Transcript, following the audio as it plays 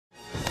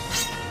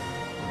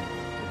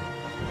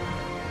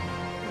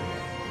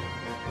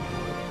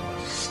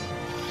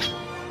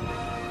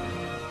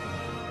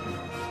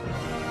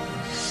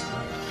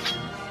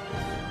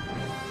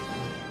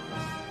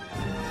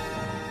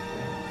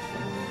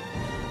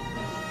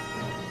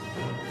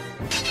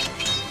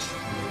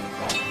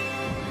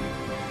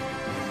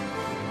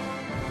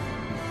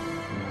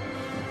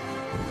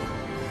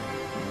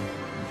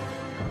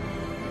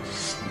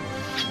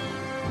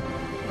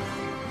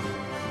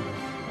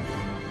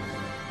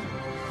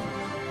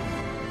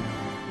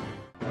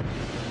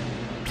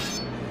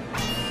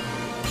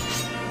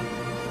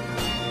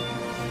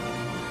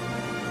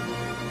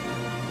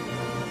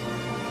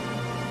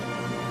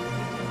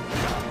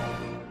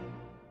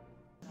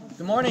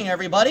Good morning,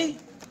 everybody.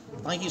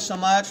 Thank you so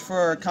much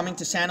for coming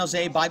to San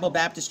Jose Bible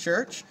Baptist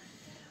Church.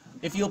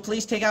 If you'll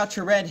please take out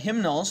your red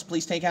hymnals.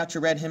 Please take out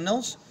your red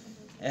hymnals.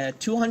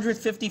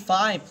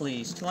 255,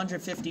 please.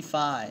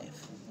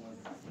 255.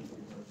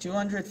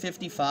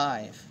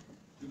 255.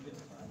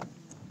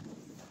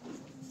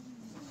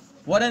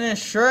 What an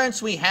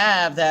assurance we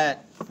have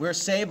that we're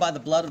saved by the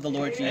blood of the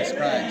Lord Jesus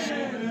Christ.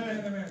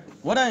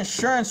 What an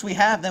assurance we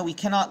have that we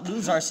cannot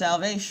lose our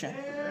salvation.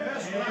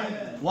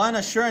 What an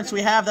assurance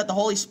we have that the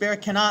Holy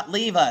Spirit cannot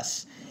leave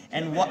us.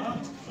 And what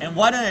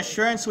an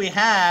assurance we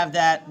have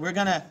that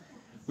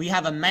we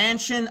have a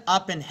mansion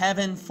up in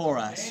heaven for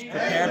us,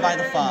 prepared by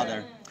the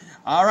Father.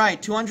 All right,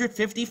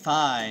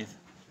 255.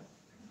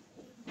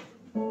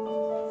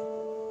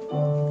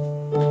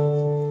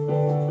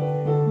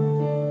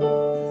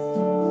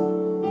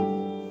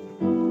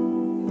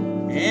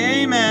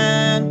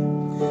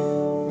 Amen.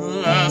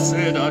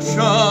 Blessed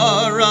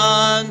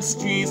assurance,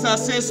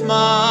 Jesus is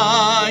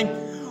mine.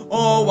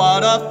 Oh,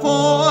 what a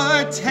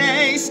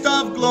foretaste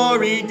of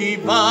glory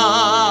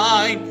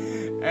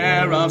divine,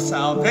 heir of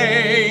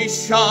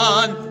salvation,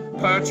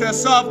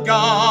 purchase of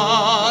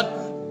God,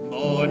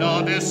 born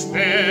of His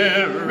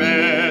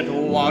Spirit,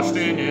 washed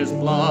in His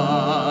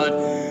blood.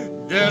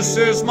 This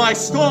is my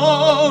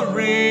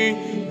story,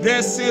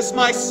 this is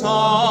my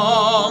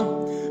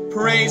song,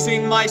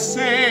 praising my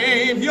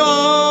Savior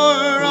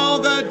all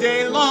the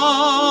day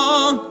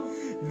long.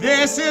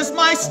 This is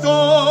my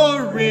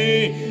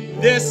story,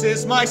 this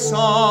is my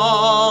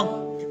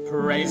song,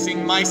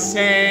 praising my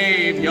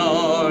Savior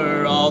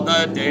all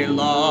the day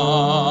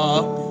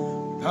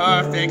long.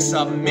 Perfect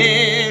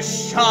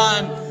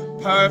submission,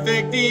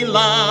 perfect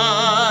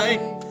delight,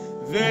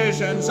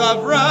 visions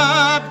of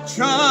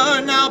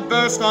rapture now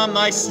burst on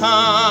my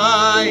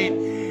sight.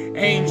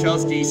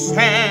 Angels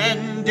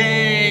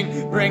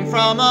descending bring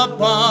from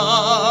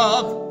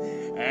above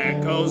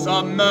echoes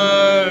of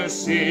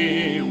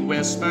mercy,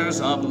 whispers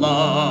of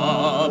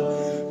love.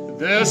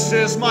 This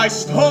is my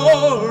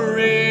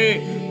story,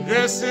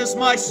 this is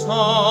my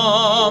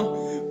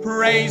song,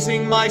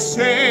 praising my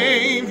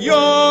Savior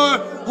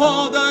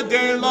all the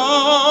day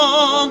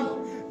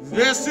long.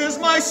 This is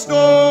my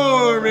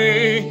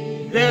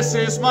story, this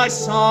is my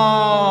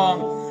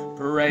song,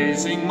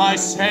 praising my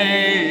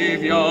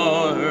Savior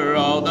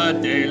all the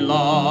day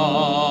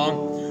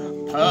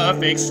long.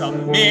 Perfect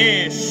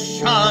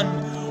submission,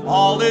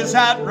 all is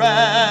at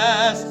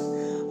rest.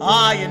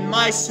 I and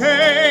my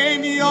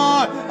Savior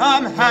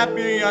am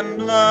happy and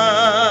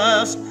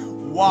blessed,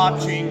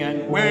 watching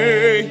and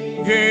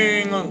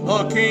waiting,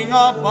 looking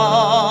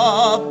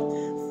above,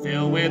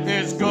 filled with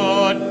His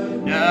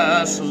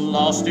goodness,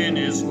 lost in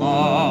His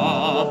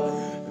love.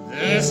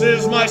 This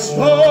is my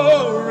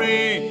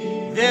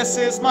story, this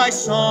is my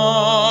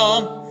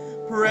song,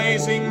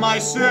 praising my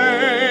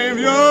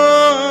Savior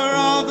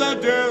all the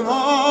day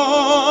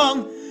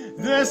long.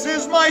 This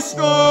is my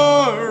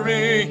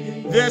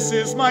story, this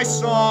is my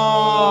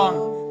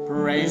song,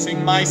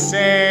 praising my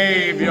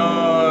Savior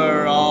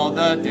all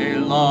the day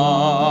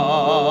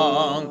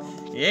long.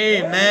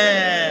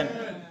 Amen.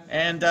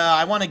 And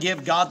I want to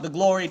give God the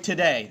glory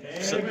today.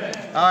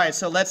 All right,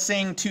 so let's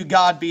sing "To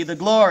God Be the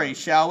Glory,"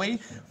 shall we?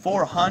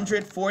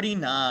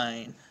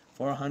 449.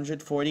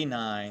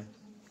 449.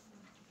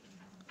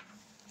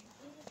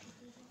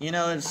 You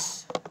know,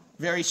 it's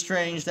very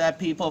strange that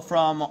people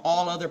from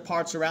all other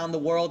parts around the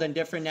world and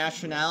different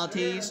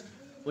nationalities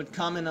would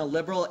come in a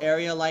liberal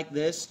area like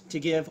this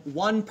to give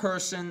one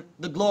person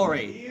the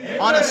glory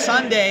on a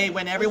Sunday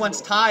when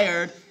everyone's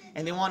tired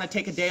and they want to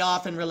take a day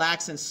off and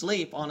relax and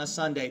sleep on a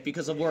Sunday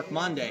because of work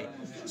Monday.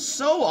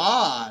 So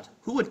odd.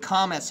 Who would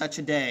come at such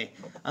a day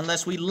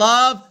unless we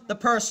love the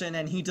person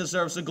and he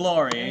deserves the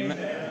glory?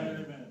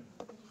 Amen.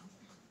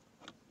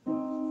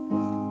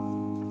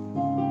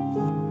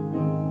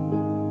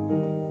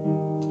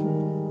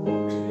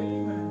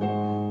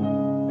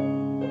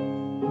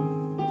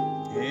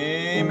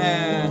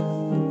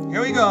 Amen.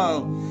 Here we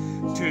go.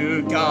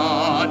 To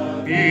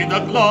God be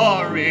the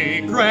glory,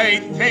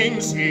 great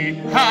things He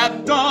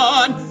hath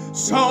done.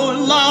 So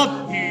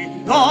loved He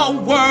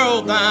the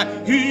world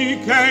that He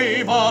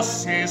gave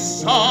us His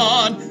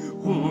Son,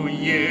 who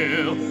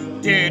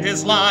yielded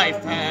His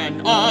life and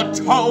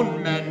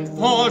atonement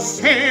for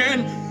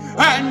sin,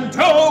 and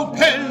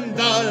opened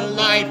the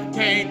life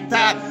gate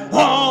that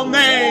all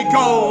may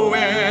go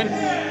in.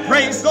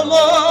 Praise the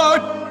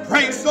Lord,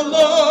 praise the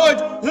Lord,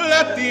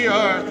 let the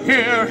earth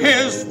hear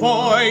His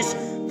voice.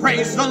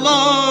 Praise the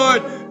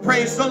Lord,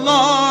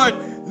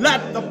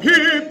 let the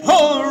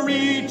people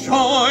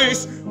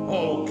rejoice.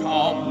 Oh,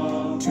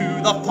 come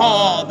to the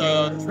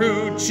Father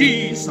through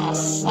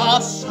Jesus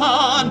our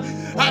Son,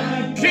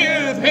 and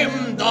give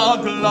Him the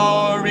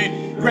glory,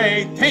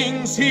 great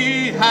things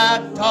He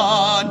hath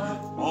done.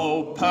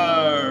 Oh,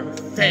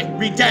 perfect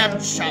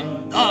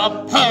redemption,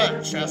 the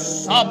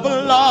purchase of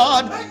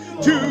blood,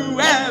 to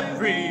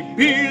every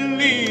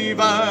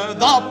believer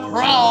the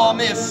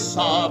promise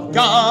of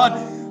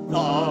God.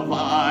 The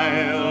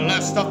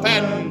vilest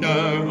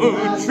offender who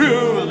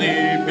truly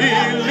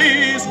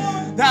believes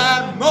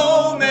that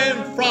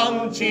moment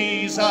from Jesus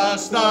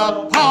Jesus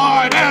the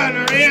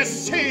pardon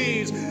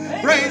receives.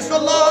 Praise the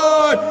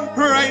Lord,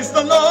 praise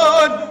the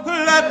Lord,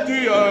 let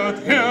the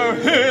earth hear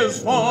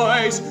his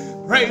voice.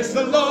 Praise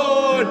the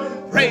Lord,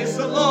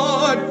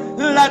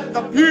 let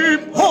the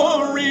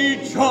people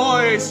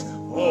rejoice.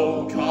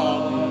 Oh,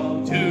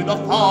 come to the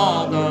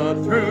Father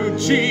through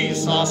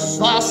Jesus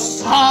the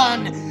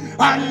Son,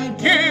 and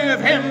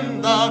give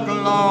him the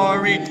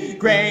glory.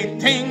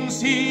 Great things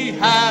he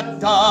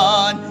hath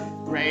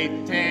done,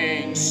 great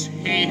things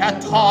he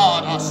hath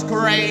taught us,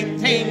 great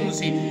things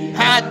he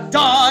hath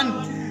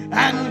done,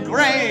 and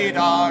great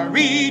are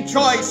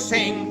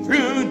rejoicing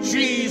through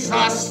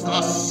Jesus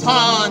the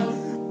Son.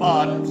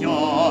 But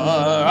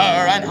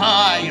purer and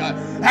higher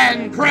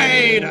and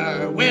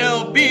greater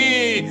will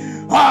be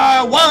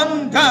our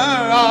wonder,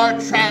 our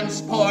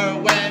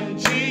transport when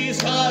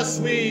Jesus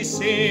we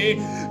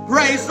see.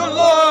 Praise the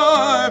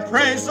Lord,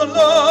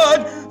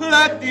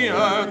 let the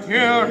earth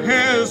hear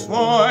his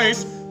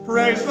voice.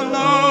 Praise the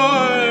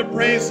Lord,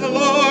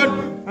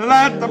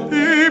 let the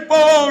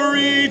people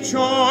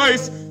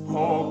rejoice.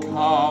 Oh,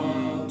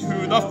 come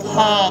to the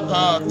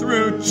Father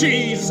through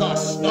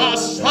Jesus the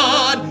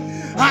Son,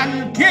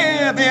 and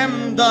give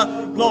him the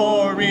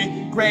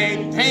glory,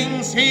 great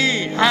things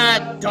he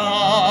had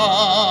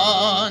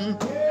done.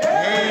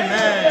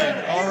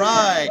 Amen. All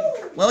right.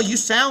 Well, you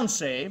sound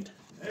saved.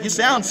 You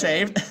sound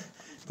saved.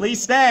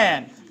 Please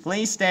stand.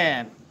 Please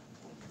stand.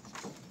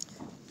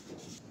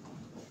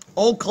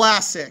 Old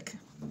classic.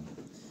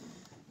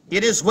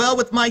 It is well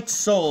with my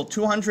soul,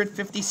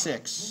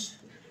 256.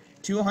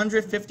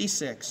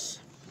 256.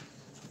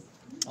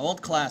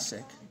 Old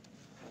classic.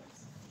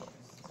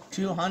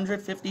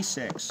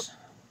 256.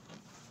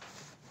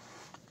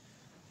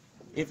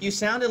 If you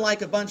sounded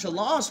like a bunch of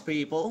lost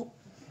people,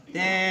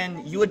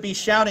 then you would be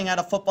shouting at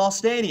a football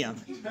stadium.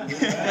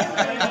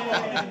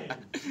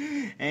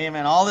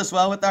 Amen. All is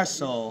well with our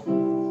soul.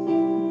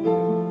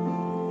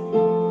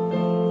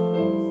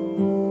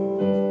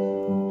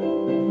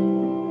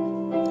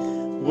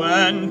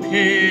 When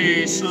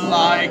peace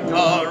like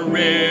a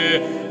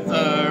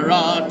river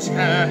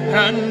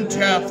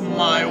attendeth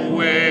my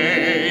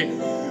way,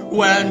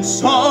 when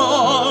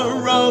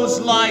sorrows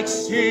like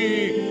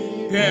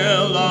sea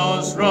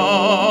billows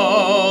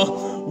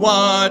roll,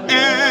 whatever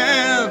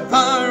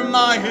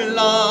my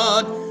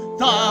lot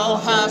thou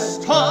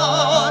hast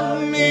taught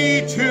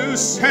me to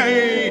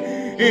say,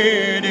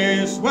 it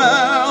is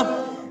well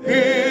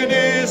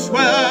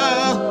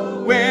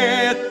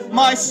with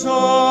my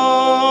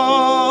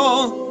soul,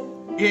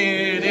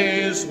 it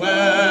is well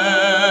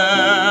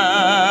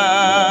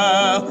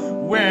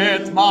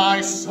with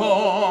my soul,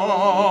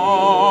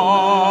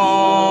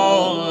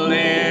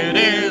 it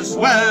is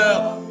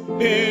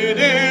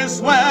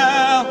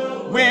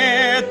well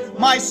with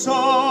my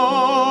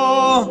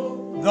soul.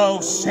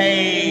 Though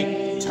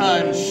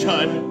Satan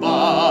should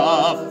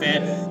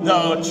buffet,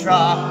 though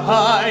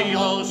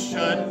trials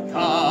should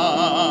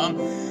come,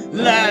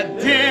 let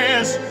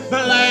this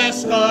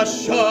blessed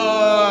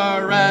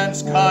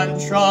assurance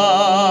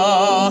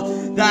control,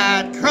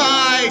 that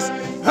Christ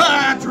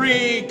hath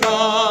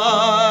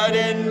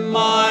regarded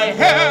my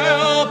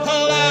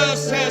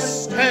helpless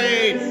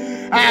estate,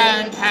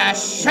 and hath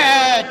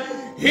shed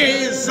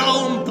his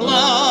own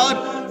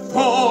blood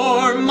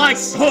for my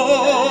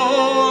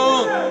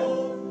soul.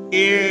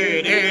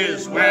 It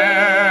is well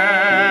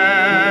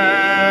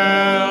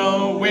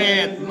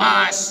with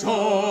my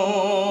soul.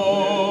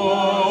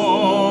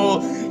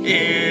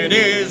 It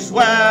is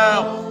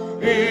well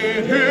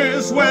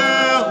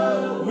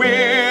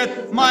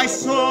with my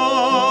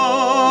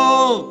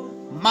soul.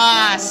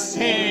 My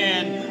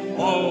sin,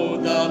 oh,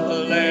 the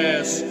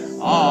bliss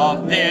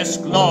of this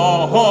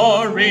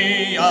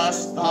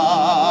glorious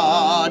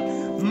thought.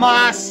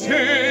 My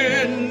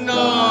sin,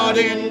 not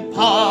in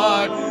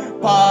part,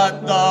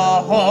 but the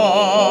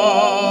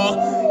whole,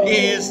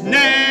 is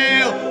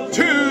nailed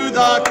to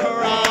the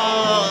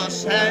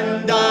cross,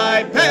 and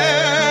I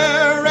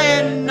bear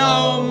it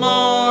no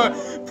more.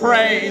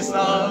 Praise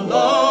the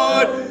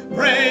Lord,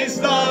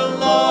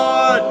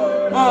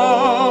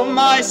 oh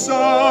my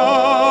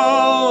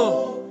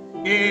soul.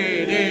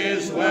 It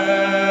is well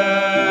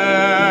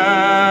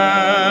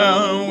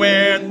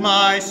with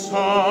my soul.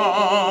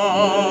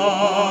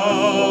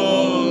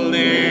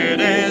 It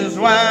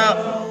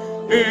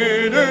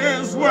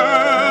is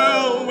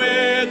well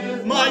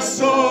with my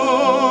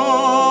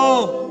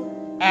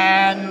soul.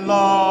 And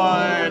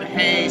Lord,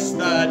 haste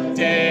the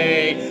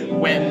day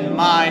when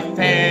my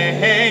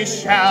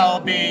face shall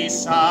be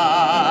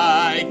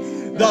sight,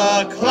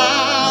 the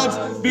clouds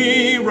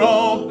be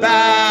rolled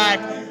back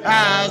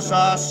as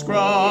a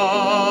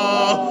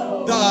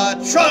scroll, the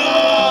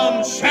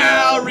trump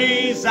shall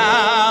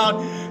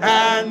resound,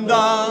 and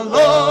the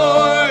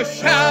Lord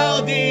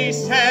shall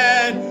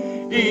descend.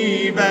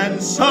 Even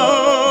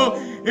so,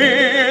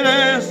 it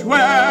is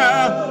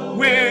well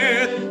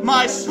with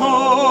my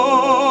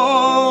soul.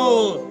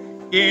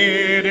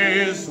 It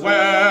is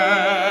well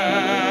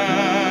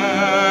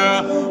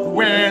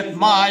with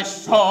my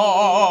soul.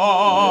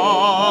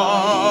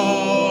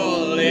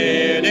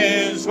 It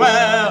is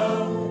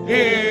well.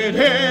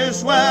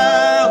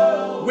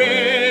 well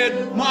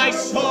with my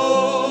soul.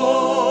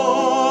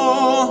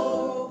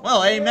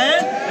 Well,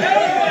 amen.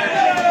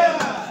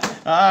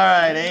 All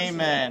right,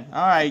 amen.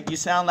 All right, you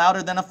sound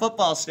louder than a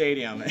football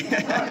stadium.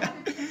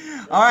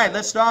 All right,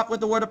 let's start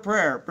with the word of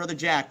prayer. Brother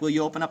Jack, will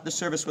you open up the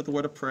service with the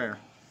word of prayer?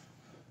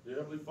 Dear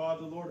Heavenly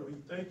Father, Lord, we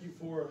thank you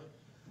for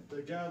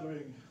the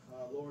gathering,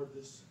 Lord,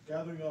 this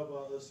gathering of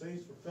the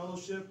saints for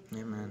fellowship.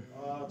 Amen.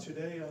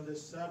 Today on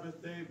this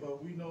Sabbath day,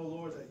 but we know,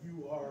 Lord, that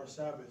you are our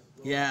Sabbath.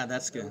 Lord. Yeah,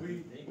 that's good.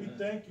 And we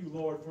thank you,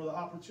 Lord, for the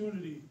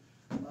opportunity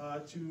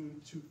to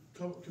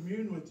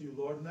commune with you,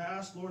 Lord. And I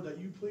ask, Lord, that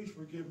you please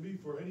forgive me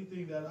for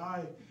anything that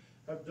I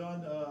have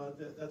done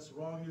that's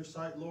wrong in your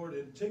sight, Lord,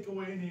 and take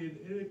away any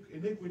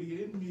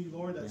iniquity in me,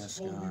 Lord, that's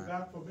holding me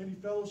back from any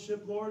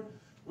fellowship, Lord,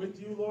 with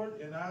you, Lord.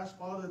 And I ask,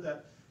 Father,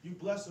 that you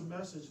bless the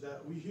message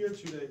that we hear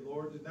today,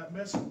 Lord, and that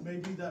message may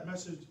be that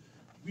message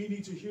we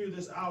need to hear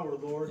this hour,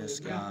 Lord. Yes,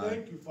 and God. we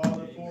thank you,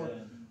 Father, for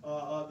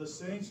the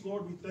saints,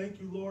 Lord. We thank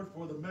you, Lord,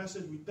 for the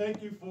message. We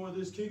thank you for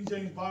this King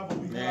James Bible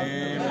we have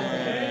here, Lord.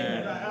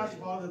 And I ask,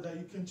 Father, that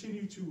you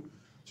continue to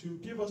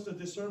give us the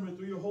discernment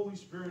through your Holy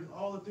Spirit in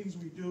all the things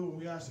we do. And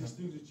we ask these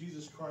things in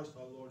Jesus Christ,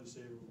 our Lord and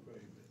Savior. We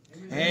pray.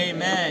 Amen.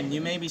 Amen. You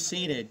may be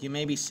seated. You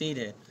may be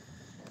seated.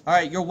 All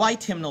right, your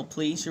white hymnal,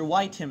 please. Your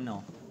white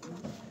hymnal.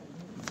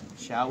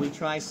 Shall we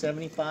try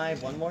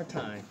 75 one more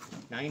time?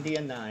 90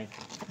 and 9.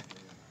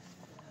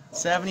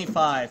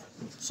 75.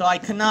 So I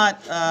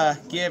cannot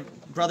give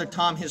Brother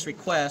Tom his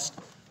request,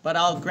 but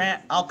I'll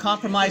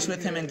compromise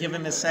with him and give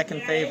him his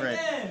second favorite.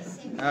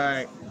 All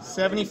right,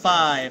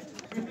 75,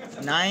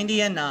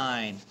 90 and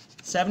 9.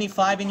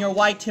 75 in your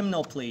white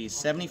hymnal, please.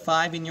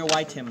 75 in your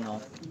white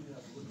hymnal.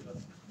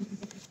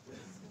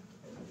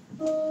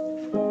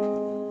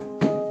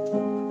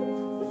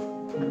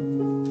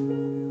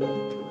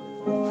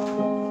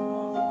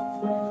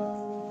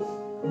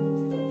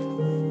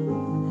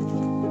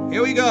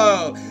 Here we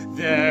go.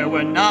 There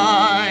were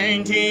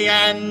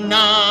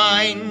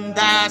 99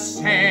 that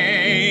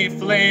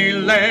safely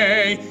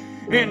lay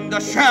in the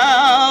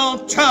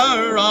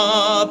shelter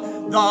of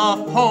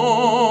the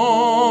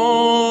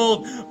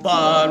fold,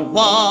 but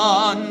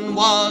one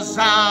was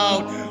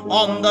out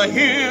on the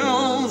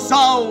hills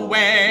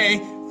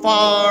away,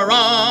 far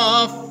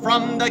off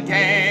from the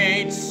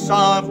gates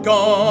of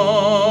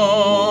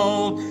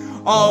gold,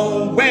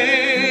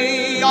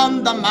 away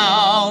on the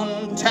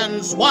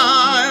mountains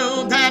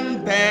wild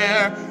and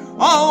bare,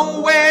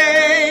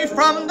 away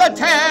from the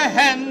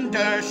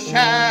tender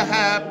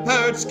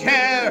shepherd's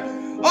care,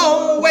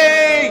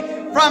 away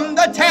from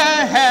the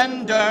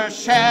tender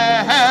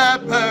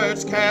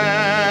shepherd's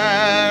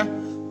care.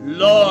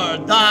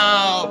 Lord,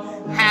 thou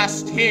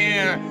hast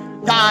here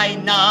thy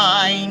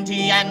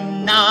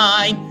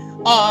 99.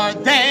 Are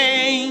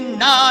they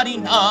not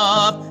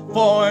enough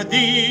for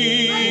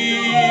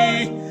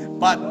thee?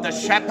 But the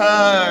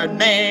shepherd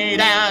made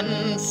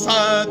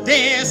answer,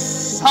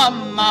 this of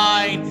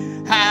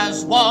mine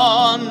has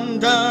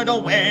wandered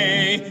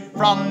away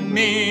from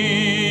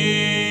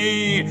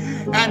me.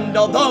 And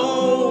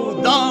although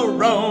the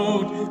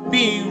road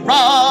be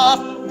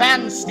rough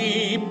and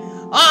steep,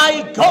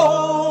 I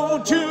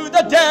go to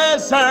the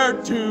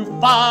desert to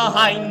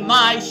find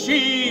my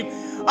sheep.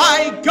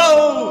 I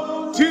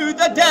go to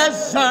the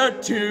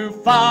desert to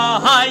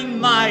find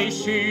my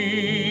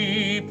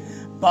sheep.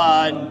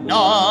 But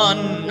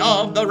none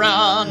of the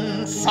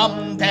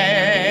ransomed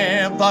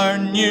ever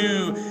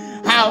knew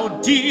how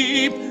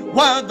deep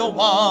were the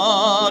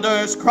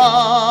waters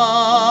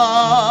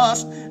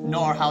crossed,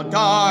 nor how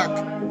dark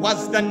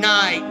was the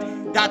night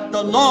that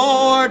the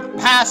Lord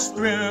passed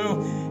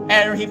through,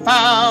 ere he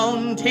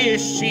found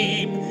his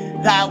sheep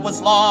that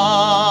was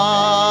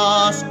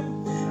lost.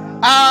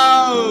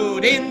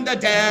 Out in the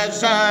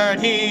desert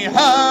he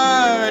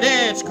heard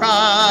its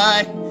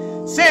cry,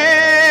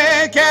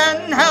 sick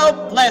and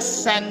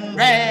helpless and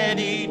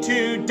ready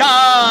to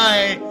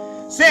die.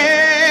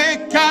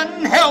 Sick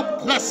and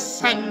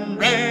helpless and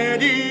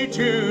ready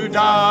to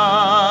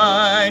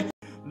die.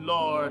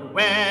 Lord,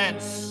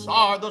 whence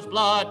are those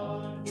blood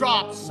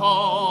drops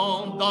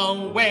on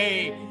the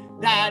way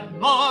that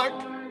mark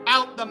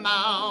out the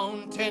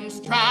mountain's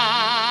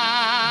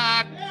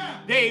track?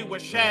 They were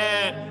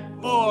shed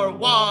for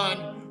one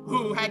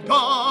who had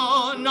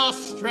gone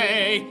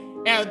astray,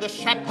 ere the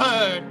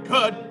shepherd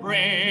could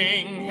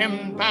bring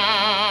him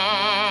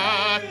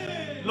back.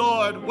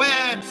 Lord,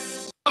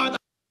 whence are the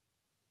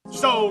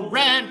so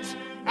rent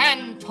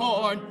and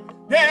torn,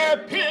 they're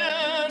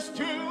pierced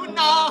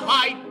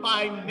tonight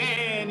by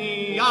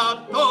many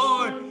a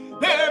thorn.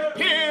 They're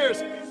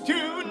pierced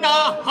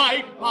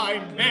tonight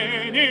by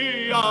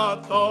many a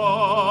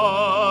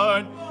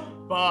thorn.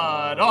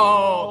 But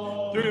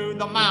all through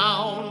the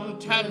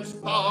mountains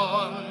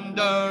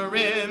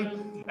thundering,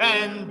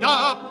 and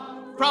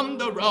up from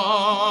the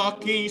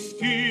rocky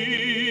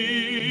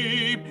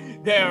steep,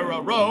 there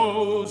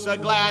arose a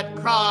glad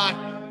cry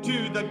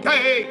to the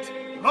gate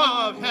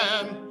of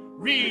heaven,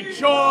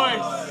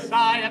 rejoice,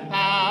 I have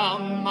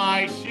found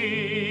my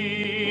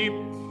sheep.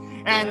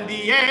 And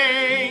the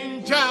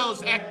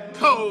angels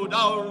echoed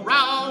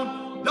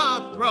around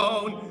the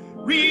throne.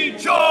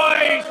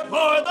 Rejoice,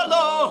 for the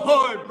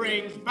Lord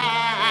brings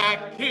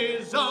back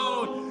his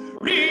own.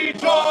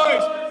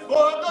 Rejoice,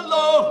 for the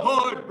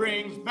Lord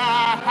brings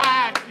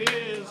back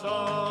his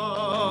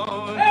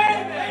own.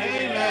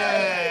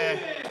 Amen.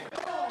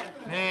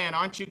 Man,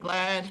 aren't you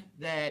glad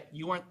that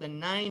you weren't the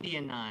 90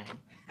 and 9?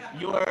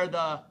 You're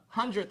the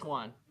 100th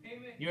one.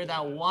 You're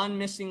that one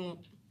missing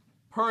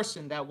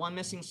person, that one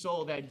missing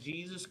soul that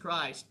Jesus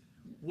Christ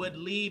would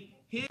leave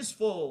his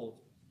fold,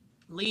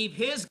 leave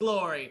his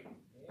glory,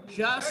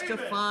 just to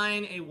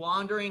find a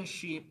wandering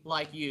sheep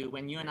like you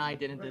when you and I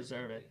didn't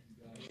deserve it.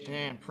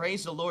 And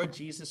praise the Lord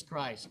Jesus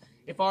Christ.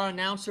 If our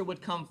announcer would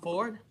come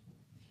forward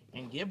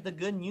and give the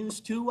good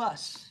news to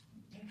us.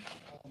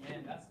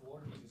 Amen. That's the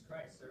Lord Jesus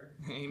Christ, sir.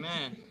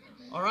 Amen.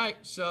 All right,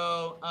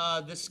 so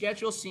the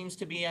schedule seems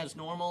to be as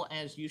normal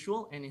as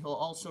usual, and he'll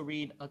also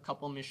read a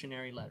couple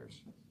missionary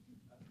letters.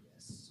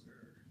 Yes,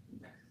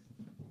 sir.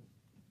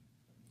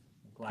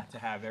 Glad to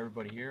have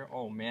everybody here.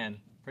 Oh, man.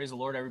 Praise the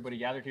Lord, everybody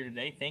gathered here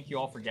today. Thank you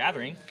all for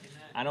gathering.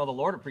 I know the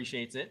Lord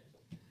appreciates it.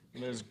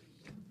 I'm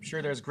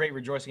sure there's great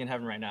rejoicing in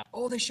heaven right now.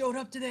 Oh, they showed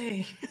up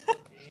today.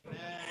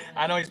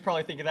 I know he's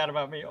probably thinking that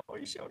about me. Oh,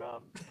 he showed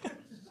up.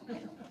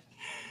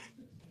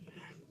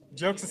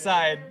 Jokes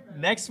aside,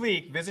 next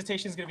week,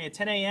 visitation is going to be at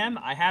 10 a.m.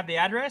 I have the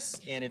address,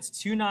 and it's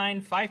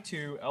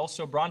 2952 El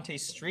Sobrante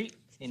Street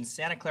in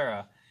Santa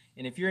Clara.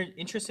 And if you're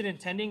interested in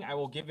attending, I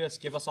will give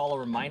us all a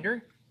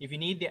reminder. If you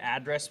need the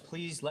address,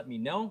 please let me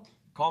know.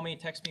 Call me,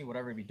 text me,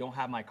 whatever. If you don't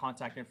have my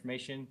contact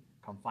information,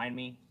 come find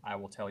me. I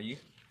will tell you.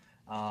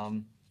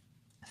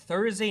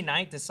 Thursday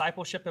night,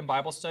 discipleship and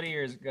Bible study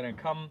is going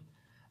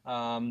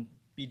to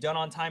be done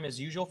on time as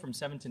usual from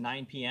 7 to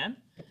 9 p.m.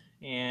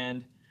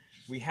 And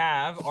we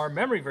have our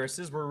memory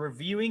verses. We're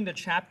reviewing the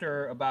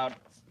chapter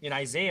in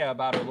Isaiah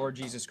about our Lord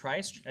Jesus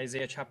Christ,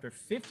 Isaiah chapter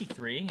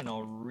 53, and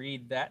I'll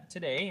read that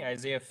today,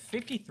 Isaiah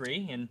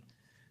 53. And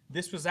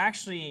this was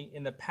actually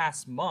in the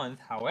past month.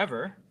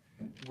 However,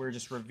 we're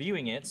just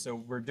reviewing it, so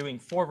we're doing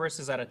 4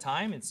 verses at a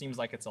time. It seems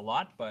like it's a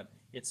lot, but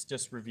it's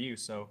just review,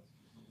 so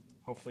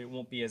hopefully it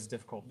won't be as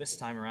difficult this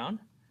time around.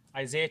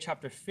 Isaiah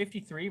chapter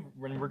 53,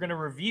 when we're going to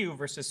review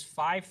verses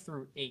 5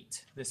 through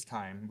 8 this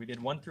time. We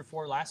did 1 through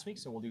 4 last week,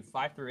 so we'll do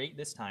 5 through 8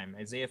 this time.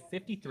 Isaiah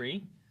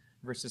 53,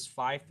 verses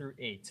 5 through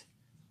 8.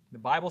 The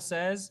Bible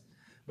says,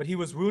 "But he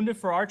was wounded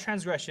for our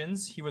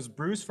transgressions, he was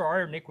bruised for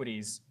our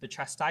iniquities. The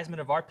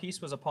chastisement of our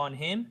peace was upon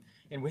him,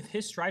 and with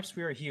his stripes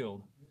we are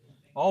healed.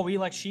 All we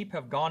like sheep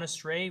have gone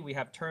astray, we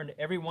have turned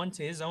every one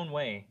to his own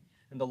way,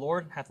 and the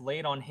Lord hath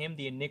laid on him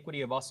the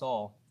iniquity of us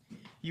all.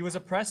 He was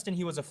oppressed and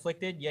he was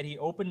afflicted, yet he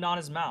opened not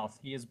his mouth.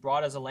 He is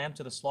brought as a lamb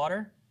to the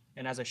slaughter,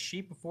 and as a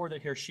sheep before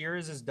her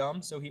shearers is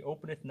dumb, so he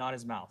openeth not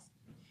his mouth.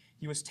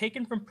 He was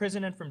taken from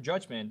prison and from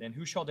judgment, and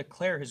who shall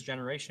declare his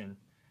generation?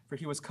 For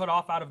he was cut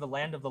off out of the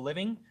land of the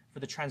living,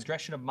 for the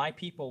transgression of my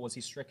people was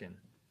he stricken."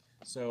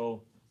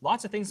 So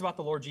lots of things about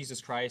the Lord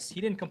Jesus Christ. He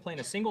didn't complain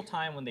a single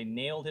time when they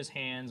nailed his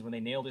hands, when they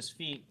nailed his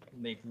feet,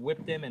 when they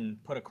whipped him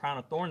and put a crown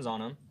of thorns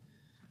on him.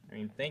 I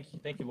mean,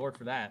 thank you, Lord,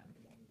 for that.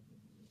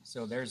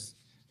 So there is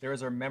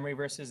our memory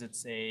verses.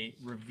 It's a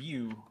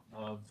review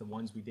of the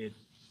ones we did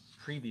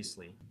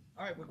previously.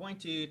 All right, we're going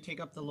to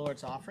take up the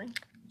Lord's offering.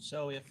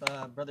 So if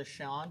Brother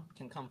Sean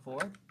can come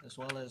forward, as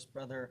well as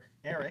Brother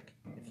Eric,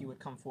 if you would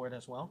come forward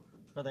as well.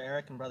 Brother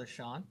Eric and Brother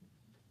Sean.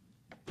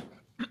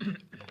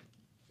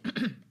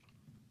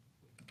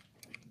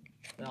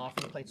 The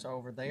offering plates are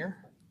over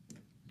there.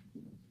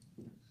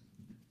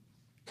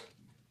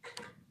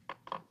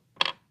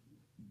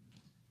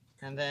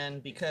 And then,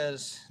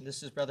 because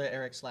this is Brother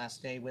Eric's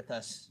last day with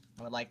us,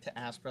 I would like to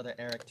ask Brother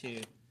Eric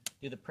to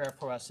do the prayer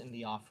for us in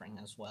the offering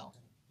as well.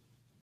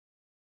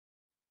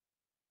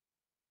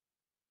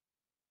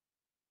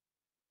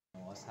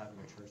 Us having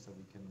a church that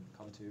we can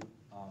come to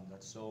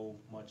that's so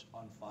much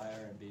on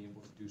fire and being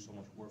able to do so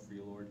much work for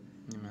you, Lord.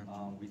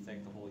 Amen. We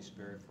thank the Holy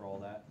Spirit for all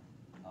that.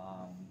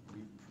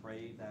 We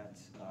pray that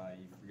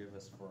you forgive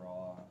us for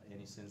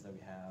any sins that we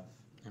have.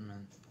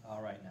 Amen.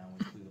 Right now,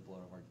 we plead the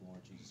blood of our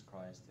Lord Jesus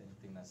Christ.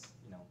 Anything that's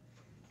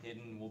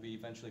hidden will be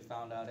eventually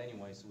found out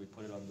anyway, so we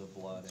put it under the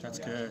blood. That's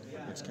good.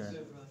 That's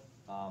good.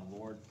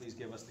 Lord, please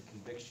give us the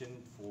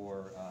conviction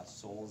for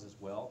souls as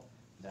well,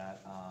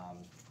 that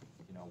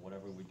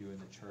whatever we do in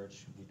the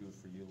church, we do it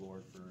for you,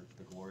 Lord, for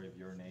the glory of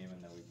your name,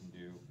 and that we can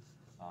do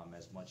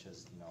as much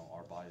as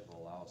our bodies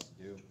will allow us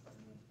to do.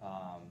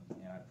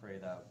 And I pray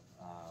that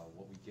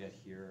what we get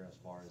here as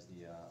far as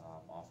the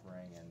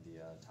offering and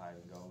the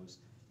tithing goes,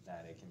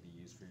 that it can be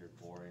used for your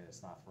glory, and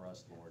it's not for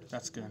us, Lord. It's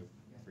That's for good.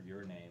 you, for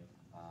your name.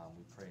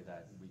 We pray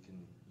that we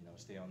can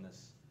stay on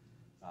this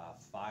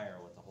fire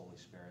with the Holy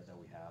Spirit that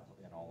we have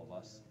in all of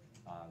us,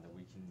 that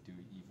we can do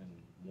even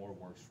more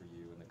works for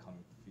you in the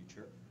coming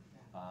future.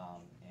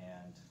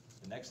 And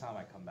the next time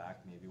I come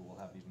back, maybe we'll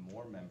have even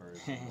more members.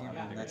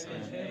 That's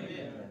good.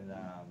 And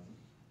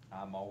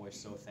I'm always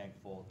so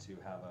thankful to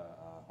have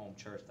a home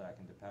church that I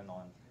can depend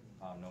on,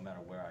 no matter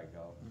where I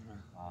go.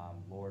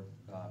 Lord,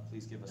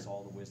 please give us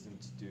all the wisdom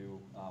to do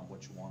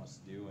what you want us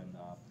to do, and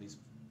please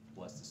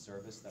bless the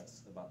service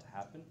that's about to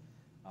happen.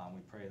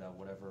 We pray that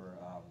whatever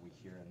we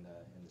hear in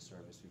the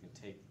service, we can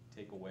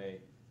take away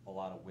a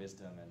lot of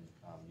wisdom and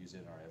use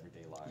it in our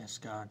everyday lives. Yes,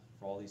 God.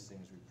 For all these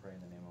things we pray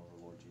in the name of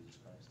our Lord Jesus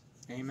Christ.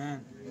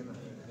 Amen. Amen.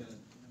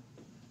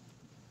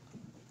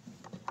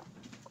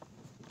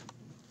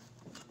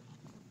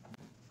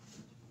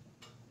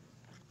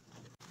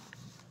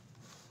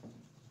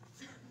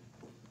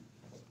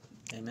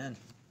 Amen.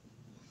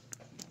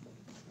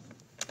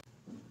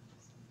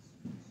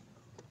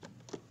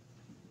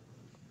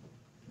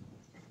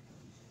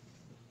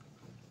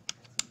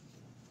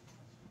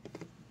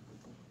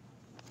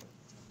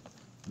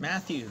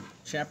 Matthew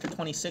chapter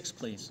 26,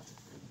 please.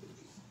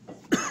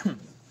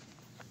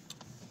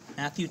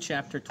 Matthew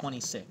chapter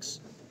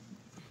 26.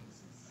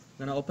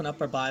 We're going to open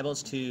up our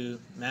Bibles to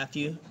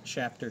Matthew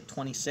chapter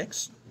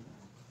 26,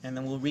 and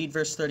then we'll read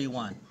verse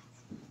 31.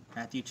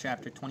 Matthew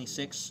chapter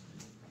 26,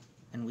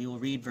 and we will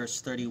read verse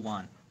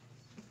 31.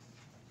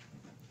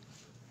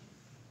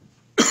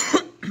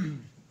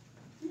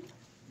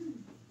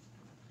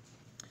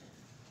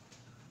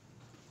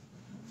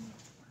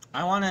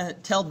 I want to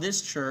tell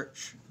this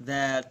church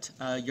that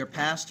your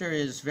pastor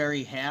is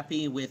very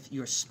happy with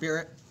your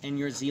spirit and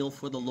your zeal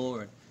for the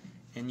Lord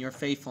and your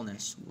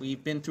faithfulness.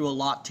 We've been through a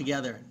lot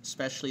together,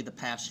 especially the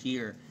past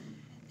year,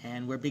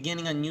 and we're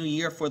beginning a new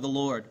year for the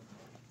Lord.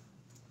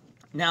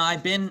 Now,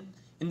 I've been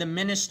in the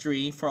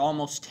ministry for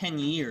almost 10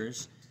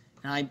 years,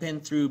 and I've been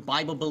through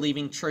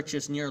Bible-believing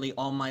churches nearly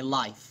all my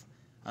life.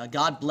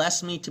 God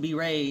blessed me to be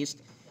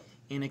raised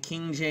in a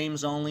King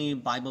James-only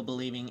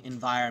Bible-believing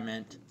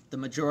environment the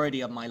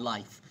majority of my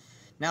life.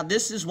 Now,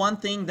 this is one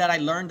thing that I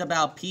learned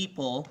about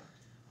people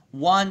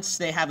once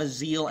they have a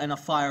zeal and a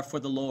fire for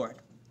the Lord.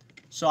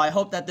 So I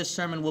hope that this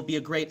sermon will be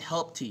a great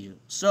help to you.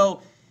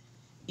 So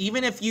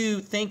even if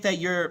you think that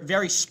you're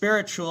very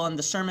spiritual and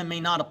the sermon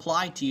may not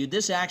apply to you,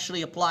 this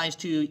actually applies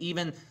to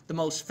even the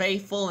most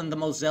faithful and the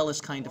most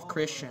zealous kind of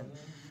Christian.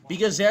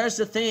 Because there's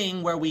the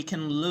thing where we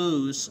can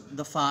lose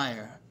the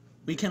fire.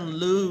 We can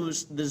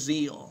lose the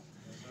zeal.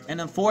 And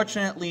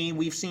unfortunately,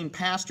 we've seen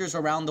pastors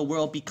around the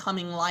world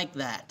becoming like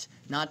that.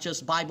 Not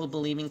just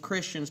Bible-believing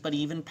Christians, but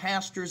even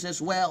pastors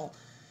as well.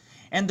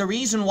 And the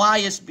reason why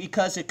is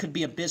because it could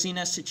be a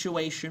busyness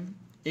situation.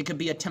 It could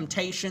be a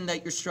temptation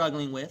that you're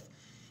struggling with.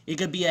 It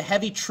could be a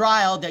heavy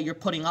trial that you're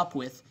putting up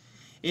with.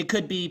 It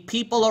could be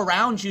people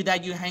around you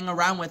that you hang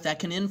around with that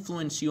can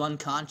influence you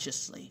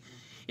unconsciously.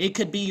 It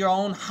could be your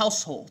own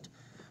household.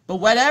 But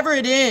whatever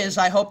it is,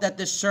 I hope that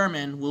this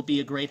sermon will be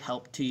a great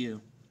help to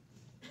you.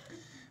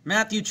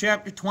 Matthew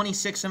chapter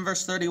 26 and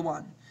verse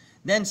 31.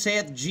 Then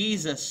saith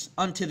Jesus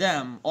unto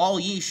them, All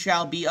ye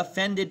shall be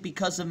offended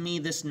because of me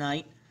this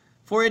night.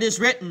 For it is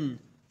written,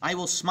 I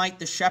will smite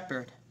the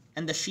shepherd,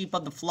 and the sheep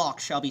of the flock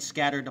shall be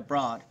scattered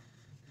abroad.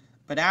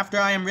 But after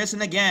I am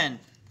risen again,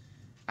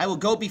 I will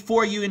go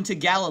before you into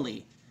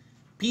Galilee.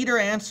 Peter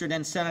answered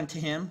and said unto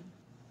him,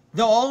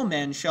 Though all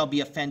men shall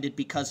be offended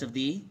because of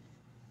thee,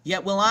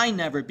 yet will I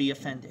never be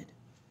offended.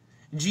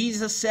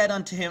 Jesus said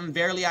unto him,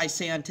 Verily I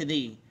say unto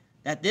thee,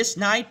 that this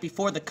night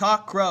before the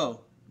cock crow,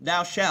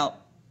 thou shalt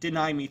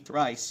deny me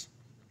thrice.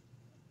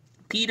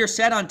 Peter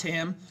said unto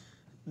him,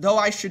 Though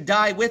I should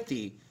die with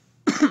thee,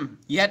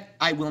 yet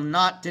I will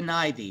not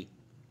deny thee.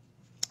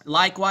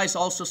 Likewise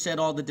also said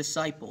all the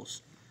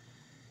disciples.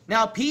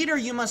 Now Peter,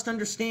 you must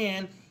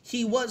understand,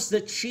 he was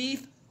the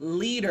chief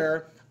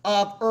leader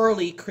of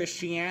early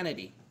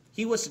Christianity.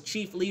 He was the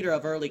chief leader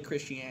of early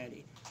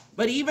Christianity.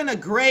 But even a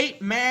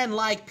great man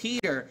like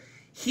Peter,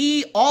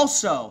 he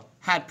also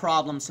had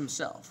problems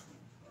himself.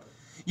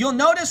 You'll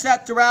notice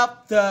that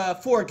throughout the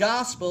four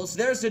Gospels,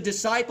 there's a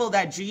disciple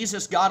that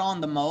Jesus got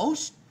on the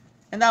most,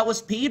 and that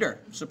was Peter,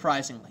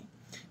 surprisingly.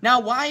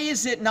 Now, why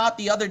is it not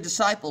the other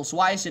disciples?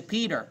 Why is it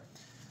Peter?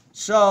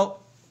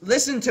 So,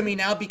 listen to me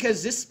now,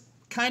 because this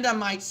kind of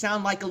might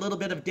sound like a little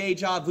bit of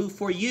deja vu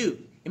for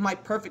you. It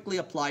might perfectly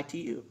apply to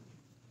you.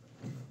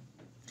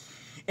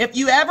 If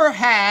you ever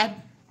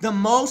had the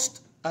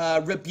most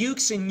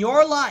rebukes in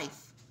your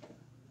life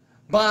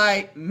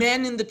by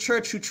men in the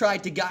church who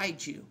tried to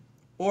guide you,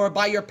 or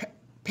by your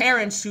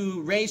parents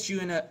who raised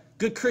you in a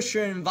good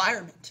Christian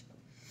environment,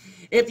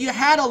 if you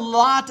had a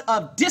lot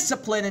of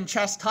discipline and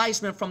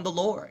chastisement from the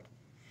Lord,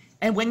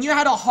 and when you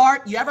had a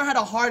heart, you ever had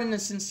a heart and a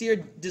sincere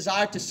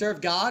desire to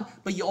serve God,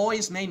 but you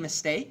always made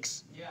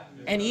mistakes? Yeah.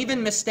 And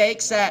even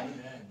mistakes that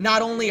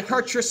not only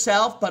hurt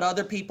yourself, but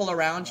other people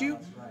around you?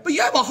 But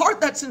you have a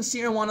heart that's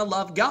sincere and want to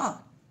love God.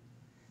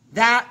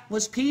 That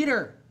was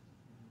Peter.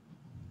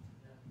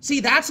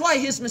 See, that's why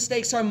his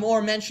mistakes are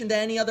more mentioned than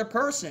any other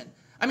person.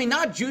 I mean,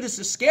 not Judas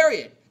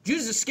Iscariot.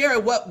 Judas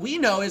Iscariot, what we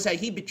know is that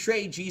he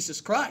betrayed Jesus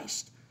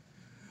Christ.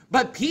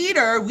 But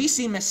Peter, we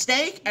see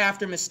mistake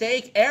after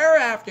mistake, error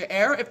after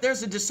error. If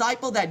there's a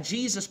disciple that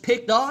Jesus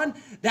picked on,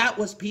 that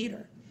was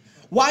Peter.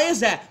 Why is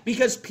that?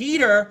 Because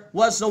Peter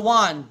was the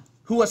one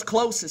who was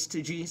closest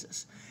to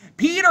Jesus.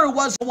 Peter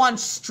was the one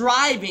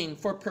striving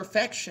for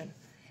perfection.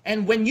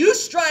 And when you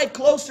strive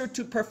closer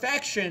to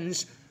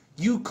perfections,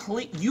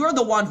 you're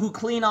the one who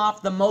clean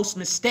off the most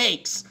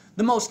mistakes,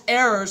 the most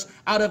errors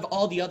out of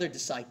all the other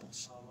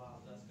disciples.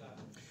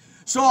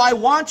 So I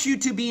want you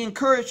to be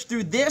encouraged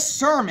through this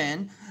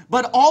sermon,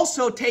 but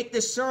also take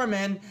this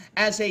sermon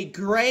as a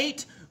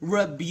great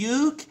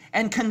rebuke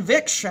and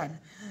conviction.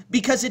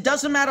 Because it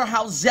doesn't matter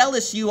how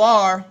zealous you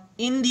are,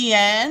 in the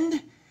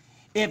end,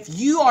 if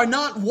you are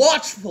not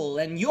watchful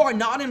and you are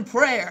not in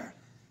prayer,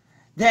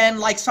 then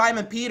like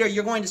Simon Peter,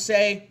 you're going to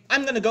say,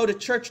 I'm going to go to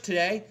church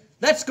today.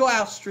 Let's go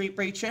out street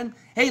preaching.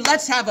 Hey,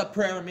 let's have a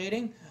prayer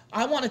meeting.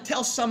 I want to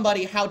tell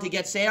somebody how to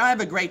get saved. I have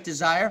a great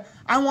desire.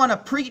 I want to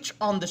preach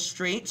on the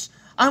streets.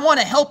 I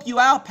want to help you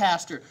out,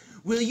 Pastor.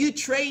 Will you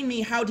train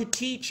me how to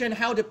teach and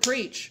how to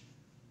preach?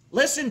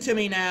 Listen to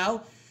me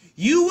now.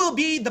 You will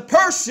be the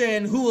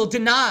person who will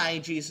deny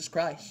Jesus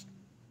Christ.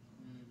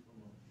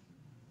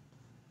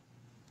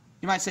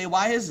 You might say,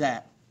 why is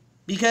that?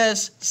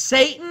 Because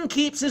Satan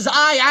keeps his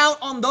eye out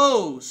on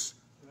those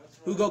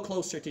who go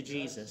closer to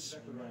Jesus.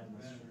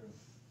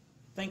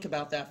 Think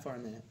about that for a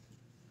minute.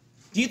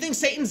 Do you think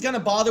Satan's going to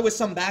bother with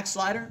some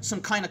backslider?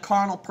 Some kind of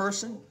carnal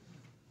person?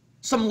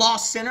 Some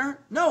lost sinner?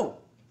 No.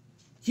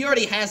 He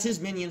already has his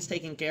minions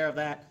taking care of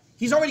that.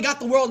 He's already got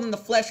the world in the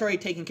flesh already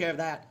taking care of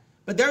that.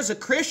 But there's a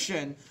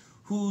Christian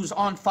who's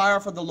on fire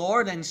for the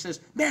Lord and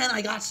says, man,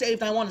 I got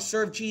saved. I want to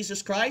serve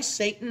Jesus Christ.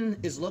 Satan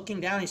is looking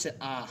down. He said,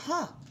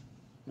 aha,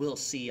 we'll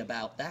see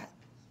about that.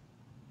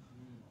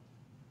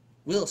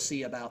 We'll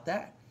see about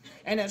that.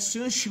 And as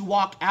soon as you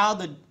walk out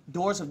the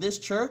doors of this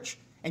church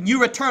and you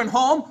return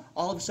home,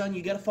 all of a sudden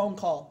you get a phone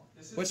call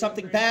where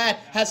something bad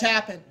has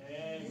happened.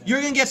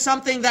 You're going to get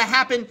something that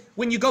happened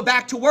when you go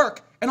back to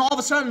work. And all of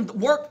a sudden,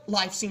 work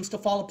life seems to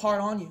fall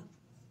apart on you.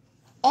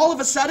 All of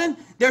a sudden,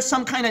 there's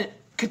some kind of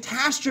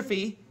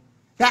catastrophe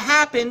that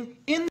happened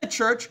in the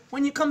church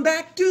when you come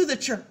back to the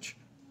church.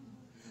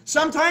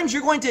 Sometimes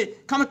you're going to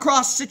come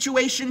across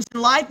situations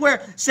in life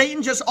where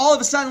Satan just all of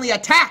a sudden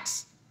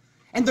attacks.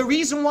 And the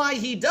reason why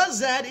he does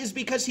that is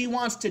because he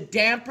wants to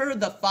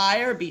dampen the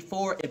fire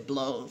before it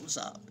blows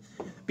up.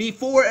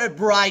 Before it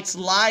lights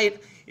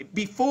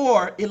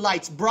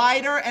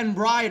brighter and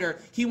brighter,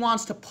 he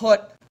wants to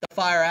put the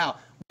fire out.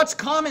 What's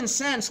common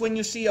sense when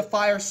you see a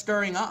fire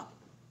stirring up?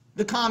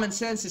 The common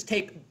sense is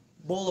take a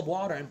bowl of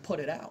water and put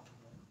it out.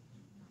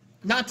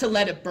 Not to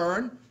let it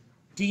burn.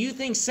 Do you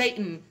think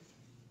Satan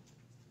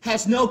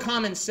has no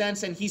common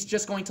sense and he's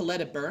just going to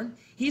let it burn?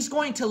 He's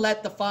going to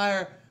let the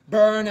fire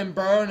burn and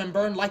burn and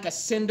burn like a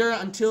cinder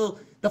until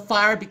the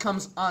fire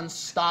becomes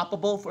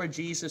unstoppable for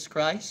Jesus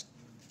Christ.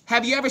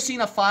 Have you ever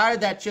seen a fire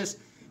that just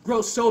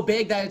grows so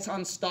big that it's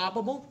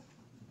unstoppable?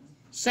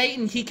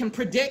 Satan, he can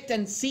predict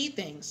and see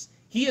things.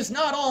 He is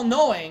not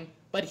all-knowing,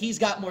 but he's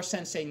got more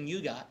sense than you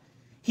got.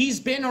 He's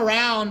been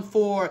around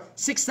for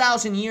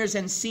 6,000 years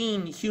and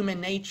seen human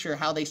nature,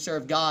 how they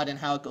serve God and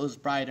how it goes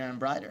brighter and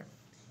brighter.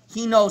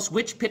 He knows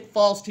which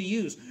pitfalls to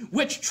use,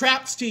 which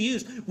traps to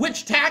use,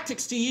 which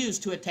tactics to use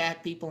to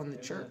attack people in the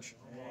church.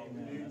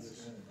 Amen.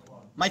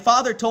 My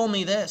father told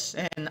me this,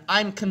 and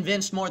I'm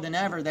convinced more than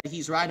ever that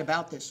he's right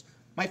about this.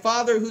 My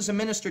father, who's a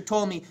minister,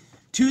 told me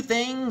 2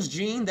 things,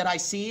 Gene, that I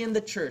see in the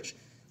church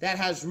that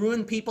has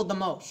ruined people the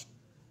most.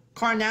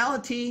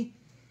 Carnality,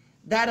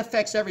 that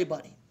affects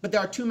everybody. But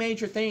there are 2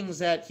 major things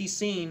that he's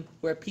seen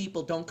where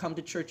people don't come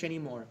to church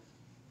anymore.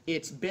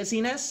 It's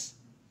busyness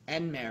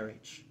and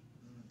marriage.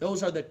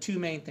 Those are the 2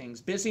 main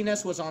things.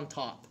 Busyness was on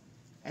top.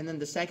 And then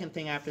the second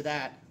thing after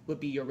that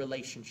would be your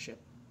relationship.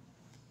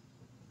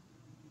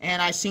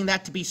 And I've seen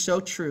that to be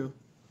so true.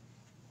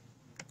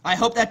 I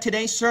hope that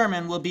today's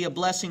sermon will be a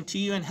blessing to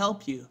you and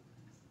help you.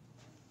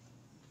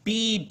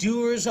 Be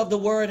doers of the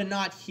word and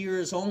not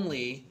hearers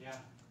only,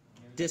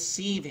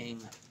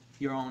 deceiving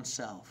your own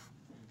self.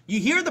 You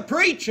hear the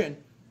preaching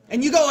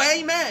and you go,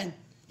 amen.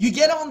 You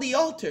get on the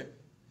altar.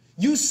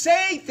 You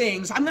say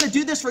things. I'm going to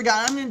do this for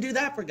God. I'm going to do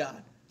that for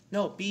God.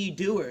 No, be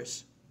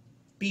doers.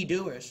 Be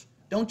doers.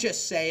 Don't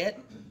just say it.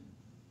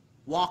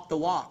 Walk the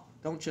walk.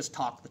 Don't just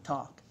talk the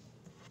talk.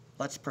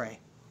 Let's pray.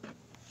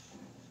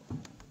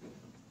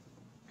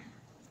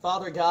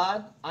 Father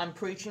God, I'm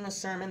preaching a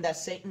sermon that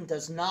Satan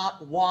does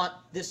not want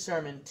this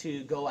sermon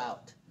to go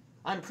out.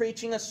 I'm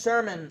preaching a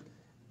sermon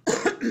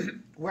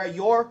where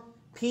your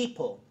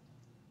people,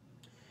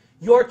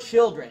 your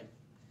children,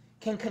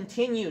 can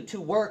continue to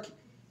work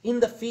in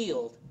the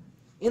field,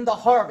 in the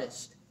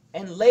harvest,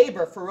 and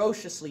labor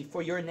ferociously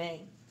for your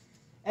name.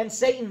 And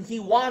Satan, he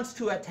wants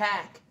to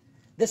attack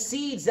the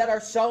seeds that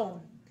are sown.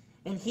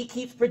 And he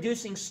keeps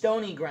producing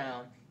stony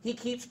ground. He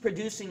keeps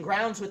producing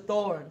grounds with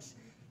thorns.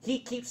 He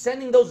keeps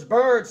sending those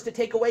birds to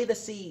take away the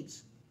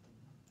seeds.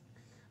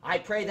 I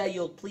pray that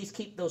you'll please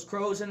keep those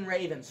crows and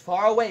ravens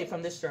far away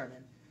from this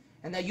sermon,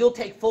 and that you'll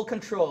take full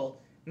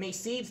control. May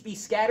seeds be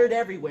scattered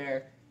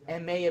everywhere,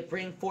 and may it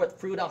bring forth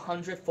fruit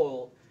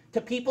 100-fold.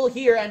 To people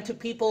here and to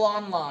people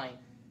online,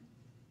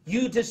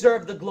 you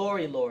deserve the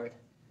glory, Lord.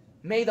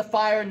 May the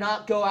fire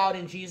not go out.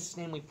 In Jesus'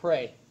 name we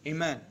pray.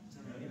 Amen.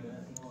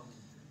 Amen.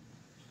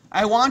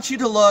 I want you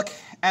to look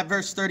at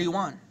verse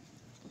 31.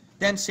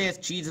 Then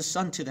saith Jesus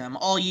unto them,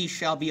 All ye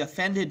shall be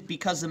offended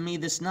because of me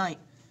this night.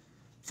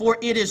 For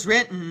it is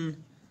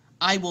written,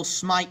 I will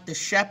smite the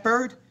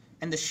shepherd,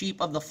 and the sheep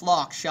of the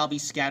flock shall be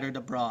scattered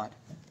abroad.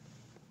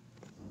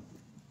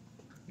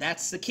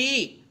 That's the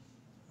key.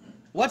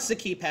 What's the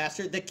key,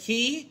 Pastor? The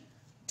key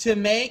to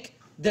make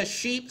the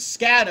sheep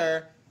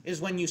scatter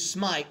is when you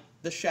smite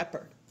the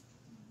shepherd.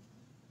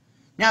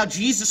 Now,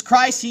 Jesus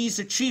Christ, He's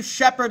the chief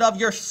shepherd of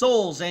your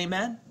souls.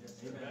 Amen?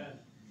 Amen.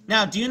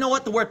 Now, do you know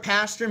what the word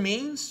pastor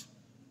means?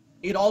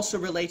 It also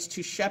relates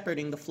to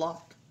shepherding the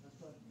flock.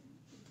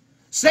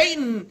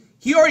 Satan,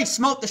 he already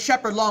smote the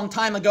shepherd a long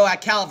time ago at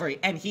Calvary,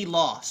 and he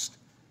lost.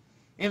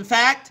 In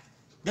fact,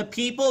 the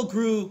people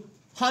grew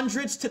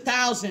hundreds to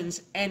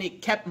thousands, and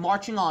it kept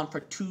marching on for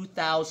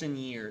 2,000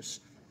 years.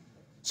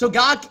 So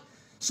God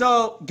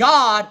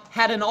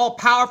had an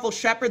all-powerful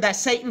shepherd that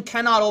Satan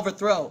cannot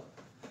overthrow.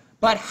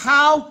 But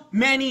how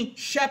many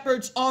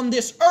shepherds on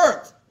this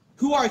earth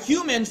who are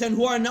humans and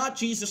who are not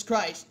Jesus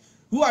Christ,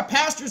 who are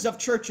pastors of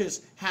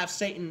churches, have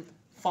Satan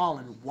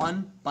fallen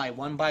one by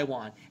one by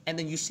one? And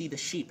then you see the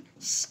sheep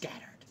scattered.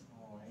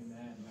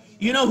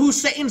 You know who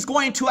Satan's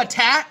going to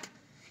attack?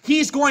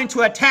 He's going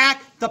to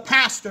attack the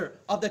pastor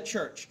of the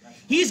church.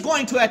 He's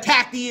going to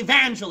attack the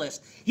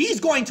evangelist. He's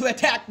going to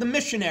attack the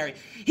missionary.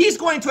 He's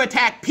going to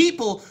attack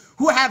people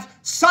who have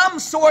some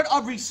sort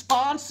of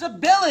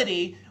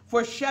responsibility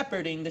for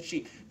shepherding the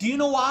sheep. Do you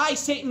know why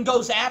Satan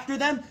goes after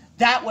them?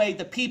 That way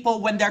the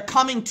people, when they're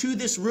coming to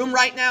this room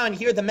right now and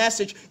hear the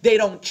message, they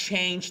don't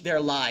change their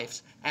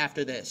lives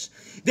after this.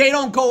 They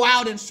don't go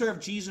out and serve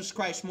Jesus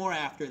Christ more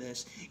after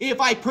this.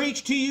 If I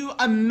preach to you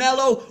a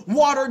mellow,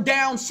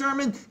 watered-down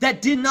sermon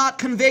that did not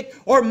convict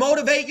or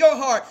motivate your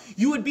heart,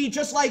 you would be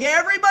just like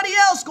everybody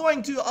else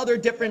going to other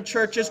different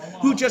churches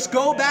who just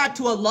go back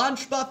to a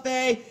lunch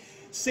buffet,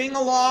 sing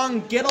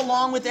along, get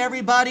along with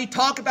everybody,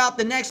 talk about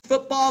the next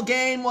football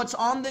game, what's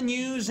on the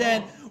news,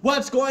 and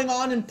what's going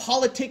on in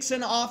politics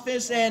and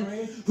office, and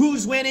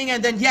who's winning,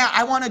 and then, yeah,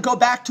 I want to go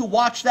back to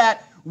watch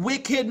that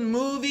wicked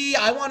movie.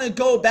 I want to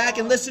go back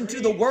and listen to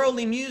the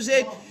worldly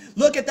music.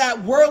 Look at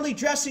that worldly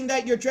dressing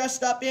that you're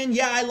dressed up in.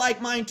 Yeah, I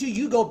like mine too.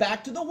 You go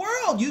back to the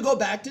world. You go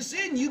back to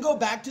sin. You go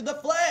back to the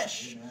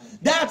flesh.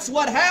 That's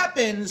what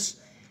happens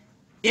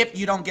if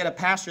you don't get a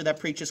pastor that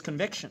preaches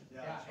conviction.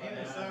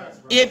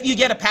 If you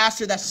get a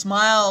pastor that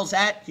smiles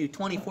at you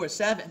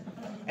 24/7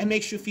 and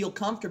makes you feel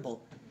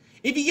comfortable.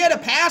 If you get a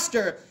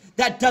pastor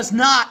that does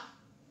not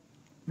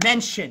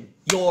mention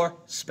your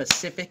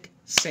specific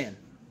sin.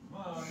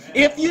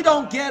 If you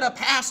don't get a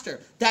pastor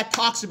that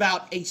talks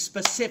about a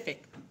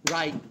specific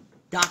right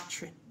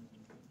doctrine.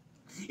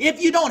 If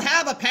you don't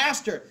have a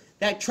pastor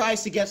that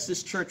tries to get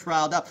this church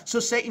riled up. So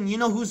Satan, you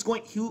know who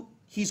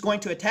he's going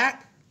to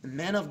attack? The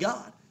men of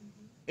God.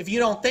 If you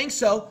don't think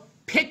so,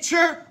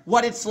 picture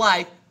what it's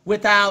like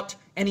without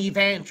an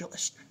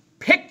evangelist.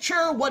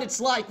 Picture what it's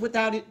like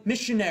without a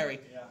missionary.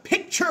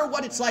 Picture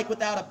what it's like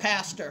without a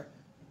pastor.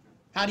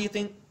 How do you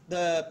think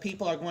the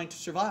people are going to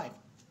survive?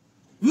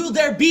 Will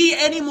there be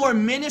any more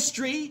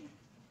ministry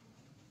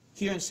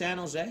here in San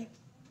Jose?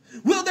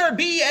 Will there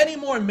be any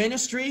more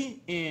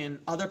ministry in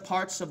other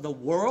parts of the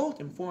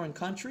world, in foreign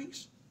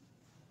countries?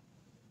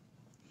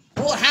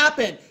 What will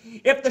happen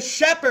if the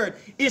shepherd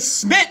is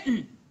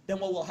smitten? Then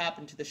what will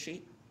happen to the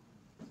sheep?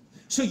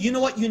 So you know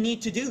what you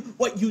need to do?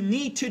 What you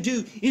need to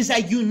do is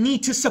that you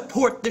need to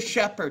support the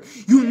shepherd.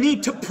 You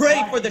need to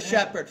pray for the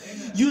shepherd.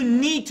 You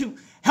need to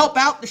help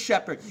out the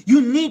shepherd. You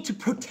need to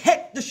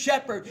protect the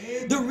shepherd.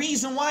 The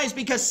reason why is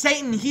because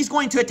Satan, he's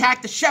going to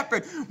attack the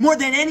shepherd more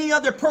than any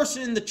other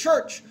person in the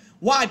church.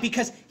 Why?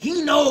 Because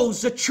he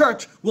knows the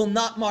church will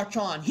not march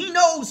on. He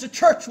knows the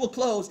church will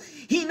close.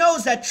 He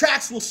knows that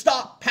tracts will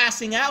stop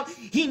passing out.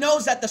 He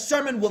knows that the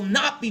sermon will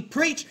not be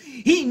preached.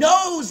 He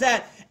knows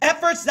that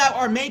efforts that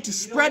are made to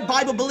spread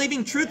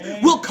Bible-believing truth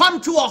will come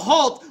to a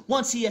halt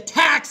once he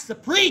attacks the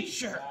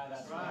preacher.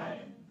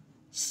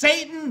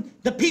 Satan,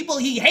 the people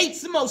he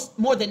hates the most,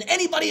 more than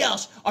anybody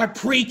else, are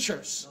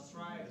preachers. That's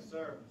right,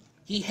 sir.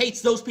 He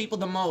hates those people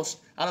the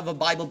most out of a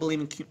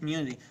Bible-believing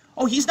community.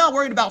 Oh, he's not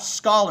worried about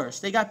scholars.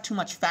 They got too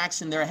much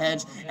facts in their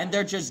heads, and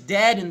they're just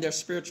dead in their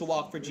spiritual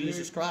walk for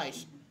Jesus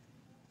Christ.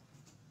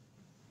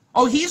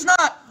 Oh, he's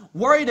not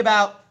worried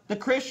about the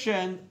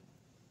Christian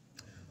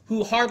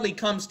who hardly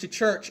comes to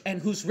church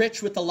and who's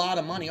rich with a lot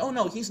of money. Oh,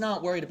 no, he's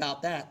not worried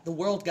about that. The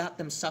world got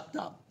them sucked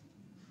up.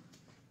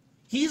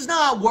 He's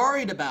not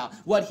worried about.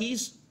 What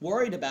he's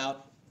worried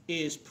about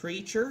is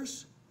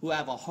preachers who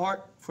have a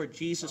heart for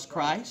Jesus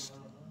Christ.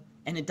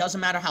 And it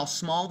doesn't matter how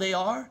small they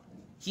are.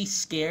 He's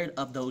scared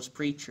of those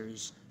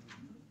preachers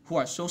who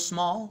are so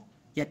small,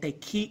 yet they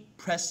keep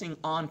pressing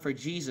on for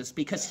Jesus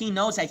because he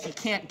knows that he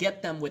can't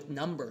get them with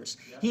numbers.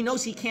 He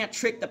knows he can't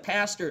trick the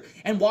pastor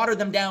and water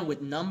them down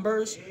with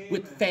numbers,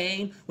 with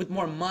fame, with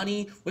more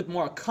money, with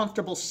more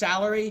comfortable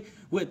salary,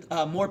 with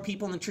more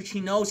people in the church. He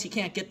knows he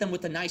can't get them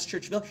with a nice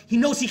church bill. He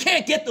knows he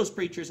can't get those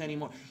preachers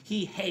anymore.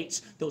 He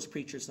hates those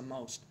preachers the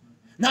most.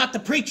 Not the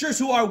preachers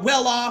who are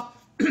well off,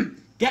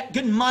 get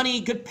good money,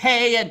 good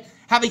pay, and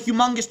have a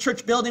humongous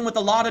church building with a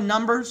lot of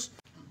numbers.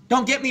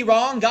 Don't get me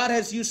wrong, God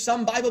has used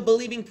some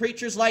Bible-believing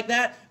preachers like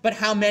that, but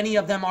how many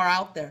of them are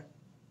out there?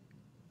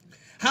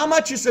 How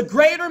much is the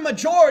greater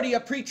majority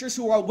of preachers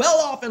who are well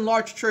off in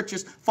large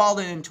churches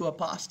fallen into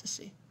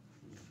apostasy?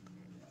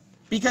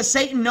 Because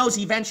Satan knows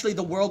eventually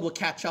the world will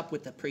catch up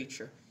with the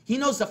preacher. He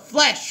knows the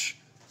flesh.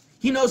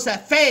 He knows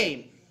that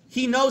fame.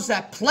 He knows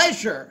that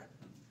pleasure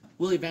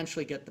will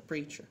eventually get the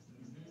preacher.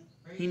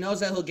 He knows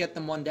that he'll get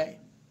them one day.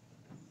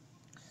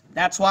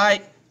 That's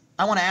why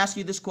I want to ask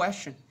you this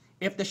question.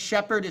 If the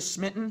shepherd is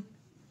smitten,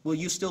 will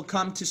you still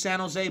come to San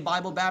Jose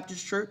Bible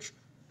Baptist Church?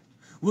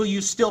 Will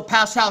you still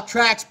pass out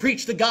tracts,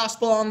 preach the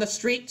gospel on the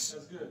streets?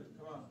 That's good.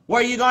 Come on.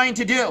 What are you going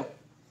to do?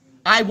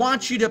 I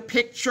want you to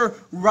picture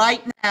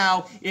right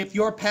now if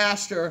your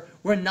pastor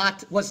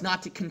was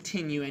not to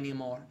continue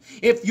anymore.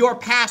 If your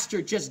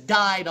pastor just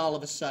died all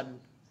of a sudden.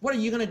 What are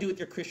you going to do with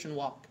your Christian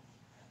walk?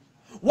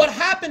 What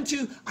happened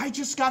to, I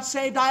just got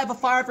saved, I have a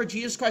fire for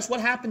Jesus Christ. What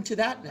happened to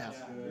that now?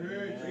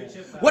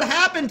 What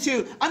happened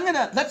to,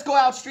 let's go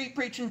out street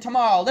preaching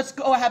tomorrow. Let's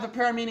go have a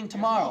prayer meeting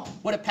tomorrow.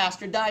 What if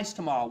pastor dies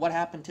tomorrow? What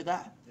happened to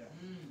that?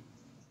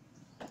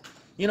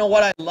 You know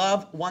what I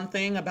love? One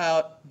thing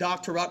about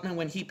Dr. Ruckman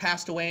when he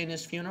passed away in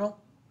his funeral?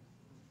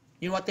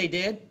 You know what they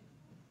did?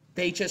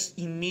 They just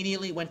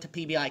immediately went to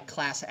PBI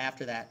class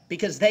after that.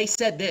 Because they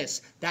said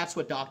this, that's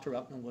what Dr.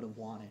 Ruckman would have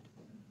wanted.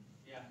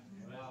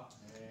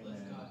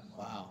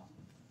 Wow.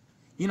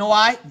 You know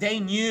why? They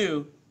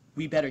knew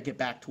we better get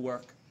back to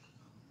work.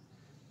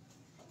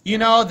 You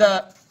know,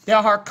 there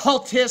are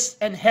cultists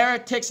and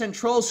heretics and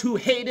trolls who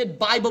hated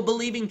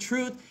Bible-believing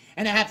truth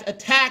and have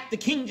attacked the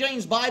King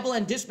James Bible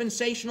and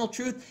dispensational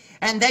truth.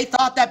 And they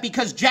thought that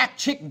because Jack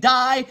Chick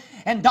died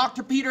and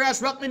Dr. Peter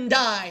S. Ruckman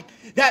died,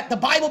 that the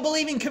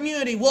Bible-believing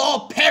community will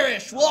all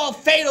perish, will all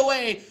fade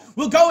away,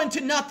 will go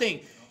into nothing.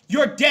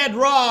 You're dead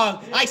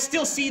wrong. I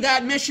still see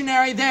that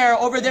missionary there,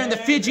 over there in the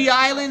Fiji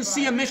Islands.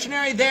 See a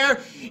missionary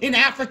there in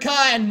Africa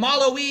and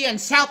Malawi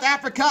and South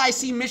Africa. I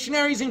see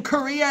missionaries in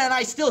Korea, and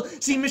I still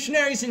see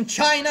missionaries in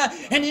China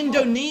and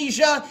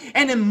Indonesia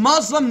and in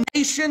Muslim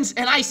nations.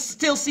 And I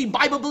still see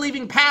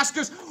Bible-believing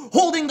pastors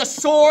holding the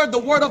sword, the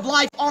word of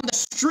life, on the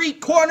street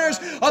corners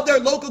of their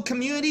local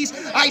communities.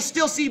 I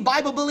still see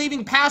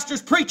Bible-believing pastors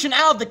preaching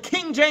out of the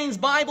King James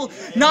Bible,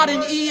 not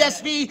an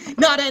ESV,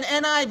 not an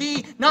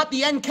NIV, not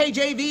the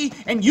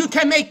NKJV. And you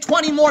can make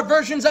 20 more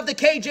versions of the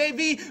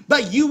KJV,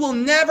 but you will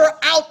never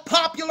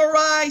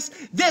out-popularize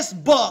this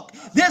book.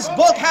 This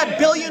book had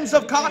billions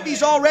of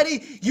copies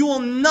already. You will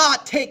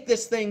not take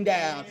this thing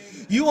down.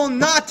 You will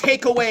not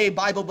take away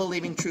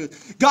Bible-believing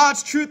truth.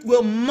 God's truth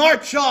will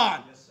march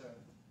on.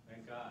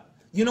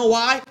 You know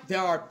why? There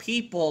are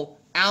people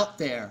out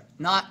there,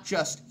 not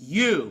just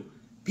you,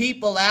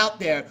 people out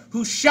there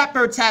whose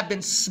shepherds have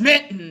been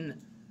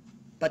smitten,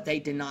 but they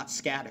did not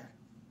scatter.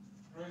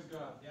 Praise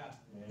God. Yeah.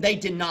 They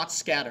did not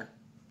scatter.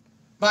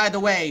 By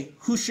the way,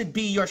 who should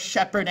be your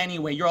shepherd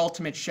anyway, your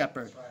ultimate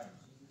shepherd?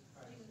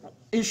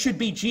 It should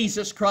be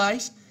Jesus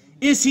Christ.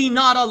 Is he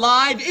not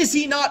alive? Is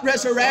he not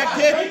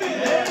resurrected?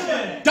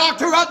 Amen.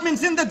 Dr.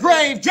 Ruckman's in the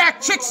grave.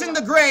 Jack Chick's in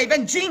the grave.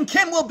 And Gene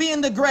Kim will be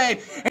in the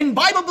grave. And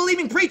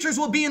Bible-believing preachers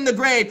will be in the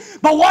grave.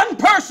 But one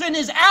person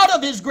is out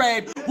of his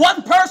grave.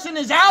 One person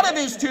is out of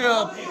his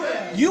tomb.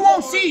 You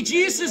won't see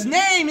Jesus'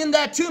 name in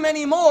that tomb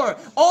anymore.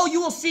 All you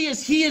will see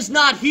is he is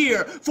not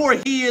here, for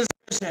he is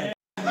risen.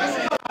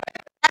 That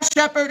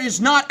shepherd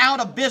is not out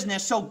of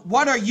business. So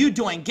what are you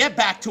doing? Get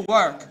back to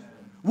work.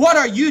 What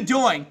are you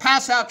doing?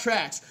 Pass out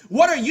tracts.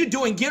 What are you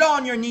doing? Get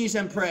on your knees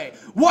and pray.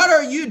 What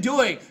are you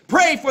doing?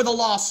 Pray for the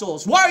lost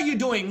souls. What are you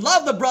doing?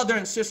 Love the brother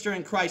and sister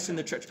in Christ in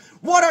the church.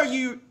 What are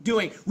you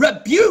doing?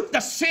 Rebuke the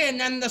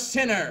sin and the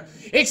sinner.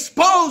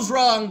 Expose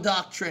wrong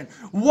doctrine.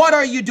 What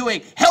are you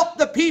doing? Help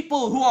the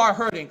people who are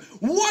hurting.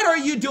 What are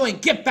you doing?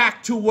 Get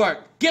back to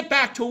work. Get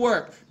back to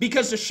work,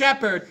 because the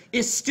shepherd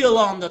is still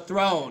on the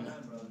throne.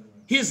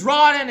 His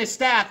rod and his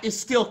staff is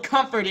still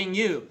comforting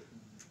you.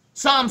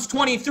 Psalms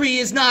 23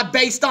 is not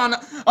based on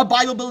a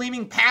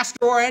Bible-believing pastor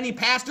or any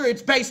pastor.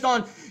 It's based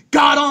on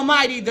God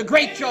Almighty, the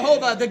great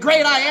Jehovah, the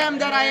great I am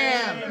that I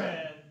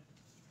am.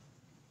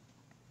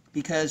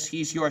 Because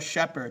he's your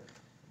shepherd,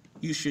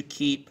 you should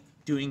keep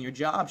doing your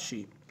job,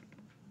 sheep.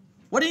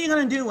 What are you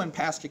going to do when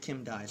Pastor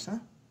Kim dies, huh?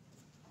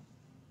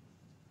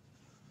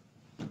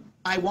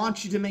 I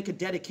want you to make a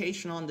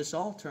dedication on this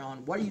altar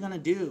on what are you going to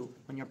do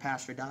when your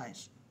pastor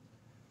dies.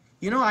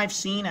 You know, I've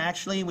seen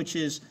actually, which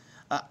is...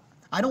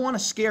 I don't want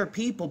to scare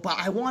people, but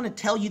I want to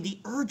tell you the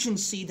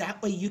urgency. That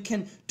way you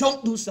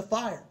don't lose the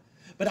fire.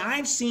 But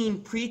I've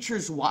seen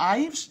preachers'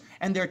 wives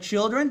and their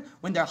children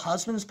when their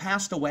husbands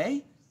passed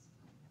away.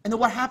 And then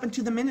what happened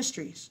to the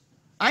ministries?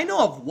 I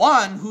know of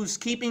one who's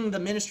keeping the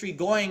ministry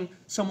going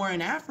somewhere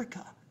in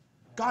Africa.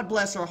 God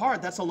bless her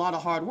heart. That's a lot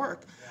of hard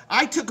work.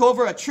 I took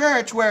over a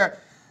church where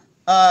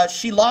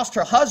she lost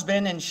her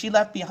husband and she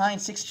left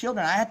behind 6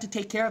 children. I had to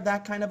take care of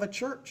that kind of a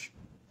church.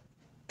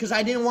 Because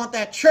I didn't want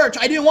that church,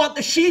 I didn't want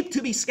the sheep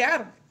to be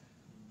scattered.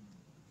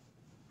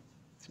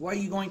 What are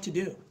you going to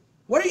do?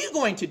 What are you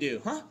going to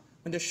do, huh?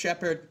 When the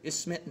shepherd is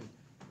smitten?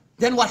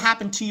 Then what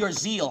happened to your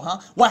zeal, huh?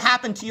 What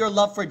happened to your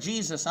love for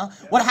Jesus, huh?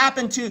 What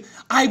happened to,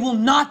 I will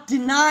not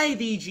deny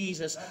thee,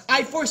 Jesus.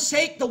 I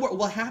forsake the world.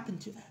 What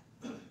happened to that?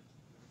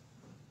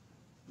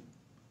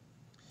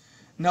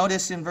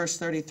 Notice in verse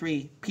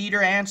 33,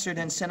 Peter answered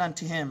and said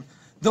unto him,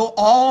 though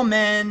all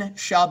men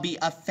shall be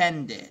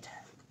offended.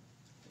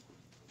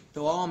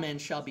 Though all men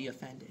shall be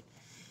offended.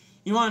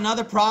 You know what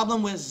another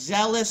problem with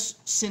zealous,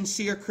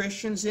 sincere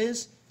Christians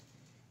is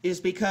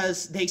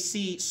because they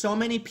see so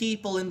many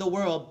people in the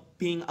world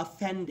being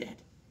offended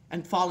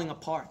and falling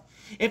apart.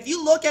 If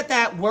you look at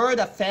that word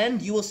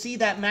offend, you will see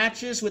that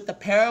matches with the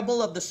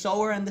parable of the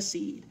sower and the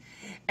seed.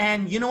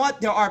 And you know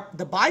what?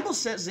 The Bible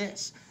says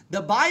this.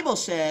 The Bible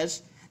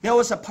says there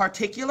was a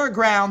particular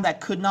ground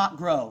that could not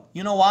grow.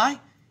 You know why?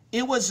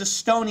 It was a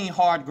stony,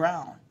 hard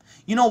ground.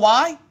 You know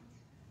why?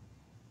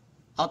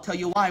 I'll tell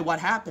you why. What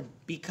happened?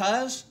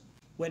 Because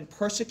when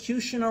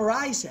persecution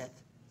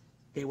ariseth,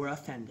 they were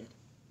offended.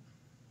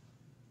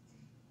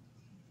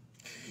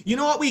 You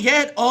know what we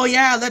get? Oh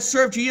yeah, let's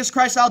serve Jesus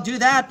Christ, I'll do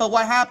that. But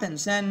what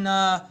happens? Then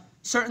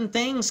certain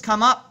things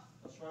come up.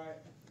 That's right.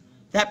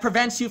 That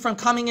prevents you from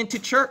coming into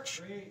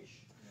church.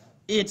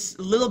 It's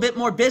a little bit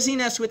more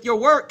busyness with your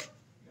work.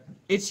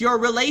 It's your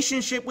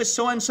relationship with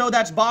so-and-so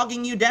that's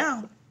bogging you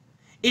down.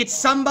 It's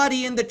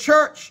somebody in the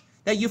church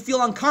that you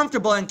feel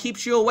uncomfortable and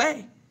keeps you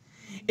away.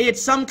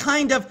 It's some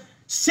kind of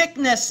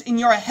sickness in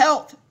your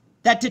health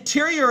that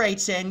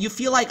deteriorates and you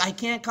feel like, I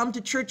can't come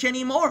to church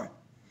anymore.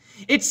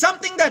 It's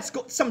something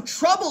some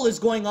trouble is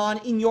going on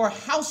in your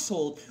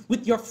household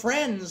with your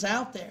friends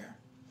out there.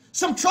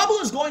 Some trouble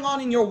is going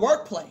on in your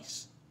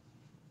workplace.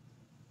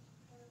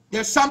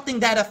 There's something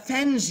that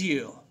offends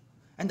you.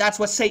 And that's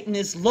what Satan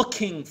is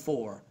looking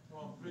for.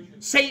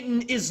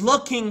 Satan is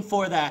looking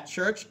for that,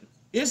 church.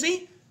 Is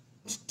he?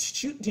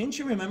 Didn't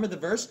you remember the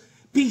verse?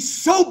 Be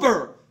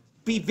sober,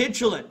 be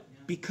vigilant,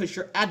 because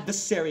your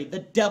adversary, the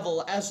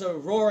devil, as a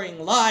roaring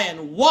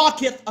lion,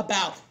 walketh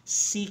about,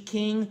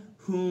 seeking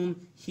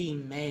whom he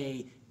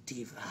may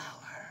devour.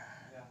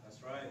 Yeah,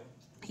 that's right.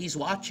 He's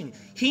watching.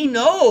 He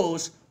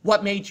knows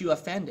what made you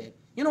offended.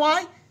 You know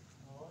why?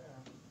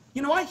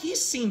 You know why?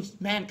 He's seen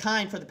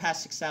mankind for the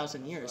past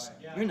 6,000 years.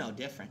 Right, yeah. You're no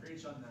different.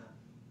 Preach on that.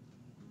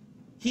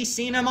 He's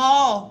seen them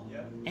all.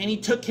 Yep. And he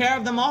took care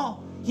of them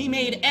all. He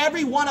made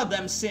every one of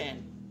them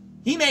sin.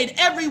 He made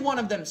every one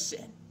of them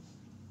sin.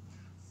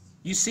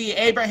 You see,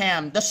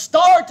 Abraham, the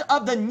start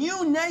of the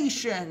new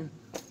nation,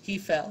 he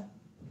fell.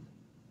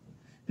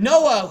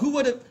 Noah, who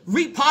would have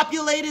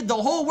repopulated the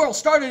whole world,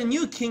 started a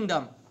new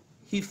kingdom,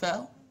 he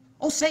fell.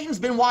 Oh, Satan's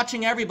been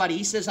watching everybody.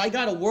 He says, I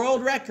got a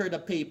world record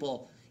of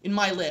people in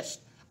my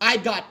list. I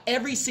got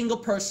every single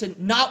person,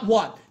 not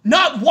one.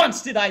 Not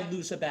once did I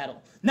lose a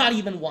battle. Not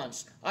even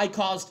once. I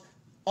caused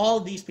all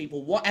of these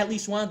people, at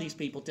least one of these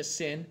people, to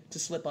sin, to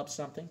slip up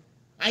something.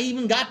 I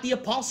even got the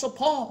Apostle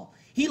Paul.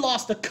 He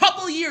lost a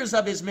couple years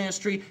of his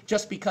ministry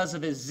just because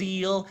of his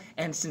zeal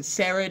and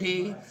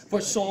sincerity for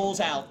souls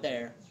out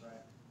there.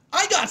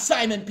 I got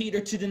Simon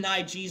Peter to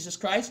deny Jesus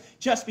Christ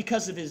just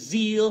because of his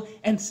zeal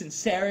and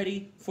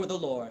sincerity for the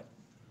Lord.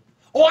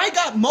 Oh, I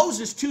got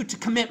Moses too to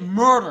commit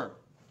murder.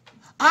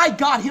 I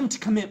got him to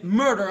commit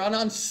murder, an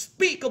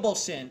unspeakable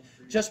sin,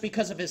 just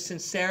because of his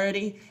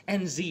sincerity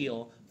and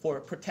zeal for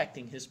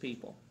protecting his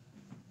people.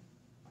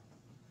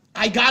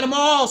 I got them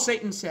all,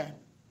 Satan said.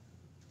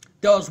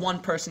 There was one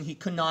person he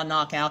could not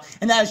knock out,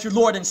 and that is your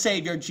Lord and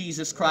Savior,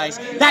 Jesus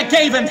Christ. That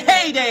gave him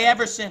heyday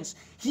ever since.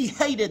 He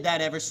hated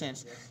that ever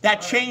since.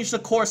 That changed the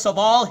course of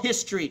all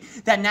history.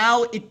 That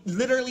now it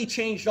literally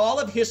changed all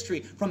of history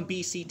from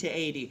BC to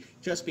AD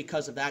just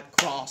because of that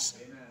cross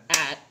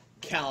at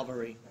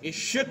Calvary. It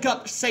shook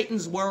up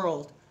Satan's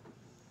world.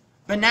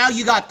 But now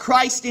you got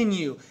Christ in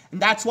you,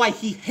 and that's why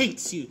he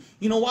hates you.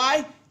 You know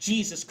why?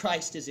 Jesus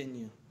Christ is in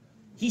you.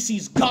 He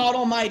sees God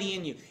Almighty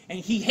in you, and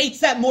he hates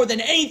that more than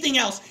anything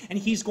else, and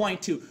he's going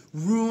to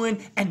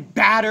ruin and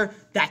batter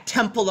that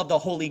temple of the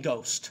Holy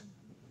Ghost.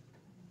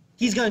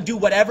 He's going to do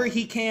whatever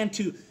he can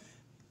to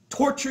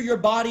torture your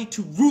body,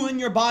 to ruin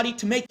your body,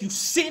 to make you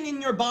sin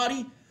in your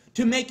body,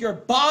 to make your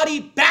body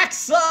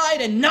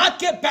backslide and not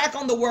get back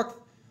on the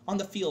work on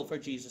the field for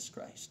Jesus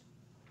Christ.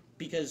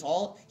 Because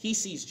all he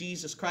sees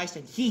Jesus Christ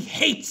and he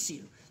hates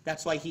you.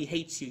 That's why he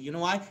hates you. You know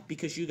why?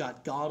 Because you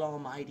got God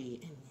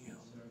Almighty in you.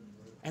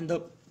 And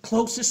the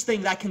closest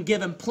thing that can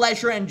give him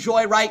pleasure and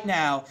joy right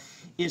now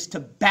is to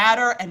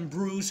batter and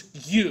bruise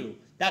you.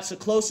 That's the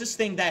closest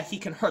thing that he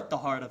can hurt the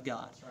heart of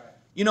God. Right.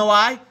 You know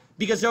why?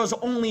 Because there's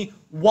only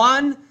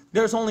one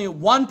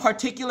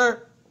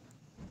particular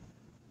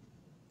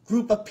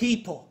group of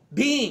people,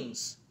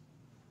 beings,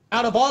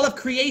 out of all of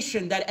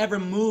creation that ever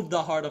moved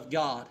the heart of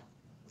God.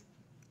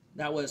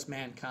 That was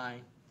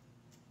mankind.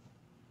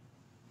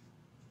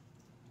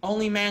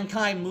 Only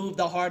mankind moved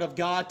the heart of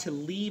God to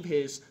leave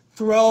his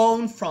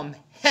throne from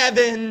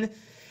heaven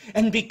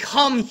and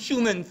become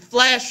human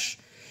flesh,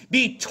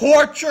 be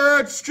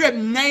tortured, stripped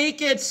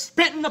naked,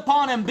 spitting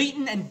upon and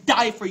beaten, and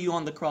die for you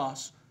on the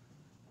cross.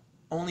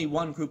 Only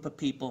one group of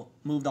people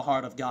moved the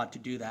heart of God to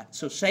do that.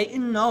 So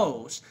Satan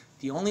knows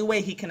the only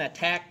way he can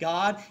attack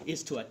God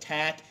is to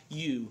attack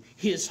you,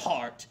 his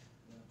heart,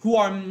 who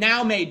are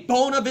now made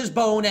bone of his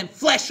bone and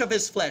flesh of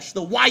his flesh,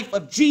 the wife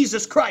of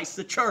Jesus Christ,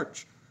 the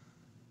church.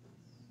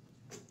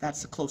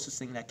 That's the closest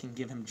thing that can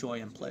give him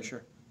joy and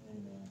pleasure.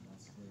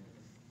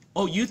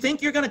 Oh, you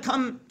think you're going to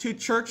come to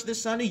church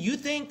this Sunday? You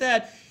think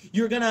that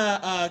you're going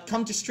to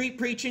come to street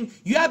preaching?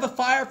 You have a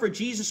fire for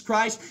Jesus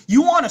Christ?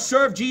 You want to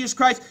serve Jesus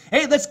Christ?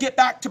 Hey, let's get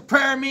back to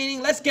prayer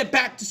meeting. Let's get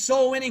back to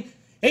soul winning.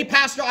 Hey,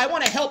 pastor, I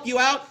want to help you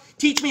out.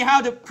 Teach me how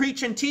to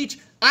preach and teach.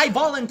 I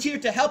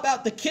volunteered to help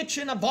out the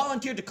kitchen. I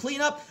volunteered to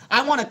clean up.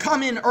 I want to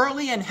come in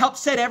early and help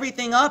set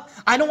everything up.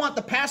 I don't want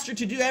the pastor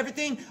to do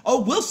everything.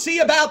 Oh, we'll see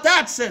about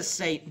that, says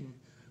Satan.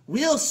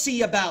 We'll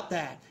see about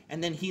that.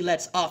 And then he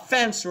lets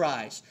offense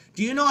rise.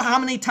 Do you know how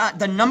many times,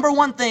 the number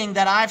one thing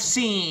that I've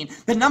seen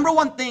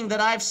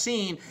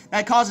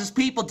that causes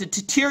people to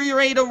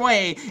deteriorate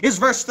away is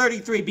verse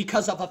 33,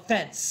 because of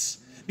offense.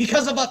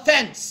 Because of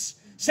offense.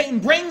 Satan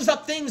brings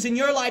up things in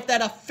your life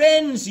that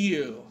offends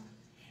you.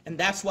 And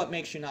that's what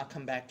makes you not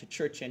come back to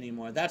church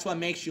anymore. That's what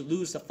makes you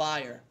lose the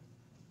fire.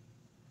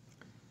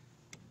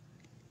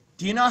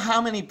 Do you know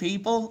how many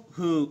people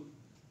who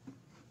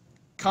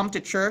come to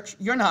church?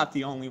 You're not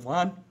the only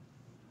one.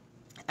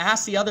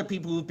 Ask the other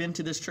people who've been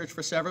to this church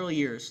for several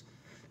years.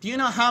 Do you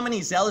know how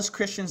many zealous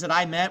Christians that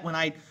I met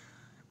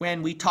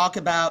when we talk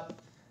about,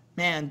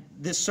 man,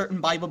 this certain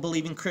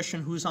Bible-believing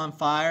Christian who's on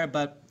fire,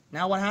 but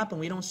now what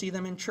happened? We don't see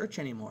them in church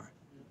anymore.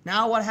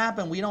 Now what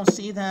happened? We don't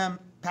see them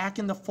back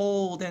in the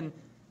fold and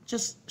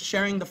just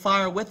sharing the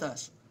fire with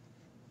us.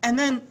 And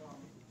then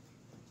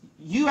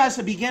you as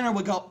a beginner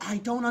would go, I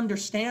don't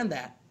understand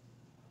that.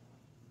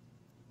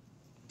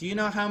 Do you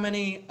know how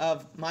many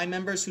of my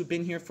members who've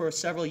been here for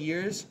several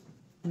years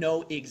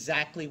know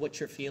exactly what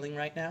you're feeling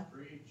right now?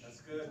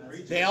 That's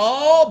good. They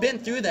all been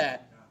through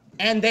that.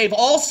 And they've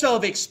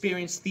also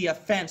experienced the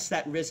offense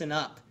that risen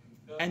up.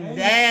 And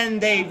then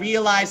they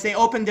realized, they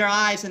opened their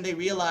eyes and they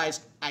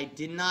realized, I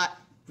did not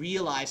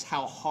realize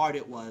how hard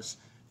it was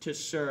to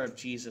serve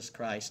Jesus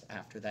Christ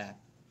after that.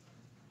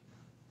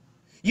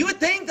 You would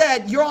think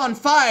that you're on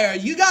fire,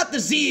 you got the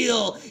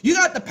zeal, you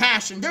got the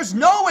passion. There's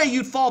no way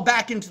you'd fall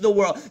back into the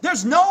world.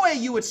 There's no way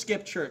you would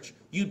skip church.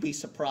 You'd be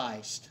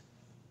surprised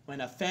when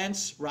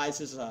offense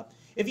rises up.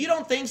 If you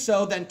don't think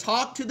so, then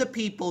talk to the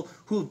people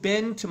who've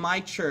been to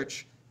my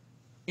church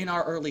in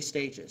our early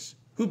stages,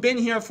 who've been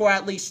here for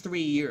at least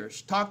 3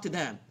 years. Talk to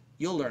them.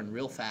 You'll learn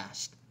real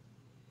fast.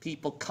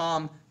 People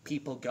come,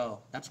 people go.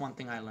 That's one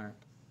thing I learned.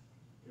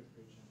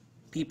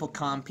 People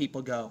come,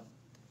 people go.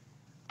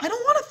 I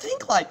don't want to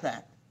think like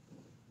that.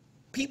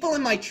 People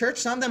in my church,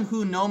 some of them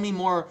who know me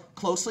more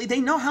closely, they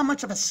know how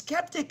much of a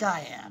skeptic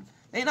I am.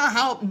 They know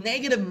how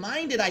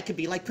negative-minded I could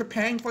be, like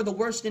preparing for the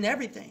worst in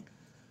everything.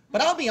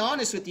 But I'll be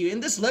honest with you, in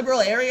this liberal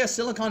area,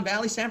 Silicon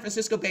Valley, San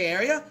Francisco Bay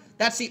Area,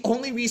 that's the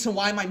only reason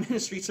why my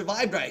ministry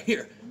survived right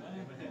here.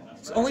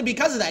 It's only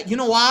because of that. You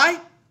know why?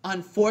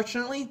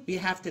 Unfortunately, we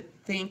have to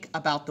think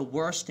about the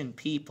worst in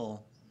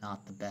people,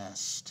 not the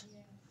best.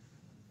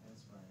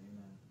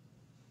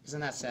 Isn't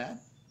that sad?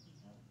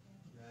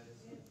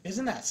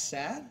 Isn't that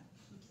sad?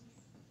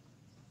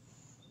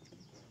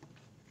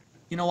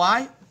 You know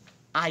why?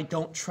 I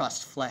don't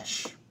trust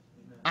flesh.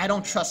 I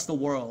don't trust the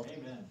world.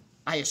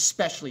 I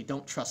especially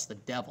don't trust the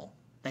devil,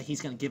 that he's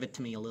going to give it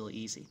to me a little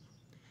easy.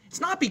 It's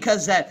not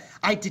because that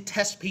I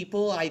detest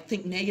people, I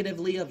think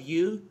negatively of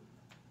you.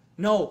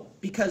 No,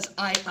 because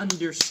I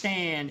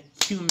understand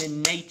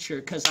human nature,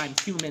 because I'm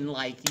human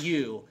like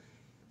you.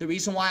 The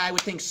reason why I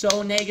would think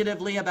so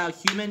negatively about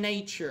human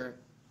nature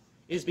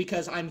is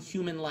because I'm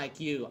human like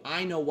you.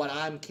 I know what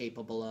I'm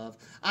capable of.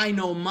 I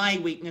know my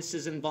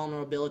weaknesses and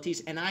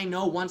vulnerabilities, and I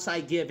know once I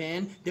give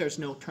in, there's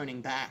no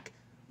turning back.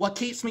 What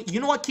keeps me,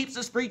 you know what keeps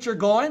this preacher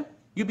going?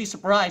 You'd be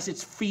surprised,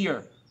 it's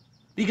fear.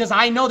 Because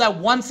I know that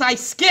once I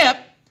skip,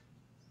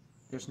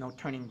 there's no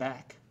turning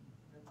back.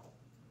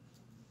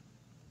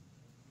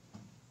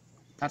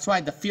 That's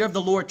why the fear of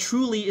the Lord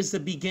truly is the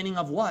beginning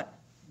of what?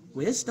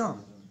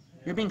 Wisdom.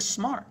 You're being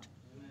smart.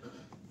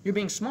 You're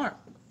being smart.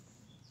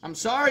 I'm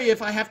sorry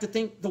if I have to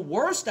think the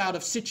worst out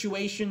of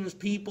situations,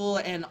 people,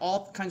 and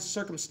all kinds of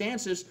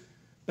circumstances,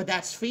 but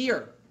that's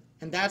fear.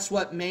 And that's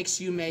what makes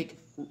you make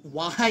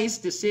wise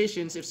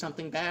decisions if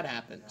something bad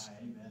happens.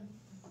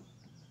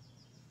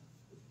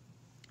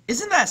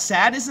 Isn't that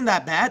sad? Isn't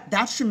that bad?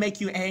 That should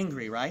make you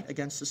angry, right?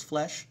 Against this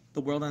flesh,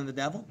 the world, and the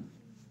devil.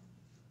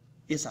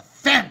 It's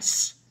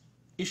offense.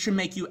 It should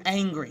make you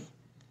angry.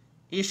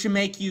 It should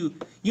make you,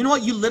 you know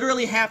what you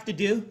literally have to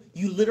do?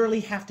 You literally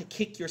have to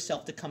kick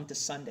yourself to come to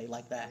Sunday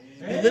like that.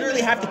 You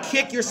literally have to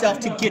kick yourself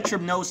to get your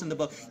nose in the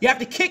book. You have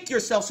to kick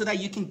yourself so that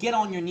you can get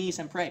on your knees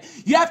and pray.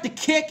 You have to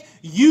kick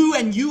you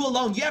and you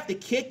alone. You have to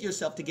kick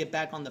yourself to get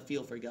back on the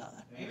field for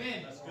God.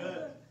 Amen. That's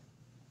good.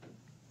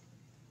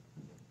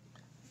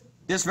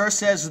 This verse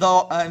says,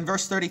 though, in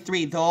verse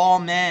 33, though all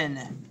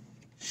men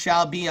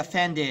shall be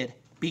offended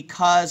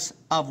because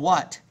of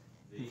what?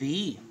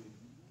 Thee.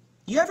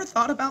 You ever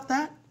thought about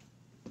that?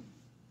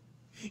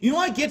 You know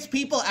what gets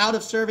people out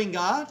of serving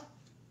God?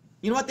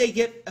 You know what they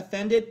get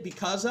offended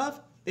because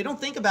of? They don't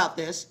think about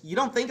this. You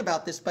don't think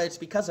about this, but it's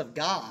because of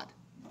God.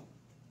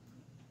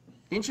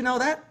 Didn't you know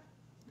that?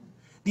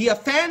 The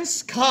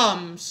offense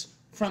comes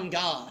from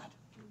God.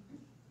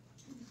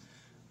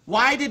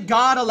 Why did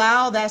God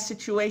allow that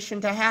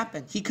situation to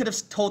happen? He could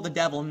have told the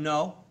devil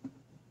no.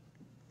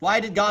 Why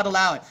did God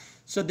allow it?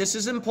 So this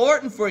is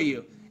important for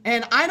you.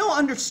 And I don't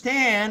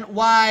understand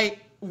why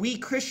we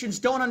Christians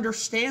don't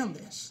understand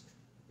this.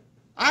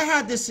 I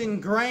had this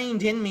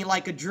ingrained in me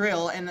like a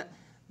drill, and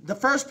the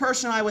first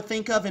person I would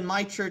think of in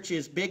my church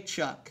is Big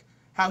Chuck.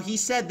 How he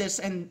said this,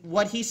 and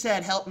what he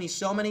said helped me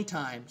so many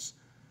times.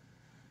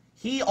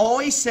 He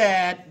always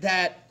said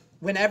that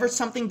whenever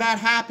something bad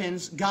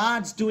happens,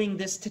 God's doing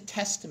this to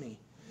test me.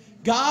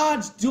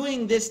 God's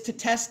doing this to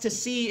test to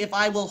see if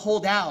I will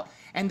hold out.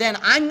 And then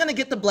I'm going to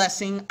get the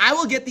blessing. I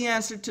will get the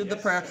answer to the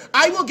prayer.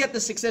 I will get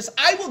the success.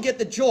 I will get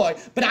the joy.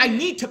 But I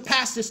need to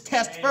pass this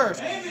test first.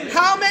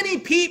 How many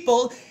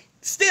people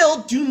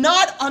still do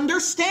not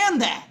understand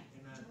that?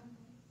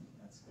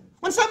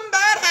 When something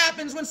bad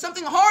happens, when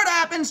something hard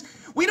happens,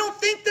 we don't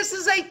think this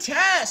is a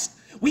test.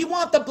 We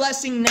want the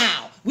blessing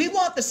now. We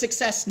want the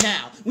success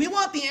now. We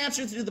want the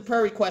answer to the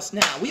prayer request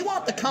now. We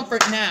want the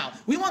comfort now.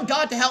 We want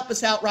God to help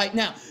us out right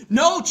now.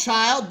 No,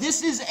 child,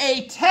 this is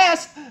a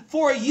test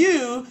for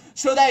you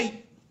so that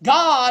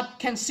God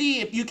can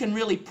see if you can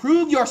really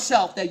prove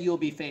yourself that you'll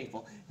be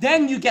faithful.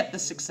 Then you get the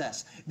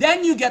success.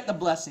 Then you get the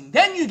blessing.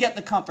 Then you get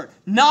the comfort.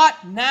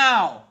 Not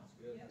now.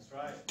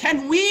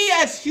 Can we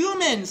as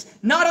humans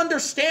not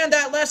understand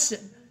that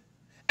lesson?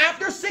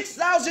 After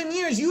 6,000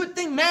 years, you would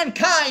think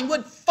mankind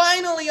would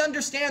finally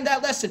understand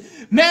that lesson.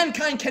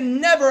 Mankind can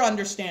never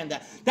understand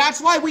that.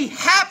 That's why we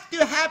have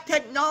to have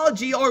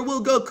technology or we'll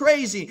go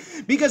crazy.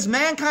 Because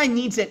mankind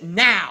needs it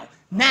now,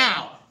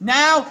 now,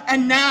 now,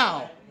 and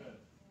now.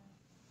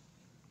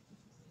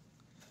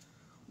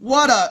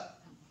 What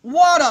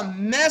a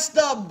messed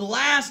up,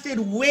 blasted,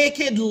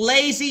 wicked,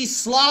 lazy,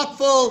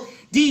 slothful,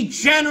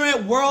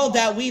 degenerate world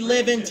that we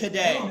live in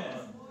today.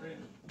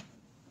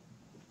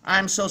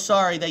 I'm so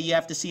sorry that you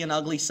have to see an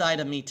ugly side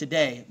of me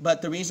today.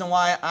 But the reason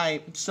why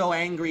I'm so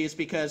angry is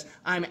because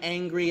I'm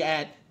angry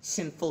at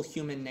sinful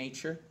human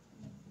nature.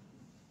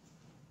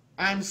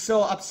 I'm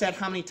so upset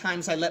how many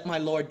times I let my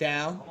Lord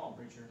down.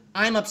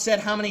 I'm upset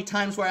how many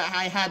times where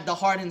I had the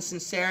heart and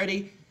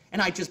sincerity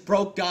and I just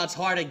broke God's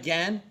heart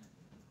again.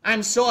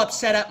 I'm so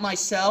upset at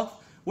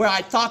myself where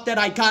I thought that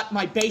I got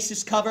my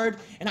bases covered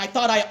and I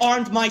thought I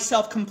armed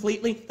myself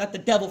completely, that the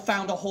devil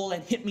found a hole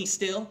and hit me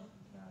still.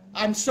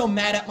 I'm so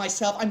mad at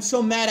myself. I'm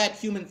so mad at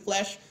human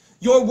flesh.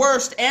 Your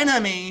worst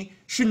enemy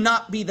should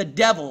not be the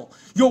devil.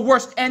 Your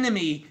worst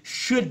enemy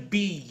should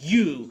be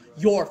you,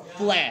 your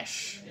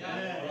flesh.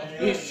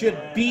 It should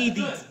be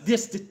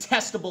this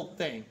detestable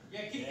thing.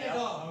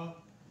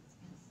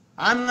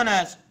 I'm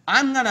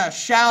gonna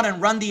shout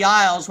and run the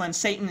aisles when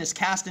Satan is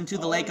cast into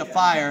the lake of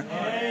fire.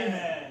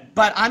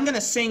 But I'm gonna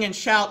sing and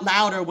shout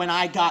louder when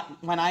I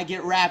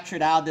get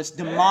raptured out of this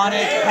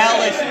demonic,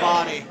 hellish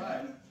body.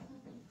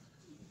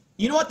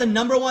 You know what the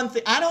number one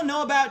thing, I don't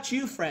know about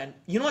you, friend.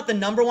 You know what the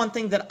number one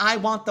thing that I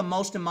want the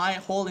most in my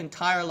whole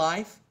entire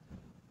life?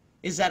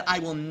 Is that I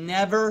will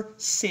never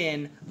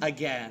sin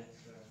again.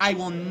 I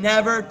will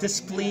never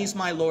displease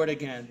my Lord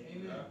again.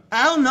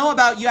 I don't know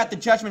about you at the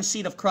judgment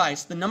seat of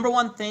Christ. The number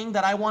one thing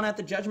that I want at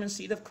the judgment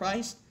seat of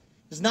Christ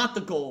is not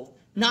the gold,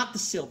 not the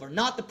silver,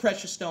 not the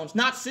precious stones,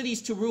 not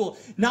cities to rule,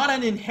 not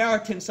an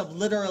inheritance of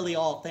literally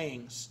all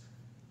things.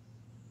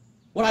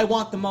 What I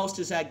want the most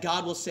is that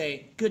God will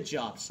say, good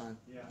job, son.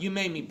 You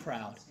made me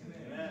proud.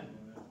 Amen.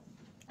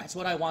 That's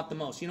what I want the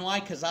most. You know why?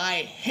 Because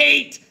I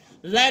hate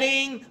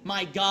letting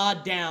my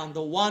God down,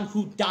 the one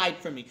who died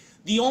for me.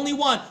 The only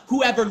one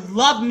who ever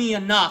loved me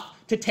enough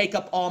to take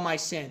up all my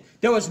sin.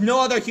 There was no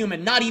other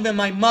human, not even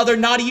my mother,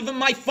 not even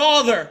my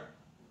father,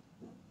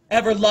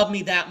 ever loved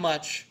me that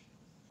much.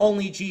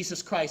 Only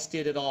Jesus Christ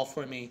did it all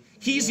for me.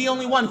 He's the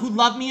only one who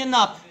loved me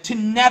enough to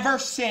never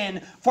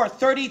sin for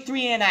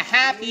 33 and a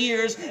half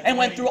years and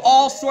went through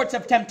all sorts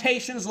of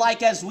temptations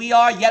like as we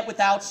are, yet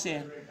without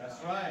sin.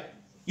 That's right.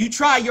 You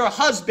try your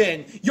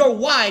husband, your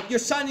wife, your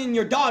son and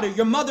your daughter,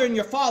 your mother and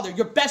your father,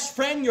 your best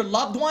friend, your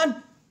loved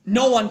one.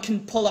 No one can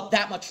pull up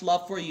that much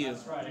love for you.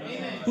 That's right.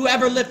 Amen.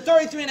 Whoever lived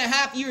 33 and a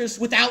half years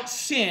without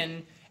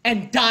sin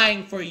and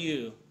dying for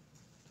you.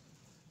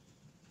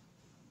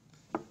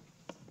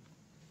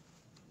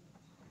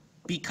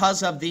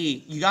 Because of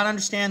thee. You got to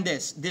understand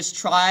this. This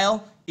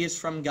trial is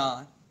from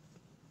God.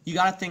 You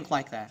got to think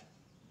like that.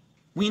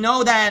 We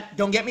know that,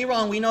 don't get me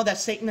wrong, we know that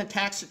Satan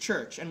attacks the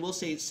church, and we'll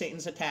say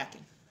Satan's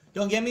attacking.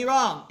 Don't get me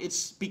wrong,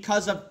 it's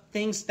because of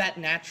things that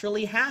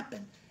naturally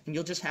happen, and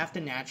you'll just have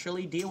to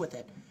naturally deal with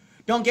it.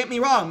 Don't get me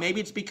wrong,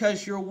 maybe it's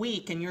because you're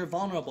weak and you're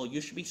vulnerable.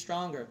 You should be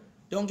stronger.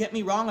 Don't get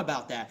me wrong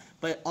about that.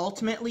 But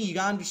ultimately, you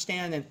got to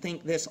understand and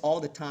think this all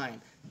the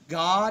time.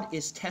 God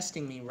is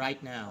testing me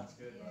right now.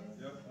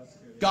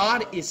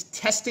 God is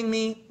testing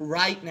me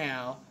right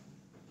now.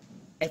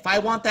 If I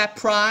want that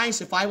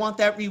prize, if I want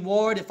that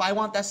reward, if I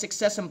want that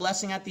success and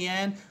blessing at the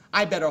end,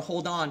 I better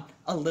hold on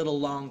a little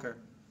longer.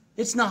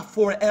 It's not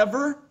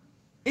forever.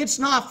 It's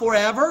not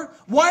forever.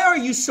 Why are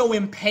you so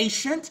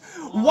impatient?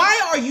 Why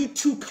are you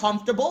too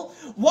comfortable?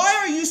 Why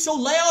are you so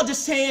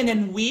Laodicean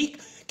and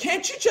weak?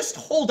 Can't you just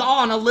hold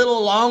on a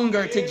little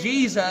longer to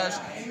Jesus?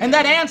 And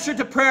that answer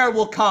to prayer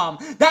will come.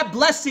 That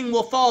blessing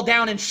will fall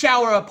down and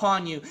shower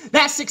upon you.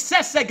 That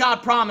success that God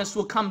promised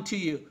will come to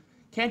you.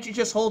 Can't you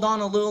just hold on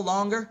a little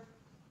longer?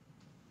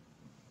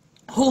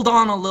 Hold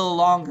on a little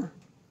longer.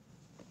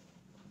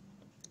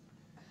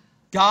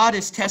 God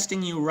is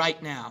testing you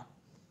right now.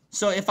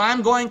 So if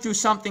I'm going through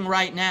something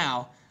right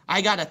now,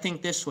 I got to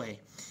think this way.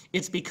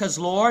 It's because,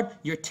 Lord,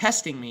 you're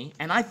testing me.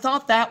 And I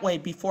thought that way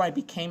before I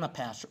became a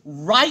pastor.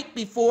 Right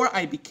before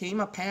I became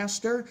a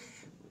pastor,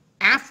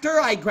 after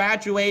I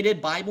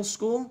graduated Bible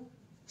school,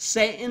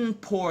 Satan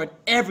poured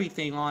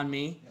everything on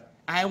me.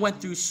 I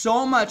went through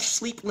so much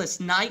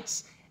sleepless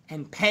nights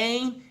and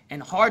pain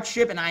and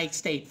hardship, and I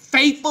stayed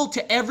faithful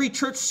to every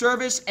church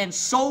service and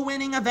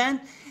soul-winning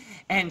event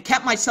and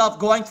kept myself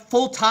going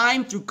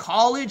full-time through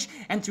college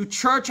and through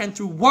church and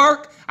through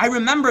work. I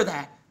remember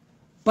that.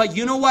 But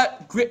you know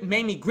what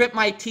made me grit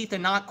my teeth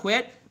and not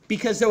quit?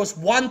 Because there was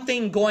one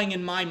thing going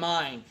in my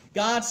mind.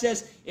 God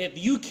says, if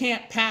you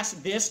can't pass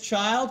this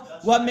child,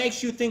 what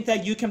makes you think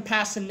that you can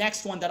pass the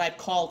next one that I've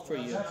called for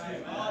you?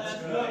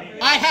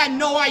 I had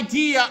no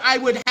idea I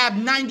would have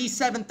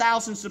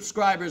 97,000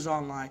 subscribers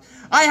online.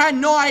 I had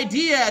no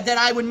idea that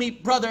I would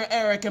meet Brother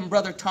Eric and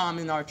Brother Tom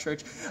in our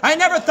church. I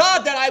never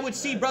thought that I would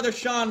see Brother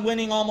Sean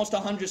winning almost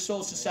 100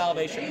 souls to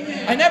salvation.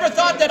 I never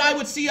thought that I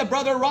would see a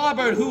Brother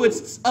Robert who would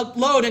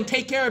upload and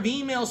take care of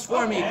emails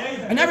for me.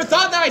 I never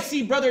thought that I'd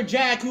see Brother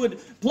Jack who would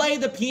play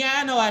the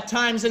piano at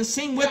times and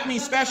sing with me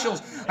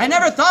specials. I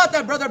never thought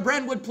that Brother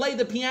Brent would play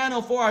the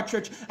piano for our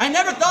church. I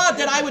never thought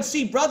that I would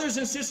see brothers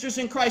and sisters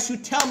in Christ who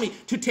tell me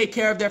to take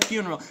care of their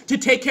funeral, to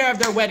take care of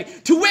their wedding,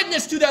 to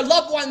witness to their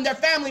loved one, their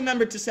family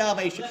member to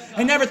salvation.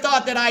 I never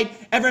thought that I'd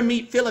ever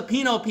meet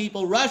Filipino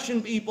people,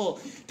 Russian people,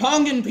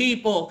 Tongan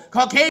people,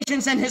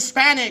 Caucasians and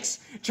Hispanics,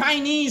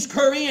 Chinese,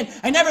 Korean.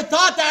 I never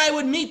thought that I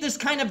would meet this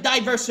kind of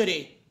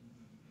diversity.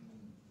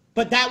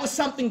 But that was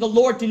something the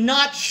Lord did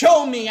not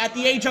show me at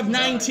the age of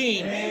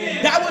 19.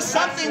 That was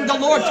something the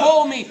Lord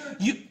told me.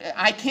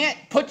 I can't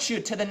put you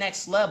to the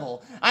next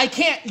level. I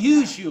can't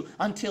use you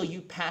until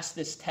you pass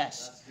this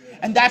test.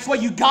 And that's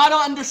what you got to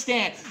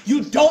understand.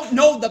 You don't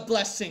know the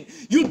blessing.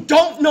 You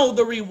don't know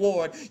the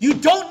reward. You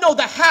don't know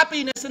the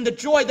happiness and the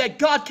joy that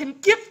God can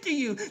give to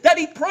you, that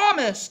He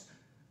promised.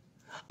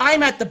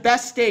 I'm at the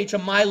best stage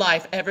of my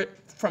life ever.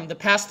 From the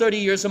past 30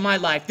 years of my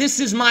life. This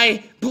is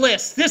my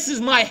bliss. This is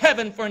my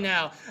heaven for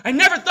now. I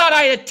never thought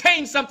I'd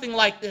attain something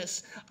like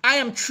this. I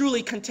am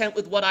truly content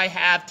with what I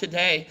have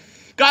today.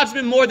 God's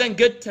been more than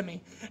good to me.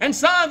 And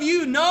some of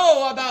you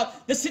know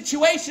about the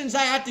situations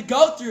I had to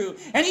go through,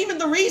 and even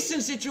the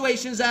recent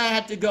situations I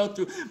had to go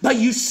through. But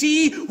you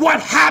see what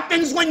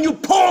happens when you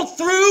pull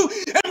through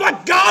and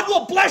what God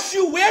will bless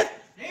you with?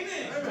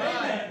 Amen.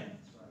 Amen.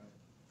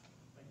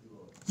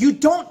 You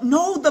don't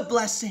know the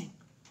blessing.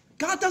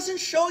 God doesn't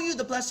show you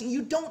the blessing.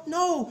 You don't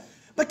know.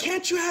 But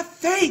can't you have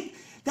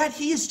faith that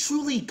He is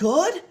truly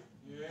good?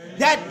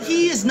 That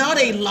He is not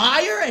a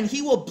liar and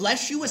He will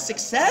bless you with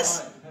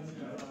success?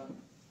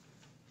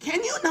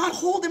 Can you not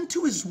hold Him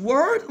to His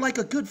word like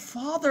a good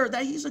father,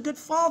 that He's a good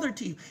father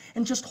to you?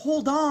 And just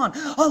hold on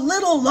a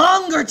little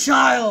longer,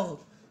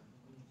 child.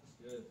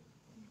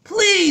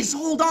 Please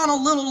hold on a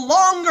little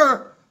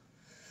longer.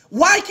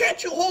 Why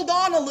can't you hold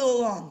on a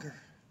little longer?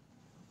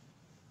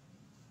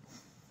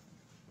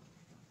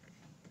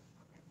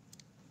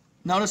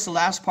 Notice the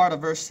last part of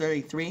verse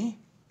 33.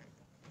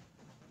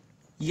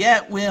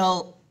 Yet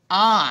will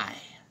I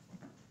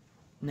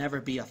never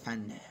be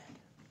offended.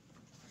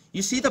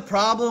 You see the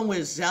problem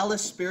with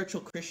zealous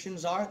spiritual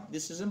Christians are?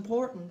 This is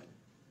important.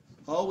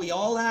 Oh, we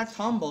all act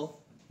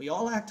humble. We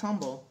all act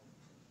humble.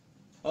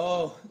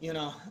 Oh,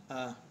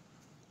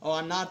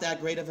 I'm not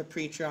that great of a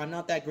preacher. I'm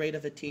not that great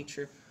of a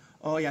teacher.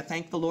 Oh, yeah,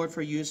 thank the Lord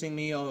for using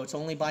me. Oh, it's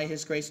only by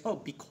His grace. Oh,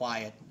 be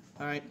quiet.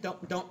 All right,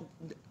 don't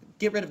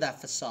get rid of that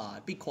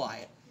facade. Be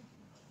quiet.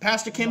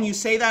 Pastor Kim, you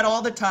say that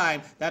all the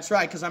time. That's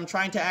right, because I'm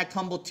trying to act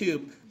humble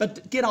too.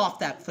 But get off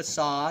that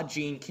facade,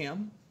 Gene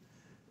Kim.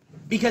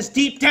 Because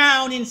deep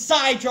down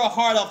inside your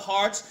heart of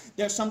hearts,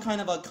 there's some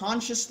kind of a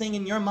conscious thing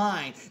in your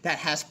mind that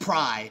has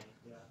pride.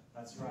 Yeah,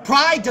 that's right.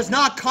 Pride does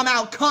not come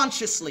out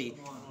consciously.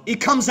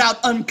 It comes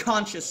out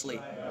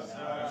unconsciously.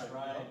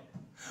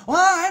 Well,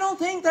 I don't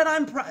think that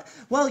I'm proud.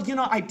 Well,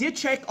 I did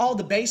check all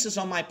the bases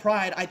on my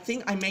pride. I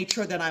think I made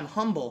sure that I'm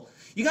humble.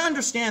 You got to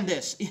understand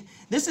this.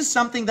 This is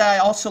something that I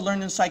also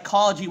learned in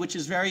psychology, which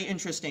is very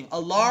interesting. A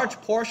large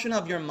portion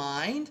of your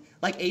mind,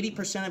 like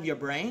 80% of your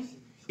brain,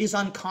 is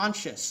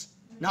unconscious,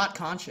 not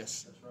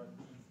conscious.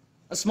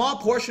 A small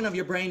portion of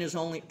your brain is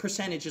only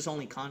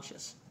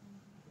conscious.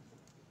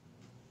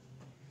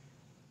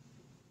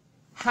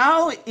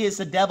 How is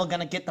the devil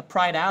going to get the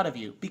pride out of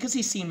you? Because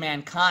he's seen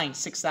mankind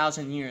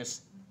 6,000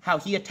 years, how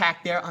he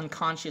attacked their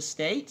unconscious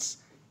states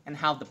and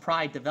how the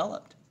pride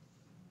developed.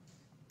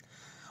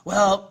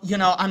 Well,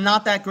 I'm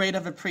not that great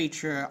of a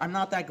preacher. I'm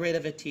not that great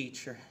of a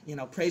teacher.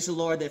 Praise the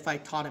Lord if I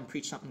taught and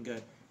preached something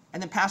good.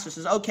 And then pastor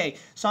says, okay,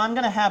 so I'm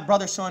going to have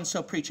brother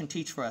so-and-so preach and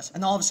teach for us.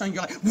 And all of a sudden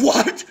you're like,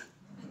 what?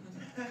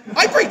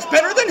 I preach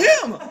better than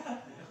him.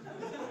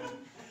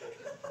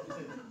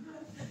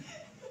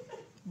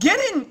 Get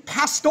in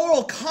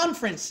pastoral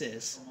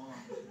conferences.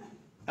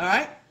 All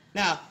right?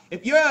 Now,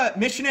 if you're a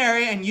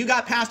missionary and you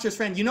got pastor's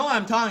friend, you know what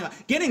I'm talking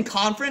about. Get in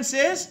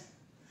conferences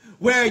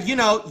where,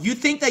 you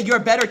think that you're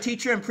a better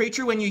teacher and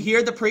preacher when you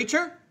hear the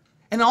preacher,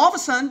 and all of a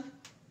sudden,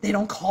 they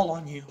don't call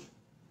on you.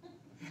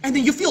 And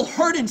then you feel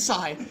hurt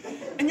inside.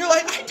 And you're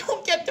like, I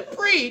don't get to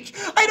preach.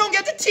 I don't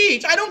get to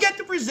teach. I don't get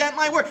to present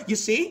my word. You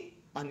see?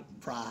 On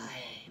pride.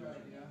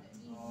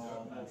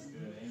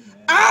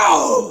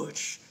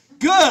 Ouch!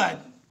 Good.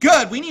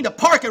 Good. We need to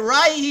park it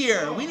right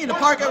here. We need to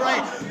park it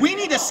right. We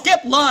need to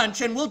skip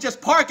lunch and we'll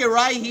just park it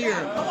right here.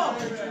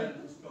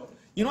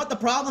 You know what the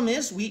problem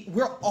is?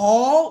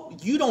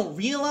 You don't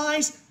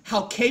realize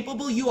how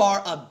capable you are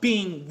of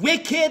being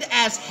wicked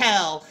as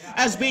hell,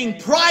 as being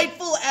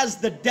prideful as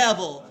the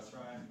devil.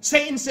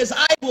 Satan says,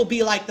 I will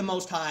be like the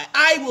Most High.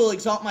 I will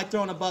exalt my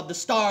throne above the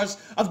stars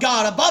of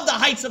God, above the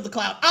heights of the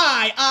cloud.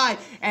 I.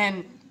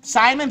 And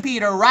Simon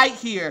Peter right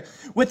here,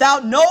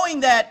 without knowing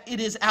that it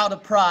is out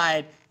of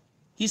pride,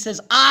 he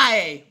says,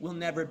 I will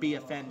never be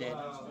offended.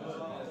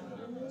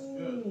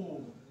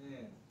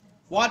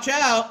 Watch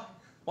out.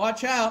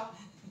 Watch out.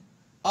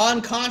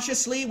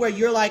 Unconsciously, where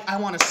you're like, I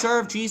want to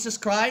serve Jesus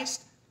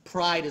Christ,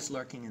 pride is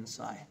lurking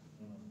inside.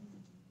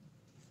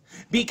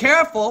 Be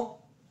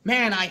careful.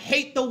 Man, I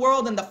hate the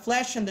world and the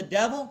flesh and the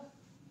devil.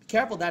 Be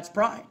careful, that's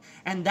pride.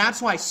 And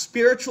that's why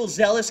spiritual,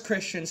 zealous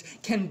Christians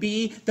can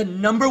be the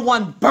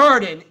 #1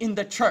 burden in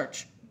the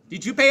church.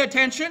 Did you pay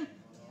attention?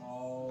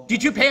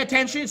 Did you pay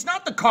attention? It's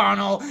not the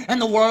carnal and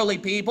the worldly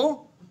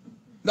people.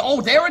 They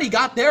already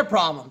got their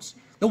problems.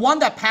 The one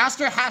that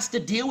pastor has to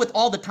deal with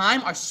all the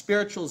time are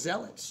spiritual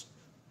zealots.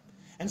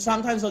 And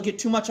sometimes they'll get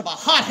too much of a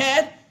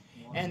hothead,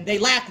 and they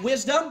lack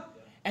wisdom,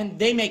 and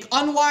they make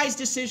unwise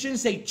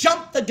decisions. They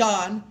jump the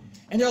gun,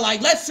 and they're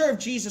like, let's serve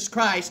Jesus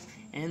Christ.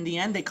 And in the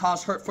end, they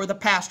cause hurt for the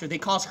pastor. They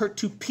cause hurt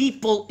to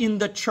people in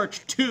the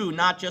church too,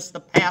 not just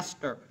the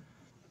pastor.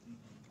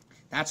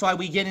 That's why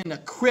we get in a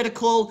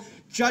critical,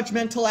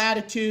 judgmental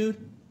attitude,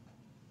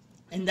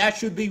 and that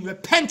should be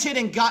repented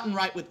and gotten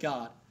right with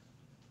God.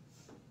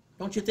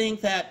 Don't you think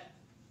that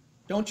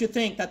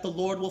the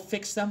Lord will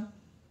fix them?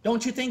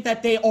 Don't you think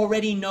that they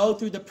already know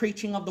through the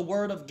preaching of the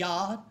Word of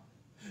God?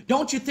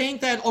 Don't you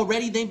think that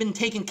already they've been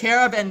taken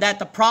care of and that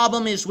the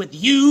problem is with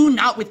you,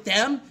 not with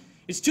them?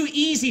 It's too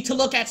easy to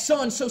look at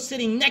so-and-so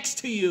sitting next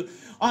to you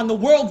on the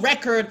world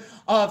record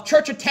of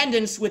church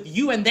attendance with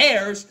you and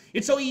theirs.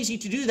 It's so easy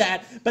to do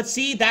that. But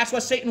see, that's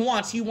what Satan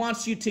wants. He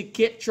wants you to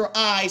get your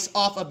eyes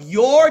off of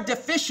your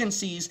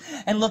deficiencies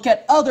and look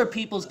at other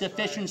people's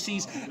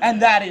deficiencies,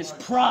 and that is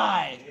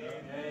pride.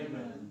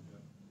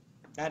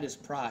 That is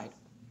pride.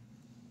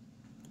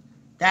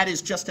 That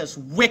is just as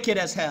wicked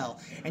as hell.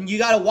 And you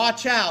got to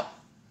watch out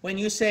when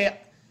you say,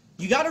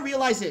 you got to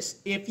realize this.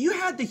 If you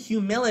had the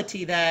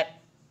humility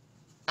that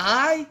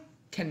I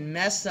can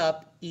mess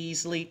up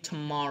easily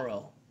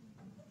tomorrow.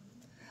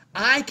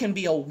 I can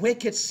be a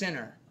wicked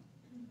sinner.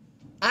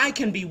 I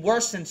can be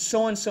worse than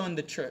so-and-so in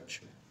the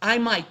church. I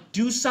might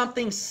do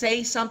something,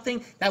 say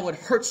something that would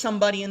hurt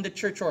somebody in the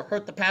church or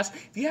hurt the pastor.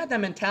 If you have that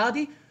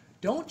mentality,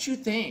 don't you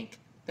think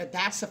that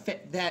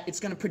that it's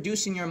going to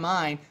produce in your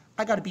mind,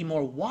 I got to be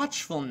more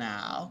watchful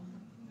now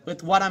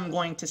with what I'm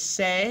going to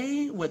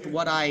say, with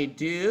what I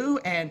do,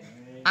 and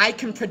I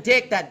can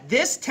predict that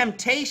this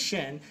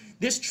temptation,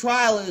 this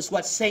trial is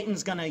what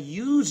Satan's going to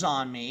use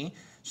on me,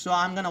 so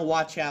I'm going to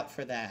watch out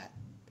for that.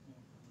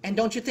 And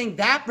don't you think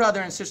that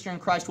brother and sister in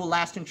Christ will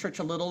last in church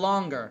a little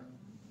longer?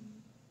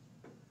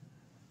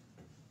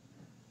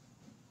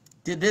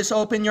 Did this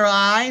open your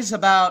eyes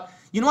about,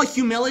 you know what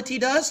humility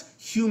does?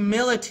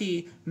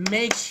 Humility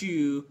makes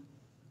you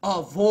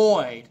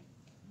avoid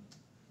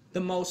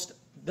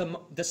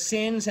the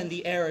sins and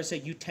the errors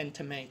that you tend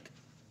to make.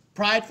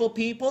 Prideful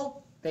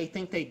people, they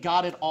think they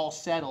got it all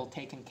settled,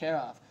 taken care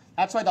of.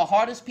 That's why the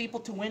hardest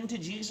people to win to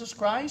Jesus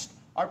Christ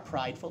are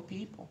prideful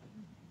people.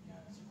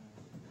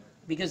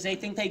 Because they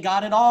think they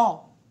got it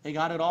all. They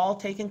got it all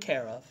taken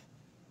care of.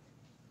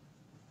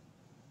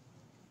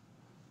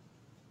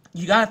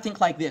 You got to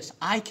think like this.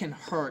 I can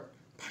hurt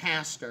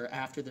pastor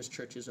after this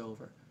church is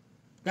over.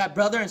 That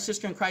brother and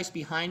sister in Christ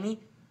behind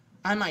me,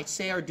 I might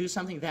say or do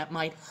something that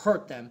might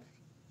hurt them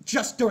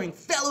just during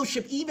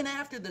fellowship, even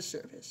after the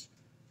service.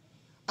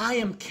 I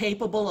am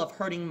capable of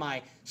hurting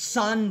my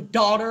son,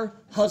 daughter,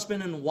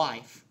 husband, and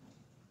wife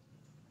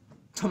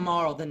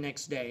tomorrow, the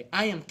next day.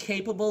 I am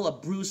capable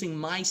of bruising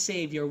my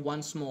Savior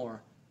once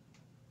more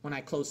when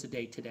I close the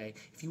day today.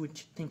 If you would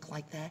think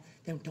like that,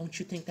 then don't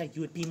you think that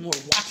you would be more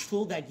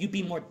watchful, that you'd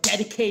be more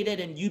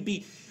dedicated, and you'd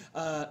be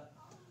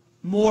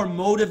more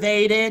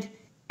motivated,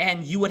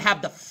 and you would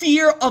have the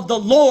fear of the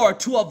Lord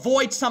to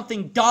avoid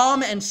something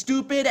dumb and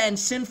stupid and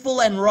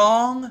sinful and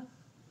wrong?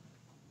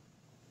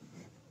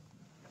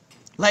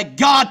 Let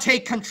God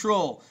take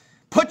control.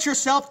 Put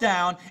yourself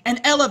down and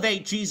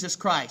elevate Jesus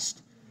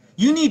Christ.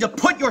 You need to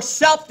put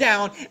yourself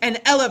down and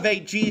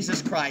elevate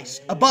Jesus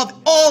Christ above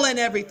all and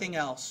everything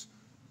else.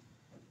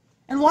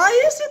 And why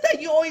is it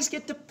that you always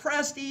get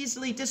depressed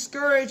easily,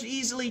 discouraged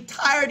easily,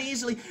 tired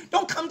easily?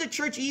 Don't come to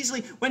church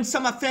easily when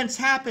some offense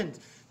happened.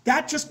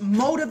 that just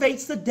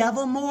motivates the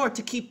devil more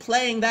to keep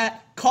playing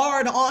that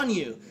card on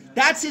you.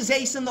 That's his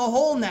ace in the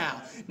hole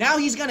now. Now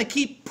he's going to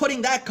keep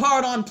putting that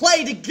card on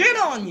play to get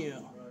on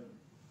you.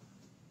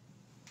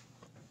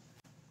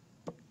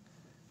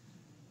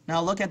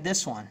 Now look at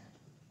this one.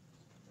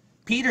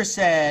 Peter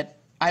said,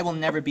 I will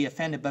never be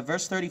offended. But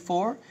verse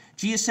 34,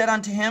 Jesus said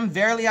unto him,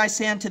 verily I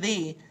say unto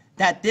thee,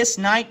 that this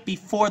night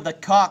before the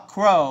cock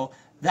crow,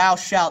 thou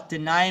shalt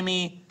deny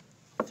me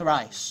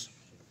thrice.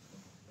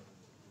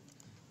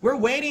 We're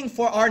waiting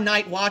for our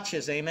night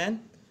watches,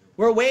 amen?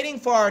 We're waiting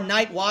for our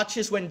night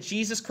watches when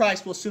Jesus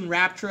Christ will soon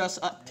rapture us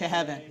up to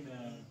heaven.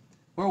 Amen.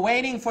 We're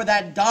waiting for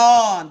that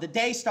dawn, the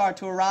day star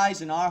to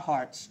arise in our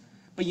hearts.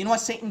 But you know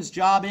what Satan's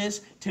job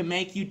is? To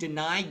make you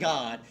deny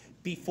God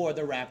before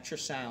the rapture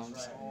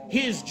sounds.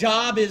 His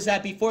job is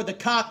that before the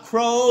cock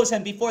crows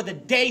and before the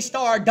day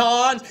star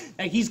dawns,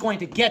 that he's going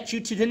to get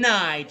you to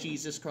deny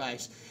Jesus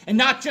Christ. And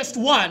not just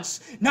once,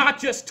 not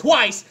just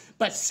twice,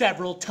 but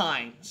several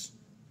times.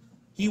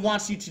 He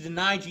wants you to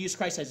deny Jesus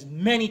Christ as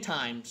many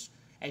times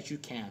as you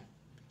can.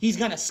 He's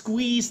going to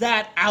squeeze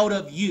that out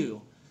of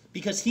you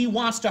because he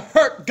wants to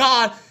hurt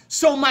God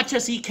so much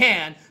as he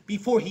can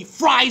before he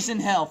fries in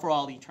hell for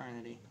all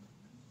eternity.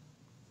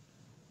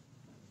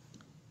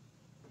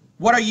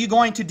 What are you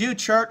going to do,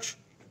 church?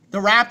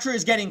 The rapture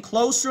is getting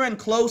closer and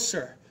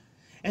closer.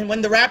 And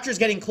when the rapture is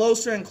getting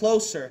closer and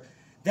closer,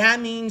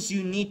 that means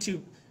you need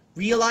to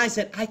realize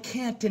that I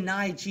can't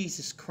deny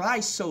Jesus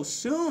Christ so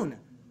soon.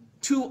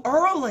 Too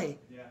early.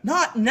 Yeah.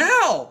 Not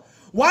now.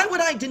 Why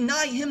would I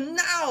deny him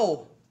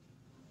now?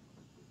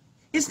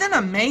 Isn't it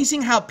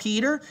amazing how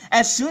Peter,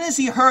 as soon as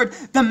he heard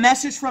the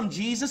message from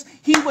Jesus,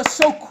 he was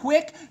so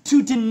quick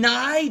to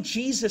deny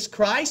Jesus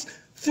Christ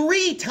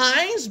 3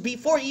 times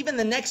before even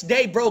the next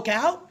day broke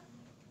out?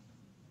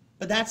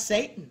 But that's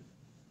Satan.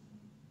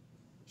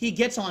 He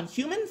gets on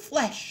human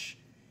flesh,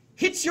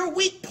 hits your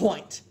weak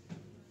point,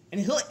 and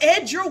he'll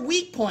edge your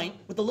weak point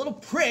with a little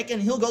prick,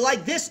 and he'll go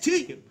like this to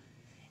you.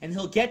 And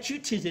he'll get you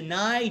to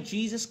deny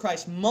Jesus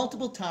Christ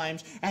multiple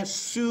times as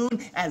soon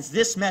as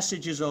this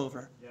message is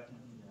over.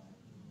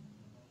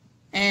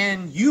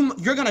 And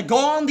you're going to go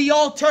on the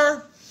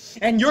altar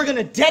and you're going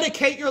to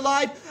dedicate your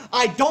life.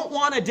 I don't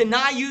want to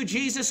deny you,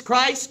 Jesus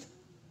Christ.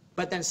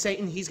 But then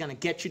Satan, he's going to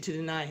get you to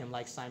deny him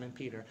like Simon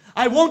Peter.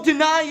 I won't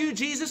deny you,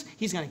 Jesus.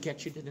 He's going to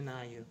get you to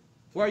deny you.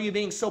 Why are you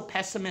being so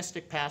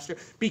pessimistic, Pastor?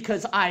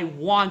 Because I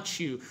want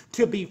you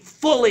to be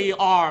fully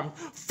armed,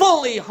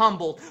 fully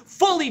humbled,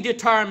 fully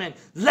determined.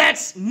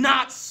 Let's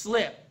not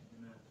slip.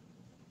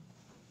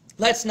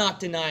 Let's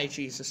not deny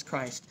Jesus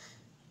Christ.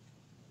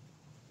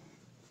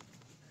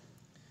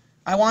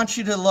 I want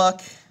you to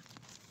look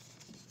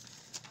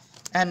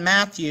at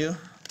Matthew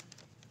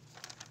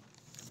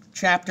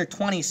chapter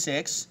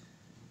 26.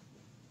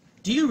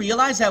 Do you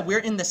realize that we're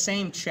in the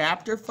same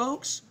chapter,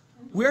 folks?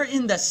 We're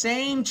in the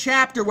same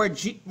chapter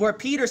where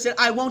Peter said,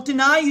 I won't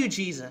deny you,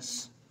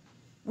 Jesus.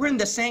 We're in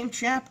the same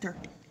chapter.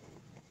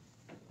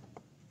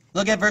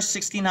 Look at verse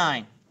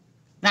 69.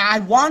 Now, I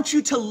want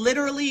you to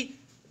literally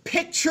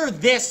picture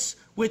this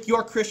with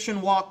your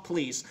Christian walk,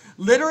 please.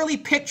 Literally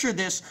picture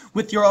this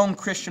with your own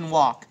Christian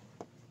walk.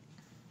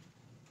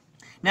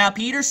 Now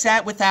Peter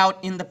sat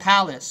without in the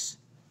palace,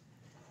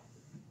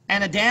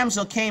 and a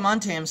damsel came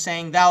unto him,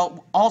 saying,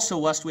 Thou also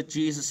wast with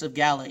Jesus of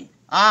Galilee.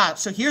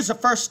 So here's the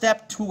first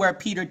step to where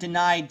Peter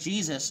denied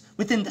Jesus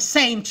within the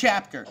same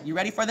chapter. You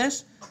ready for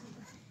this?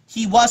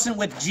 He wasn't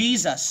with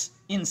Jesus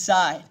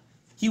inside.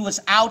 He was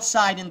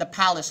outside in the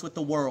palace with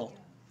the world.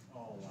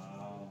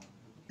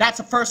 That's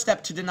the first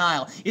step to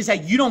denial, is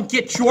that you don't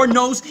get your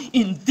nose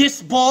in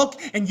this book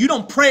and you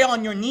don't pray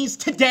on your knees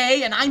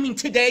today. And I mean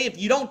today, if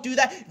you don't do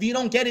that, if you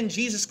don't get in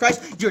Jesus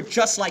Christ, you're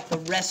just like the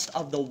rest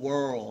of the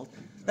world.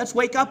 Let's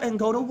wake up and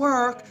go to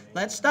work.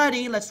 Let's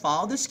study. Let's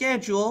follow the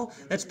schedule.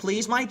 Let's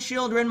please my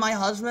children, my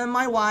husband, and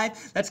my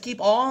wife. Let's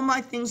keep all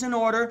my things in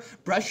order.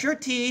 Brush your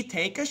teeth,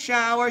 take a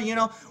shower,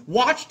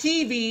 watch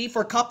TV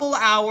for a couple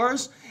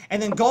hours,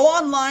 and then go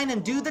online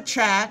and do the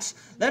chats.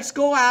 Let's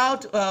go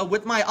out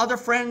with my other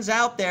friends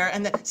out there.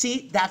 And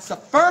see, that's the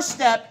first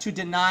step to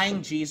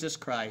denying Jesus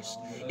Christ,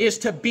 is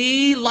to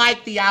be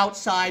like the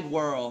outside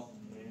world.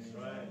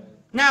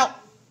 Now,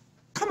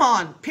 come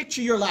on,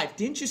 picture your life.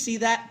 Didn't you see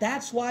that?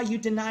 That's why you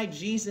deny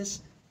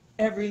Jesus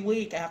every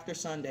week after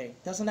Sunday.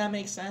 Doesn't that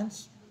make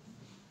sense?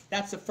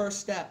 That's the first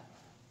step.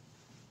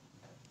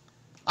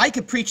 I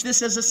could preach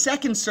this as a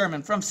second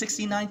sermon from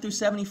 69 through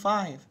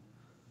 75.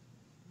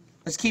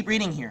 Let's keep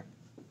reading here.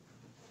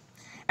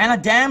 And a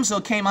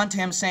damsel came unto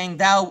him, saying,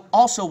 Thou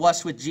also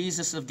wast with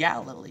Jesus of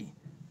Galilee.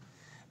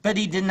 But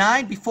he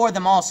denied before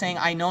them all, saying,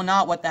 I know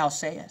not what thou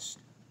sayest.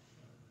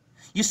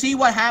 You see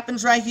what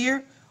happens right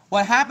here?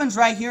 What happens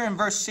right here in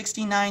verse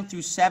 69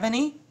 through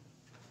 70?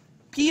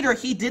 Peter,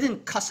 he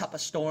didn't cuss up a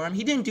storm.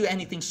 He didn't do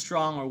anything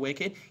strong or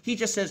wicked. He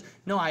just says,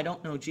 no, I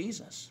don't know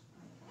Jesus.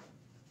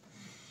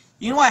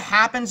 You know what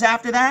happens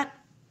after that?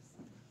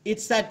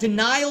 It's that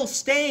denial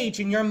stage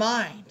in your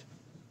mind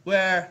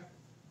where,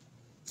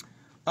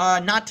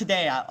 not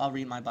today, I'll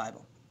read my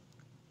Bible.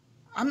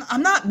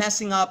 I'm not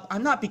messing up.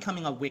 I'm not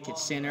becoming a wicked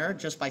sinner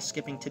just by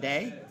skipping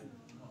today.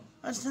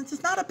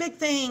 It's not a big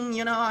thing,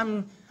 you know.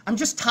 I'm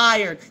just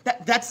tired.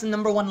 That's the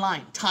number one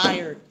line.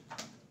 Tired.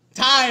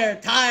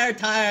 Tired, tired,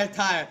 tired,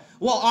 tired.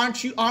 Well,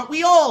 aren't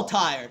we all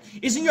tired?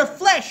 Isn't your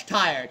flesh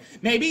tired?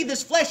 Maybe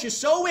this flesh is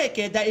so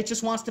wicked that it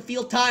just wants to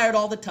feel tired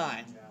all the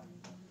time.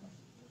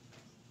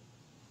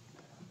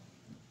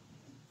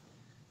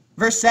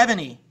 Verse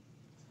 70.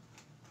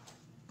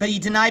 But he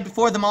denied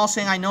before them all,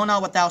 saying, I know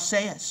not what thou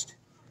sayest.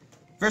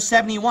 Verse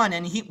 71.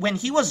 And when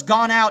he was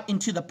gone out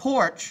into the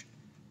porch,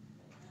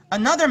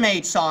 another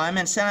maid saw him,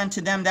 and said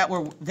unto them that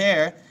were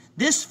there,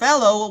 This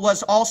fellow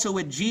was also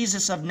with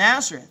Jesus of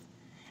Nazareth.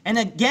 And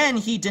again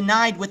he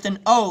denied with an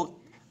oath,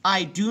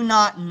 I do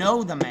not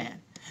know the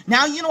man.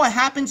 Now you know what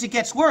happens? It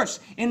gets worse.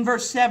 In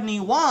verse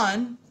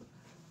 71,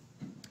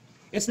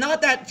 it's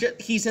not that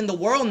he's in the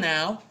world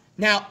now.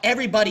 Now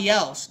everybody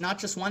else, not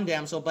just one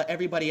damsel, but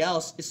everybody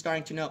else is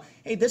starting to know,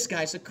 hey, this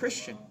guy's a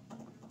Christian.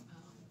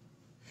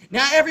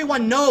 Now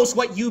everyone knows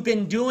what you've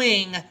been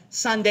doing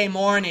Sunday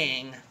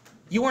morning.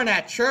 You weren't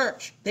at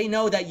church. They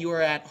know that you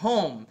were at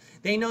home.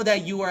 They know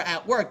that you were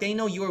at work. They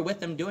know you were with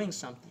them doing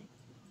something.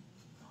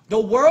 The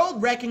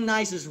world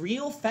recognizes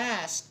real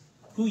fast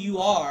who you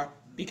are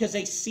because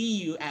they see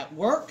you at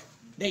work.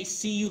 They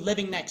see you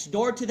living next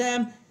door to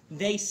them.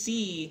 They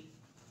see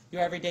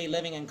your everyday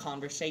living and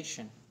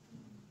conversation.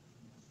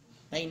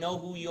 They know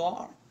who you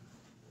are.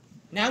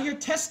 Now your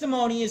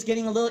testimony is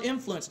getting a little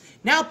influence.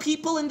 Now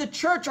people in the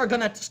church are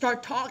going to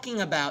start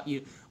talking about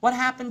you. What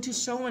happened to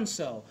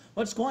so-and-so?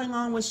 What's going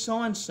on with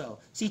so-and-so?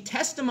 See,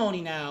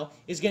 testimony now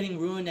is getting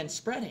ruined and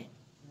spreading.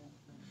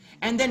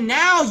 And then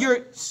now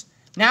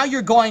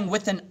you're going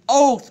with an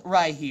oath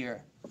right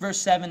here. Verse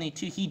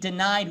 72, he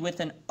denied with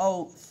an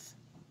oath.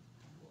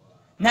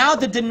 Now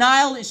the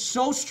denial is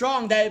so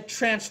strong that it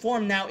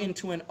transformed now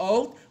into an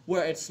oath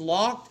where it's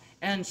locked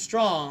and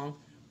strong,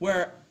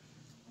 where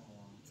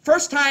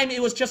first time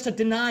it was just a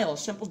denial,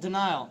 simple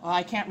denial. Oh,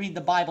 I can't read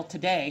the Bible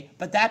today,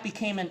 but that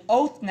became an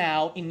oath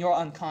now in your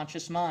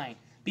unconscious mind.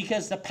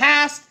 Because the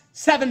past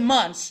 7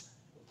 months,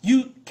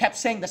 you kept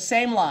saying the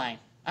same line,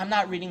 I'm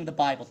not reading the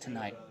Bible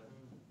tonight.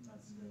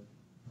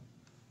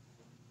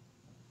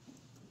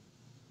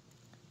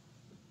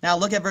 Now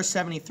look at verse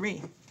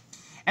 73.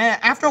 And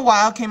after a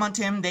while came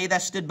unto him they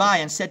that stood by,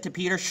 and said to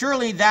Peter,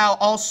 Surely thou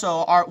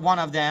also art one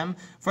of them,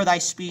 for thy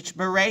speech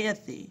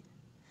bewrayeth thee.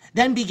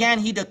 Then began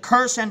he to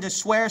curse and to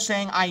swear,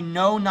 saying, I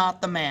know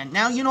not the man.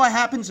 Now you know what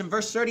happens in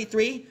verse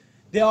 33?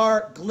 There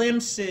are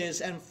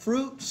glimpses and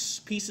fruits,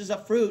 pieces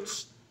of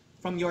fruits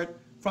from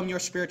your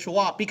spiritual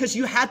walk. Because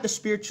you had the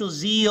spiritual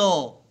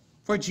zeal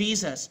for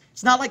Jesus.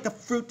 It's not like the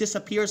fruit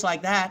disappears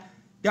like that.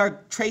 There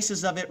are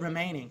traces of it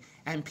remaining.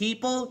 And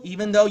people,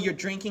 even though you're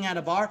drinking at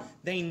a bar,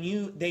 they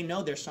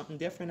know there's something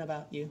different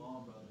about you.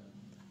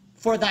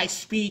 For thy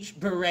speech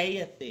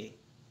bewrayeth thee.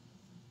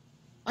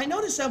 I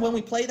notice that when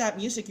we play that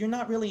music, you're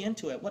not really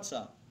into it. What's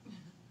up?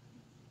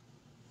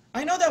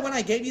 I know that when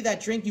I gave you that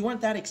drink, you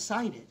weren't that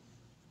excited.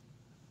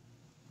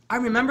 I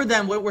remember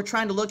then when we're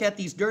trying to look at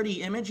these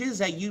dirty images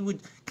that you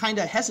would kind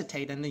of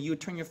hesitate and then you would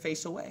turn your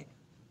face away.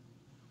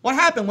 What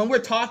happened when we're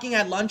talking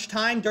at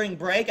lunchtime during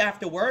break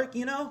after work,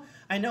 you know?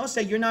 I noticed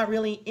that you're not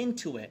really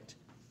into it.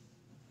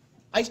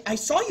 I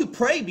saw you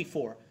pray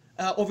before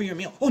over your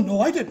meal. Oh,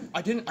 no, I didn't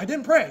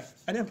pray.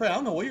 I didn't pray. I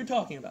don't know what you're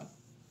talking about.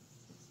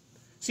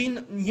 See,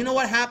 you know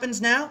what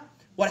happens now?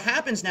 What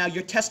happens now,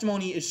 your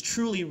testimony is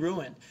truly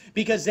ruined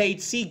because they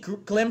see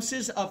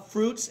glimpses of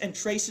fruits and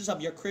traces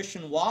of your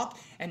Christian walk,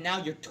 and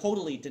now you're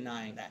totally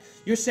denying that.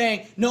 You're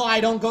saying, no, I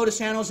don't go to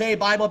San Jose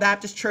Bible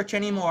Baptist Church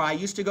anymore. I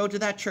used to go to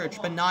that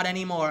church, but not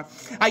anymore.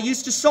 I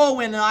used to soul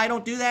win, and I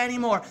don't do that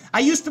anymore. I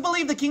used to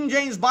believe the King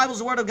James Bible is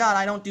the Word of God.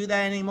 I don't do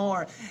that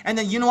anymore. And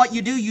then you know what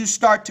you do? You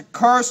start to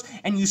curse,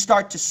 and you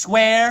start to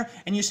swear,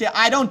 and you say,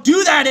 I don't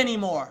do that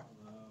anymore.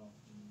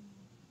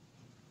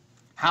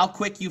 How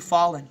quick you've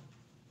fallen.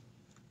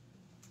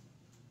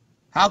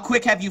 How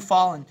quick have you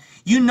fallen?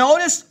 You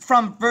notice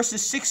from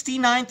verses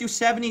 69 through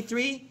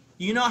 73,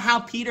 you know how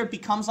Peter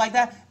becomes like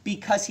that?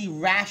 Because he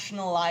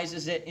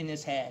rationalizes it in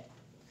his head.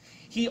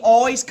 He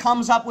always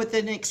comes up with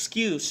an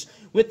excuse,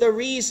 with a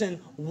reason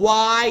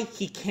why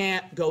he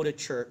can't go to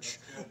church,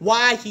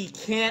 why he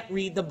can't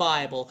read the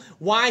Bible,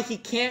 why he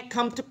can't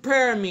come to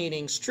prayer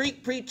meetings,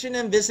 street preaching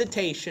and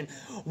visitation,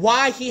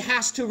 why he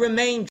has to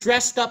remain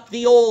dressed up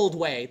the old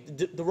way,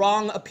 the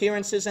wrong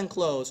appearances and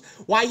clothes,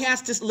 why he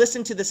has to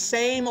listen to the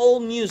same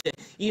old music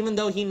even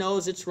though he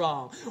knows it's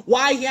wrong,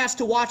 why he has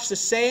to watch the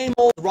same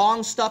old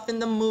wrong stuff in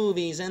the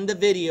movies and the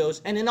videos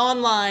and in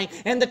online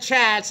and the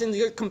chats and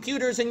your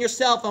computers and your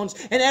cell phones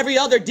and every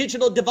other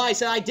digital device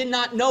that I did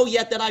not know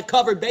yet that I've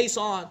covered base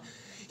on.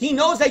 He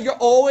knows that you're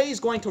always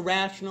going to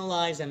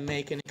rationalize and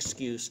make an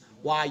excuse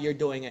why you're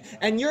doing it.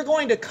 And you're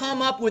going to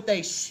come up with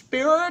a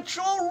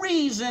spiritual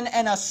reason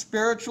and a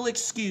spiritual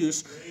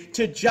excuse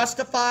to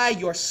justify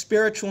your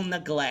spiritual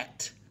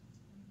neglect.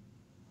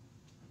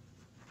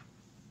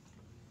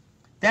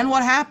 Then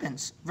what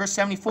happens? Verse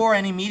 74,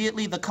 and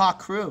immediately the cock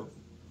crew.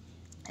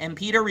 And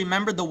Peter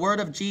remembered the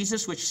word of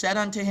Jesus, which said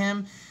unto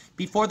him,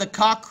 Before the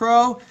cock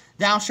crow,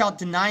 thou shalt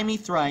deny me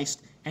thrice.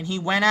 And he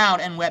went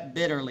out and wept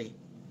bitterly.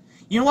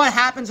 You know what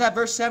happens at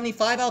verse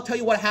 75? I'll tell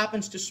you what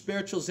happens to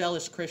spiritual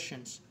zealous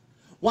Christians.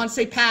 Once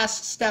they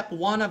pass step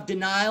 1 of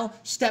denial,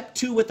 step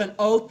 2 with an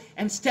oath,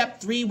 and step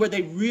 3 where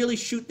they really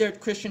shoot their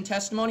Christian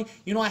testimony,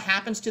 you know what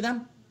happens to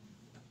them?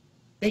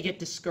 They get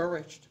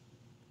discouraged.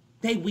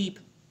 They weep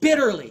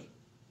bitterly.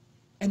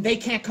 And they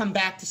can't come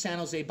back to San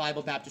Jose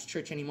Bible Baptist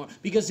Church anymore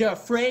because they're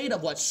afraid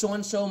of what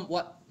so-and-so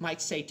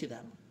might say to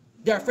them.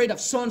 They're afraid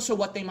of so-and-so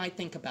what they might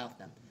think about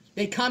them.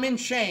 They come in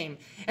shame.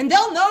 And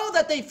they'll know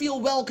that they feel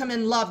welcome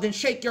and loved and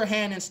shake your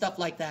hand and stuff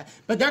like that.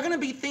 But they're going to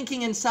be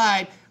thinking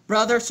inside,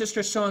 brother,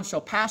 sister so-and-so,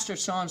 pastor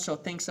so-and-so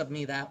thinks of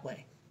me that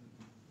way.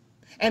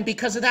 And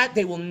because of that,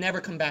 they will never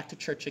come back to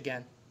church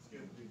again.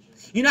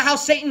 You know how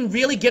Satan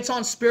really gets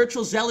on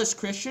spiritual zealous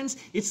Christians?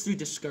 It's through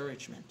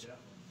discouragement.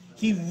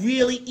 He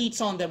really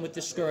eats on them with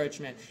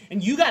discouragement.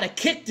 And you got to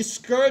kick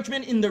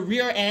discouragement in the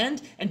rear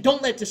end and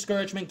don't let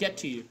discouragement get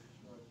to you.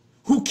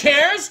 Who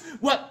cares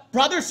what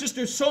brother,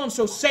 sister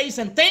so-and-so says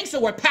and thinks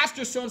or what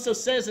pastor so-and-so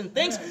says and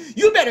thinks?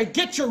 You better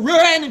get your rear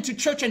end into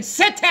church and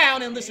sit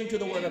down and listen to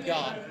the word of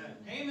God.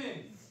 Amen.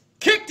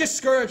 Kick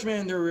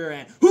discouragement in the rear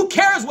end. Who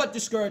cares what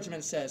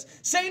discouragement says?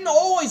 Satan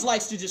always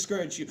likes to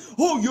discourage you.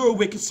 Oh, you're a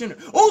wicked sinner.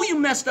 Oh, you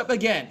messed up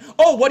again.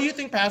 Oh, what do you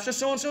think pastor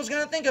so-and-so is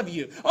going to think of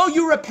you? Oh,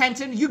 you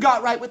repented. You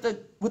got right with the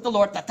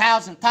Lord the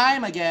 1,000th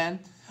time again.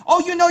 Oh,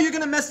 you know you're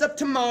going to mess up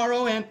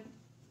tomorrow. And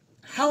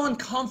how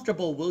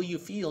uncomfortable will you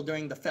feel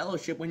during the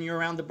fellowship when you're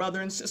around the brother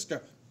and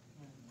sister?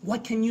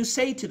 What can you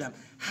say to them?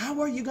 How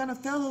are you going to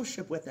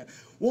fellowship with them?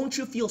 Won't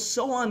you feel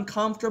so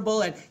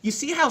uncomfortable? And you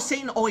see how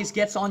Satan always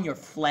gets on your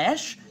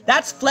flesh?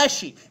 That's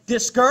fleshy.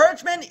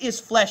 Discouragement is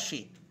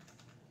fleshy.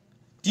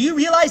 Do you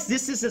realize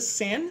this is a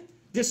sin?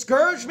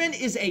 Discouragement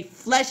is a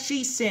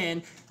fleshy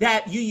sin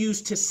that you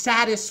use to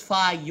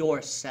satisfy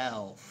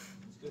yourself.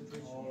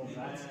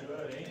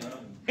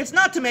 It's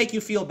not to make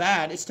you feel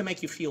bad. It's to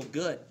make you feel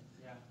good.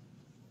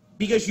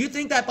 Because you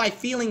think that by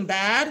feeling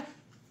bad,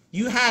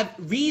 you have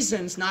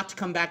reasons not to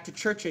come back to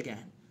church again.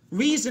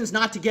 Reasons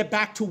not to get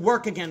back to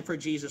work again for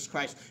Jesus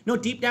Christ. No,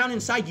 deep down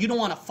inside, you don't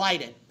want to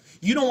fight it.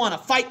 You don't want to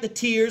fight the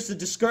tears, the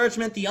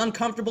discouragement, the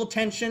uncomfortable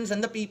tensions,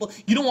 and the people.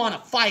 You don't want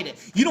to fight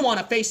it. You don't want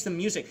to face the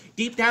music.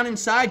 Deep down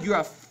inside, you're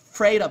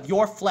afraid of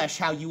your flesh,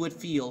 how you would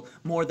feel,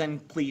 more than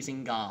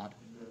pleasing God.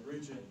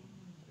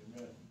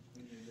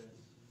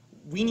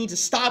 We need to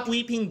stop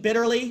weeping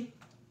bitterly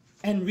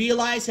and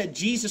realize that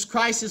Jesus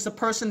Christ is the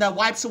person that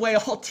wipes away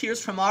all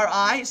tears from our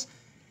eyes.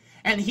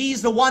 And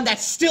he's the one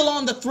that's still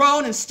on the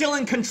throne and still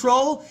in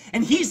control.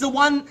 And he's the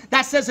one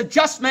that says, a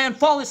just man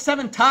falleth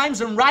 7 times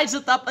and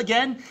riseth up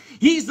again.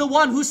 He's the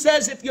one who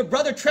says, if your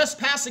brother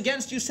trespass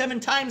against you 7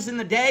 times in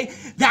the day,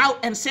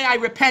 and say, I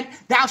repent,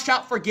 thou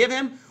shalt forgive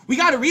him. We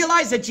got to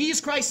realize that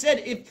Jesus Christ said,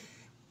 if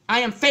I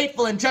am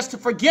faithful and just to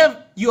forgive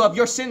you of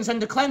your sins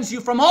and to cleanse you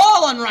from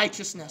all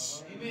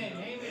unrighteousness. Amen.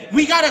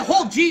 We got to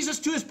hold Jesus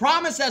to his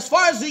promise. As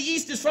far as the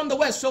east is from the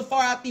west, so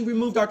far hath he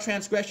removed our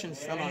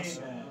transgressions from us.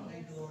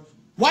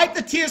 Wipe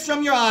the tears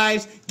from your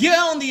eyes. Get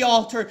on the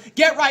altar.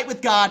 Get right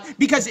with God.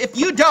 Because if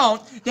you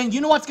don't, then you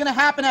know what's going to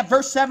happen at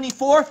verse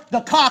 74? The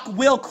cock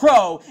will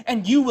crow,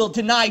 and you will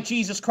deny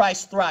Jesus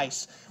Christ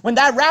thrice. When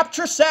that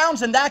rapture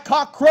sounds and that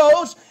cock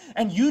crows,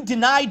 and you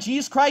deny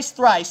Jesus Christ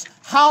thrice,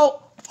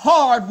 how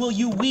hard will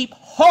you weep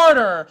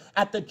harder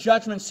at the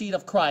judgment seat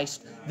of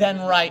Christ than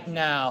right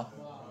now?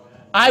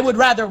 I would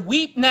rather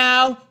weep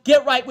now,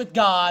 get right with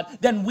God,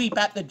 than weep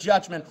at the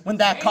judgment when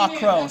that cock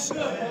crows.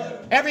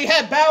 Every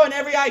head bow and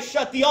every eye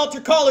shut. The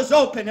altar call is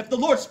open. If the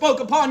Lord spoke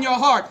upon your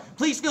heart,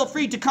 please feel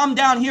free to come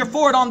down here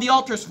forward on the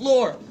altar's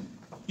floor.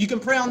 You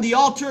can pray on the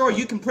altar or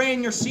you can pray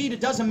in your seat.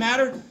 It doesn't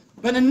matter.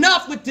 But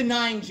enough with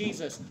denying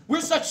Jesus. We're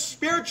such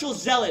spiritual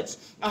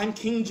zealots. I'm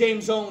King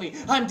James only.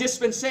 I'm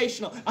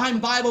dispensational. I'm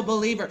Bible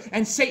believer.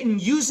 And Satan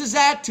uses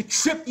that to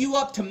trip you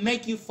up, to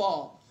make you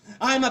fall.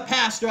 I'm a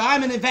pastor.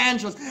 I'm an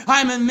evangelist.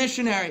 I'm a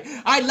missionary.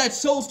 I led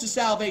souls to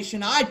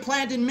salvation. I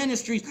planted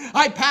ministries.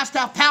 I passed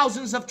out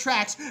thousands of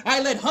tracts. I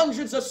led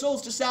hundreds of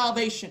souls to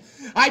salvation.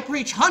 I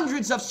preach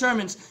hundreds of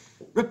sermons.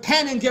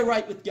 Repent and get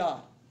right with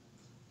God.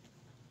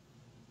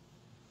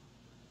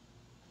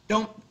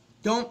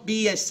 Don't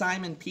be a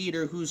Simon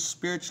Peter who's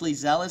spiritually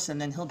zealous and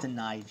then he'll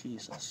deny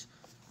Jesus.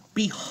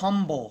 Be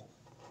humble.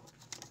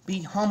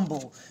 Be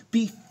humble.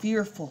 Be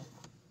fearful.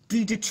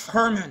 Be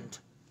determined.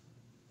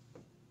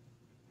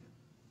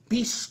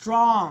 Be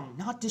strong,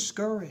 not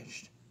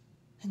discouraged.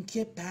 And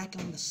get back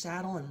on the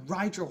saddle and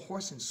ride your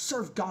horse and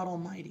serve God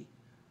Almighty.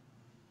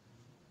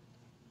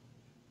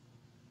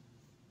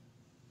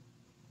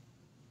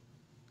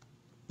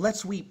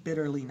 Let's weep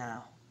bitterly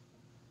now.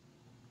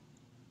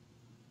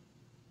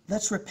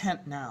 Let's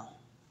repent now.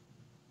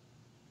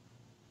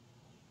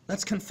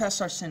 Let's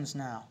confess our sins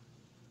now.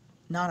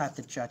 Not at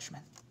the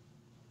judgment.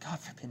 God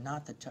forbid,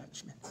 not the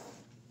judgment.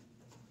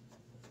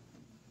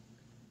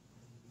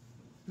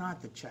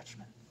 Not the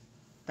judgment.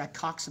 That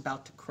cock's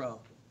about to crow.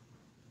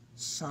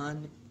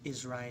 Sun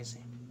is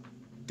rising.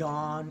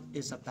 Dawn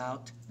is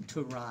about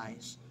to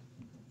rise.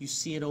 You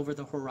see it over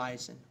the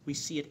horizon. We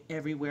see it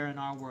everywhere in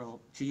our world.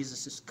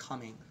 Jesus is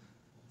coming.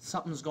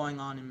 Something's going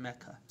on in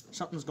Mecca.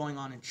 Something's going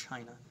on in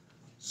China.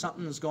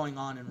 Something's going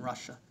on in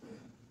Russia.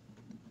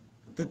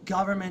 The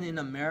government in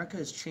America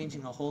is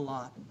changing a whole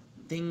lot.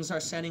 Things are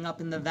setting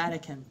up in the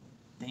Vatican.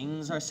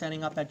 Things are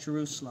setting up at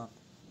Jerusalem.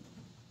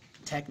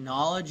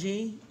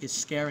 Technology is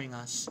scaring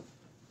us.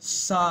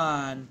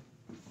 Sun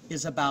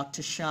is about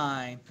to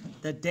shine.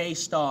 The day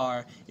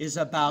star is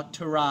about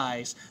to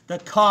rise. The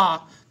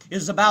cock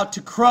is about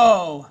to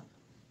crow.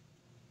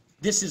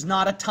 This is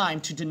not a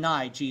time to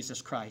deny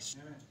Jesus Christ.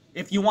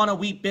 If you want to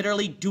weep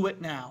bitterly, do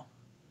it now.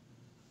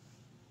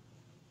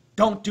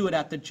 Don't do it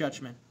at the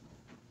judgment.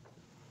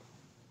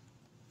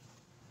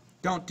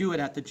 Don't do it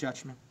at the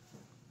judgment.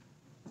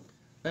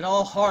 Let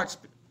all hearts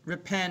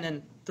repent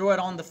and throw it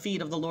on the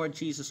feet of the Lord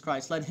Jesus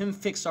Christ. Let Him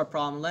fix our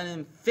problem. Let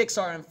Him fix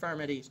our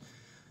infirmities.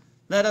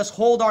 Let us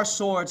hold our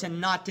swords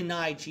and not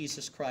deny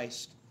Jesus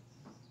Christ.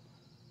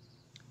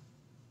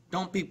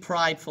 Don't be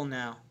prideful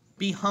now.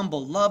 Be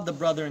humble. Love the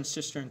brother and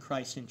sister in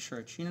Christ in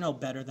church. You know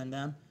better than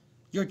them.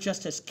 You're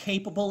just as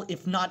capable,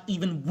 if not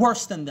even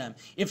worse than them,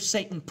 if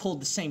Satan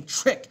pulled the same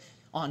trick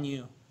on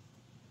you.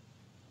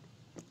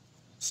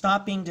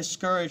 Stop being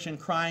discouraged and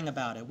crying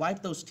about it.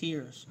 Wipe those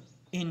tears.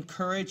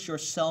 Encourage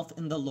yourself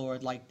in the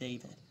Lord like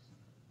David.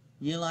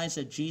 Realize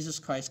that Jesus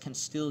Christ can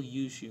still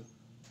use you.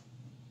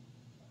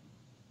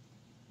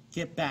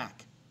 Get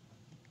back.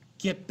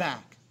 Get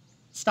back.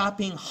 Stop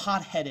being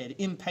hot-headed,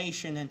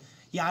 impatient, and,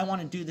 yeah, I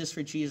want to do this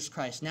for Jesus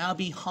Christ. Now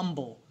be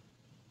humble.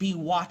 Be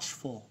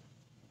watchful.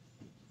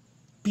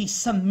 Be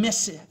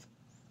submissive.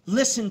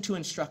 Listen to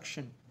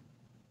instruction.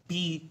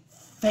 Be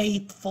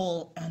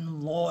faithful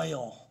and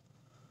loyal.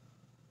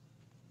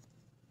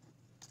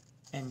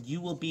 And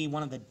you will be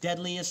one of the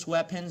deadliest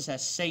weapons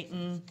that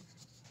Satan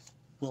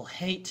will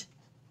hate.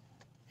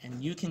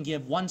 And you can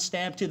give one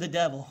stab to the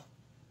devil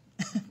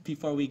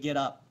before we get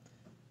up.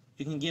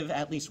 You can give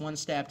at least one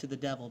stab to the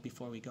devil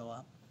before we go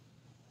up.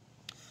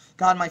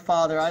 God, my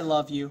Father, I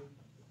love you.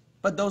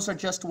 But those are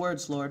just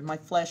words, Lord. My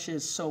flesh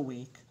is so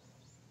weak.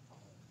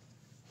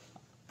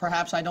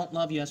 Perhaps I don't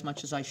love you as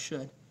much as I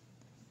should.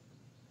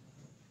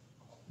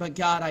 But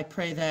God, I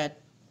pray that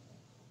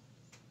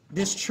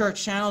this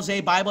church, San Jose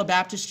Bible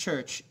Baptist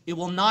Church, it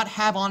will not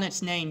have on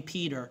its name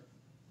Peter.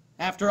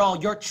 After all,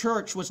 your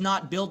church was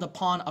not built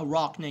upon a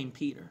rock named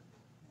Peter.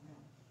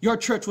 Your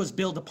church was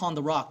built upon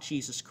the rock,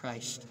 Jesus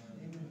Christ.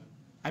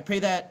 I pray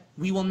that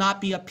we will not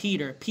be a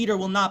Peter. Peter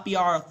will not be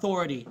our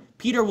authority.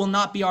 Peter will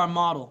not be our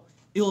model.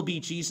 It will be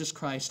Jesus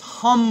Christ.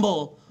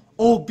 Humble,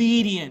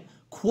 obedient,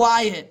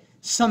 quiet,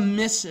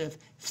 submissive,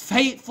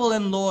 faithful,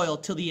 and loyal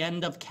till the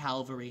end of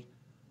Calvary.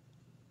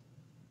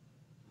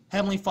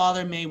 Heavenly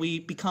Father, may we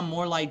become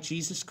more like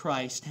Jesus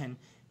Christ, and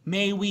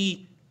may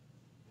we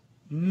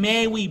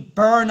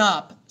burn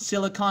up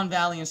Silicon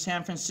Valley and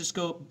San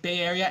Francisco Bay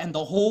Area and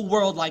the whole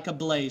world like a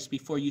blaze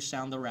before you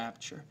sound the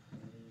rapture.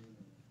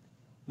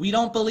 We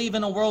don't believe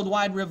in a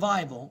worldwide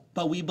revival,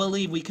 but we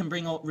believe we can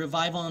bring a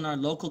revival in our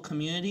local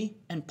community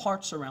and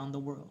parts around the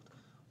world.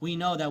 We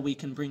know that we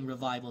can bring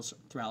revivals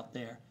throughout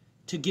there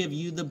to give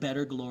you the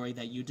better glory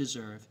that you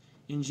deserve.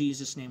 In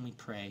Jesus' name we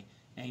pray.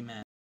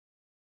 Amen.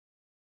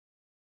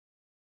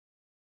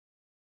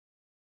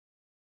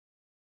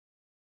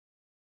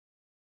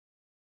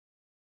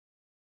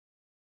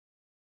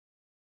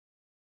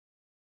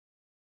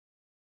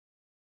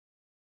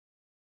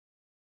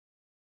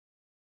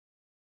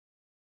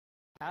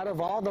 Out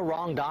of all the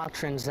wrong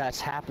doctrines that's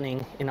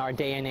happening in our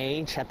day and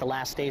age at the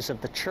last days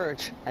of the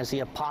church, as the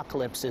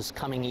apocalypse is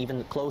coming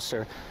even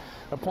closer,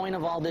 the point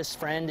of all this,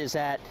 friend, is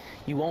that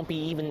you won't be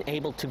even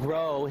able to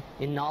grow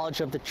in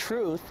knowledge of the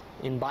truth,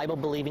 in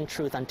Bible-believing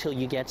truth, until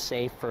you get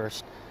saved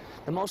first.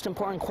 The most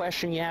important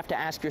question you have to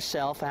ask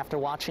yourself after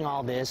watching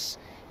all this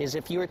is,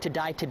 if you were to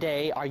die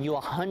today, are you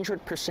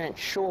 100%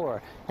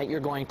 sure that you're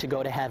going to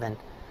go to heaven?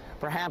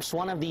 Perhaps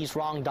one of these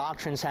wrong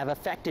doctrines have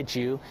affected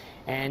you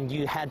and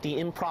you had the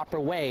improper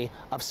way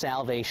of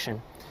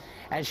salvation.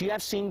 As you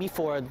have seen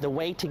before, the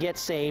way to get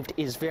saved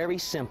is very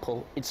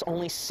simple. It's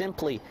only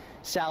simply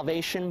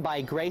salvation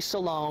by grace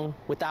alone,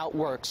 without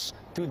works,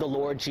 through the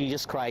Lord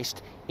Jesus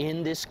Christ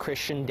in this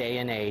Christian day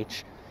and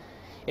age.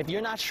 If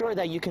you're not sure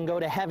that you can go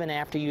to heaven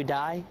after you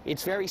die,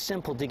 it's very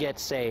simple to get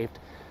saved.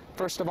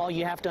 First of all,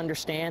 you have to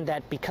understand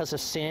that because of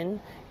sin,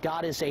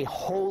 God is a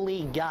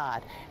holy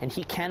God, and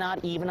He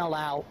cannot even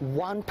allow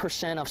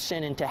 1% of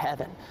sin into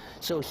heaven.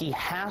 So He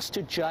has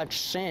to judge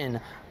sin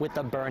with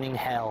a burning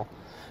hell.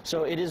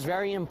 So it is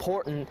very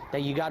important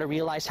that you got to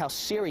realize how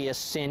serious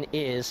sin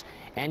is,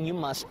 and you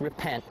must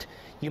repent.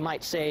 You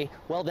might say,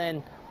 well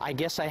then, I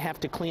guess I have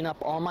to clean up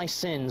all my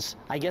sins.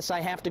 I guess I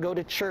have to go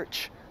to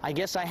church. I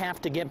guess I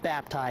have to get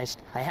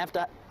baptized. I have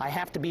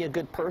to be a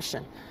good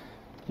person.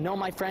 No,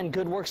 my friend,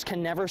 good works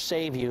can never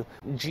save you.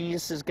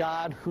 Jesus is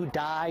God who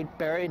died,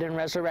 buried, and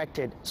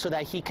resurrected so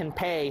that He can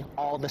pay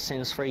all the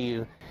sins for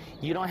you.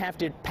 You don't have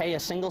to pay a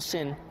single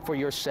sin for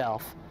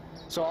yourself.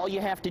 So all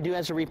you have to do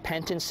as a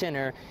repentant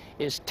sinner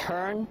is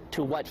turn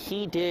to what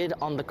he did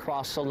on the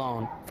cross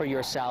alone for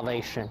your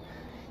salvation.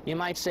 You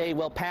might say,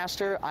 well,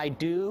 Pastor, I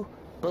do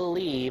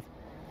believe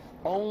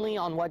only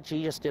on what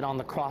Jesus did on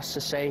the cross to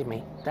save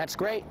me. That's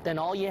great. Then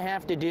all you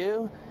have to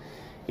do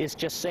is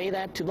just say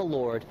that to the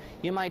Lord.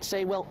 You might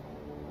say, well,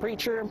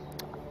 preacher,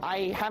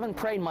 I haven't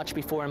prayed much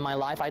before in my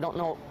life. I don't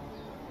know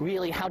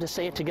really how to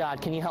say it to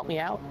God. Can you help me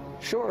out?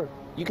 Sure.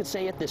 You could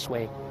say it this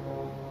way.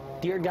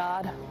 Dear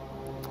God,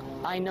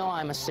 I know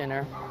I'm a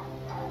sinner.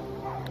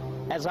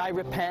 As I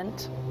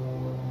repent,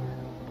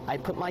 I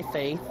put my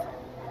faith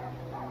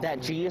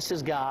that Jesus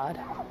is God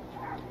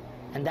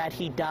and that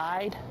he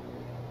died,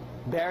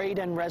 buried,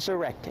 and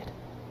resurrected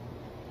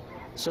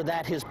so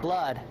that his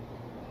blood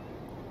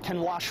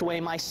can wash away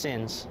my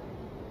sins.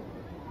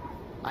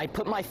 I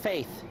put my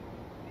faith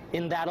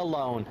in that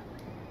alone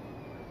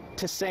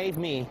to save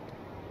me,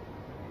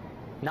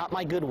 not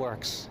my good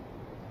works.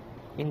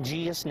 In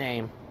Jesus'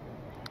 name,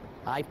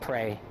 I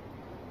pray.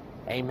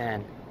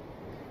 Amen.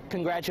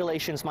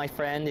 Congratulations, my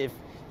friend. If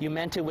you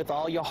meant it with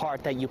all your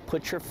heart that you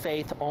put your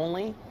faith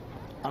only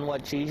on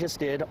what Jesus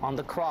did on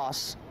the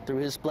cross through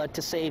his blood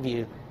to save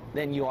you,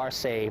 then you are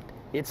saved.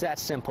 It's that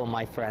simple,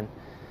 my friend.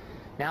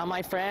 Now,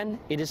 my friend,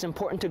 it is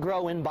important to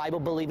grow in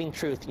Bible-believing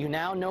truth. You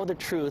now know the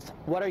truth.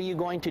 What are you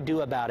going to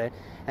do about it?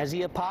 As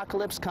the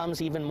apocalypse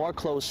comes even more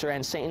closer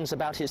and Satan's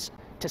about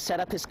to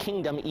set up his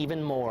kingdom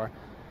even more,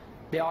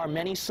 there are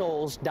many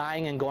souls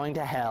dying and going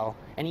to hell,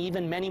 and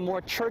even many more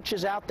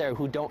churches out there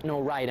who don't know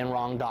right and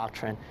wrong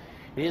doctrine.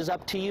 It is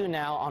up to you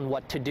now on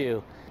what to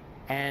do.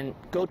 And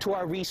go to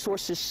our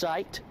resources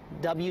site,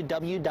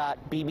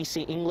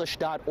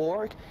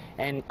 www.bbcenglish.org,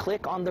 and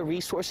click on the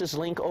resources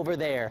link over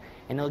there,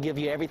 and it'll give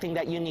you everything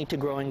that you need to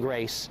grow in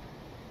grace.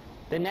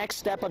 The next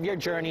step of your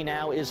journey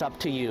now is up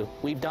to you.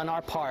 We've done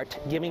our part,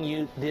 giving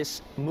you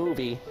this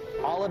movie.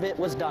 All of it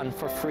was done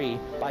for free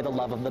by the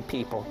love of the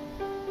people.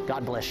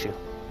 God bless you.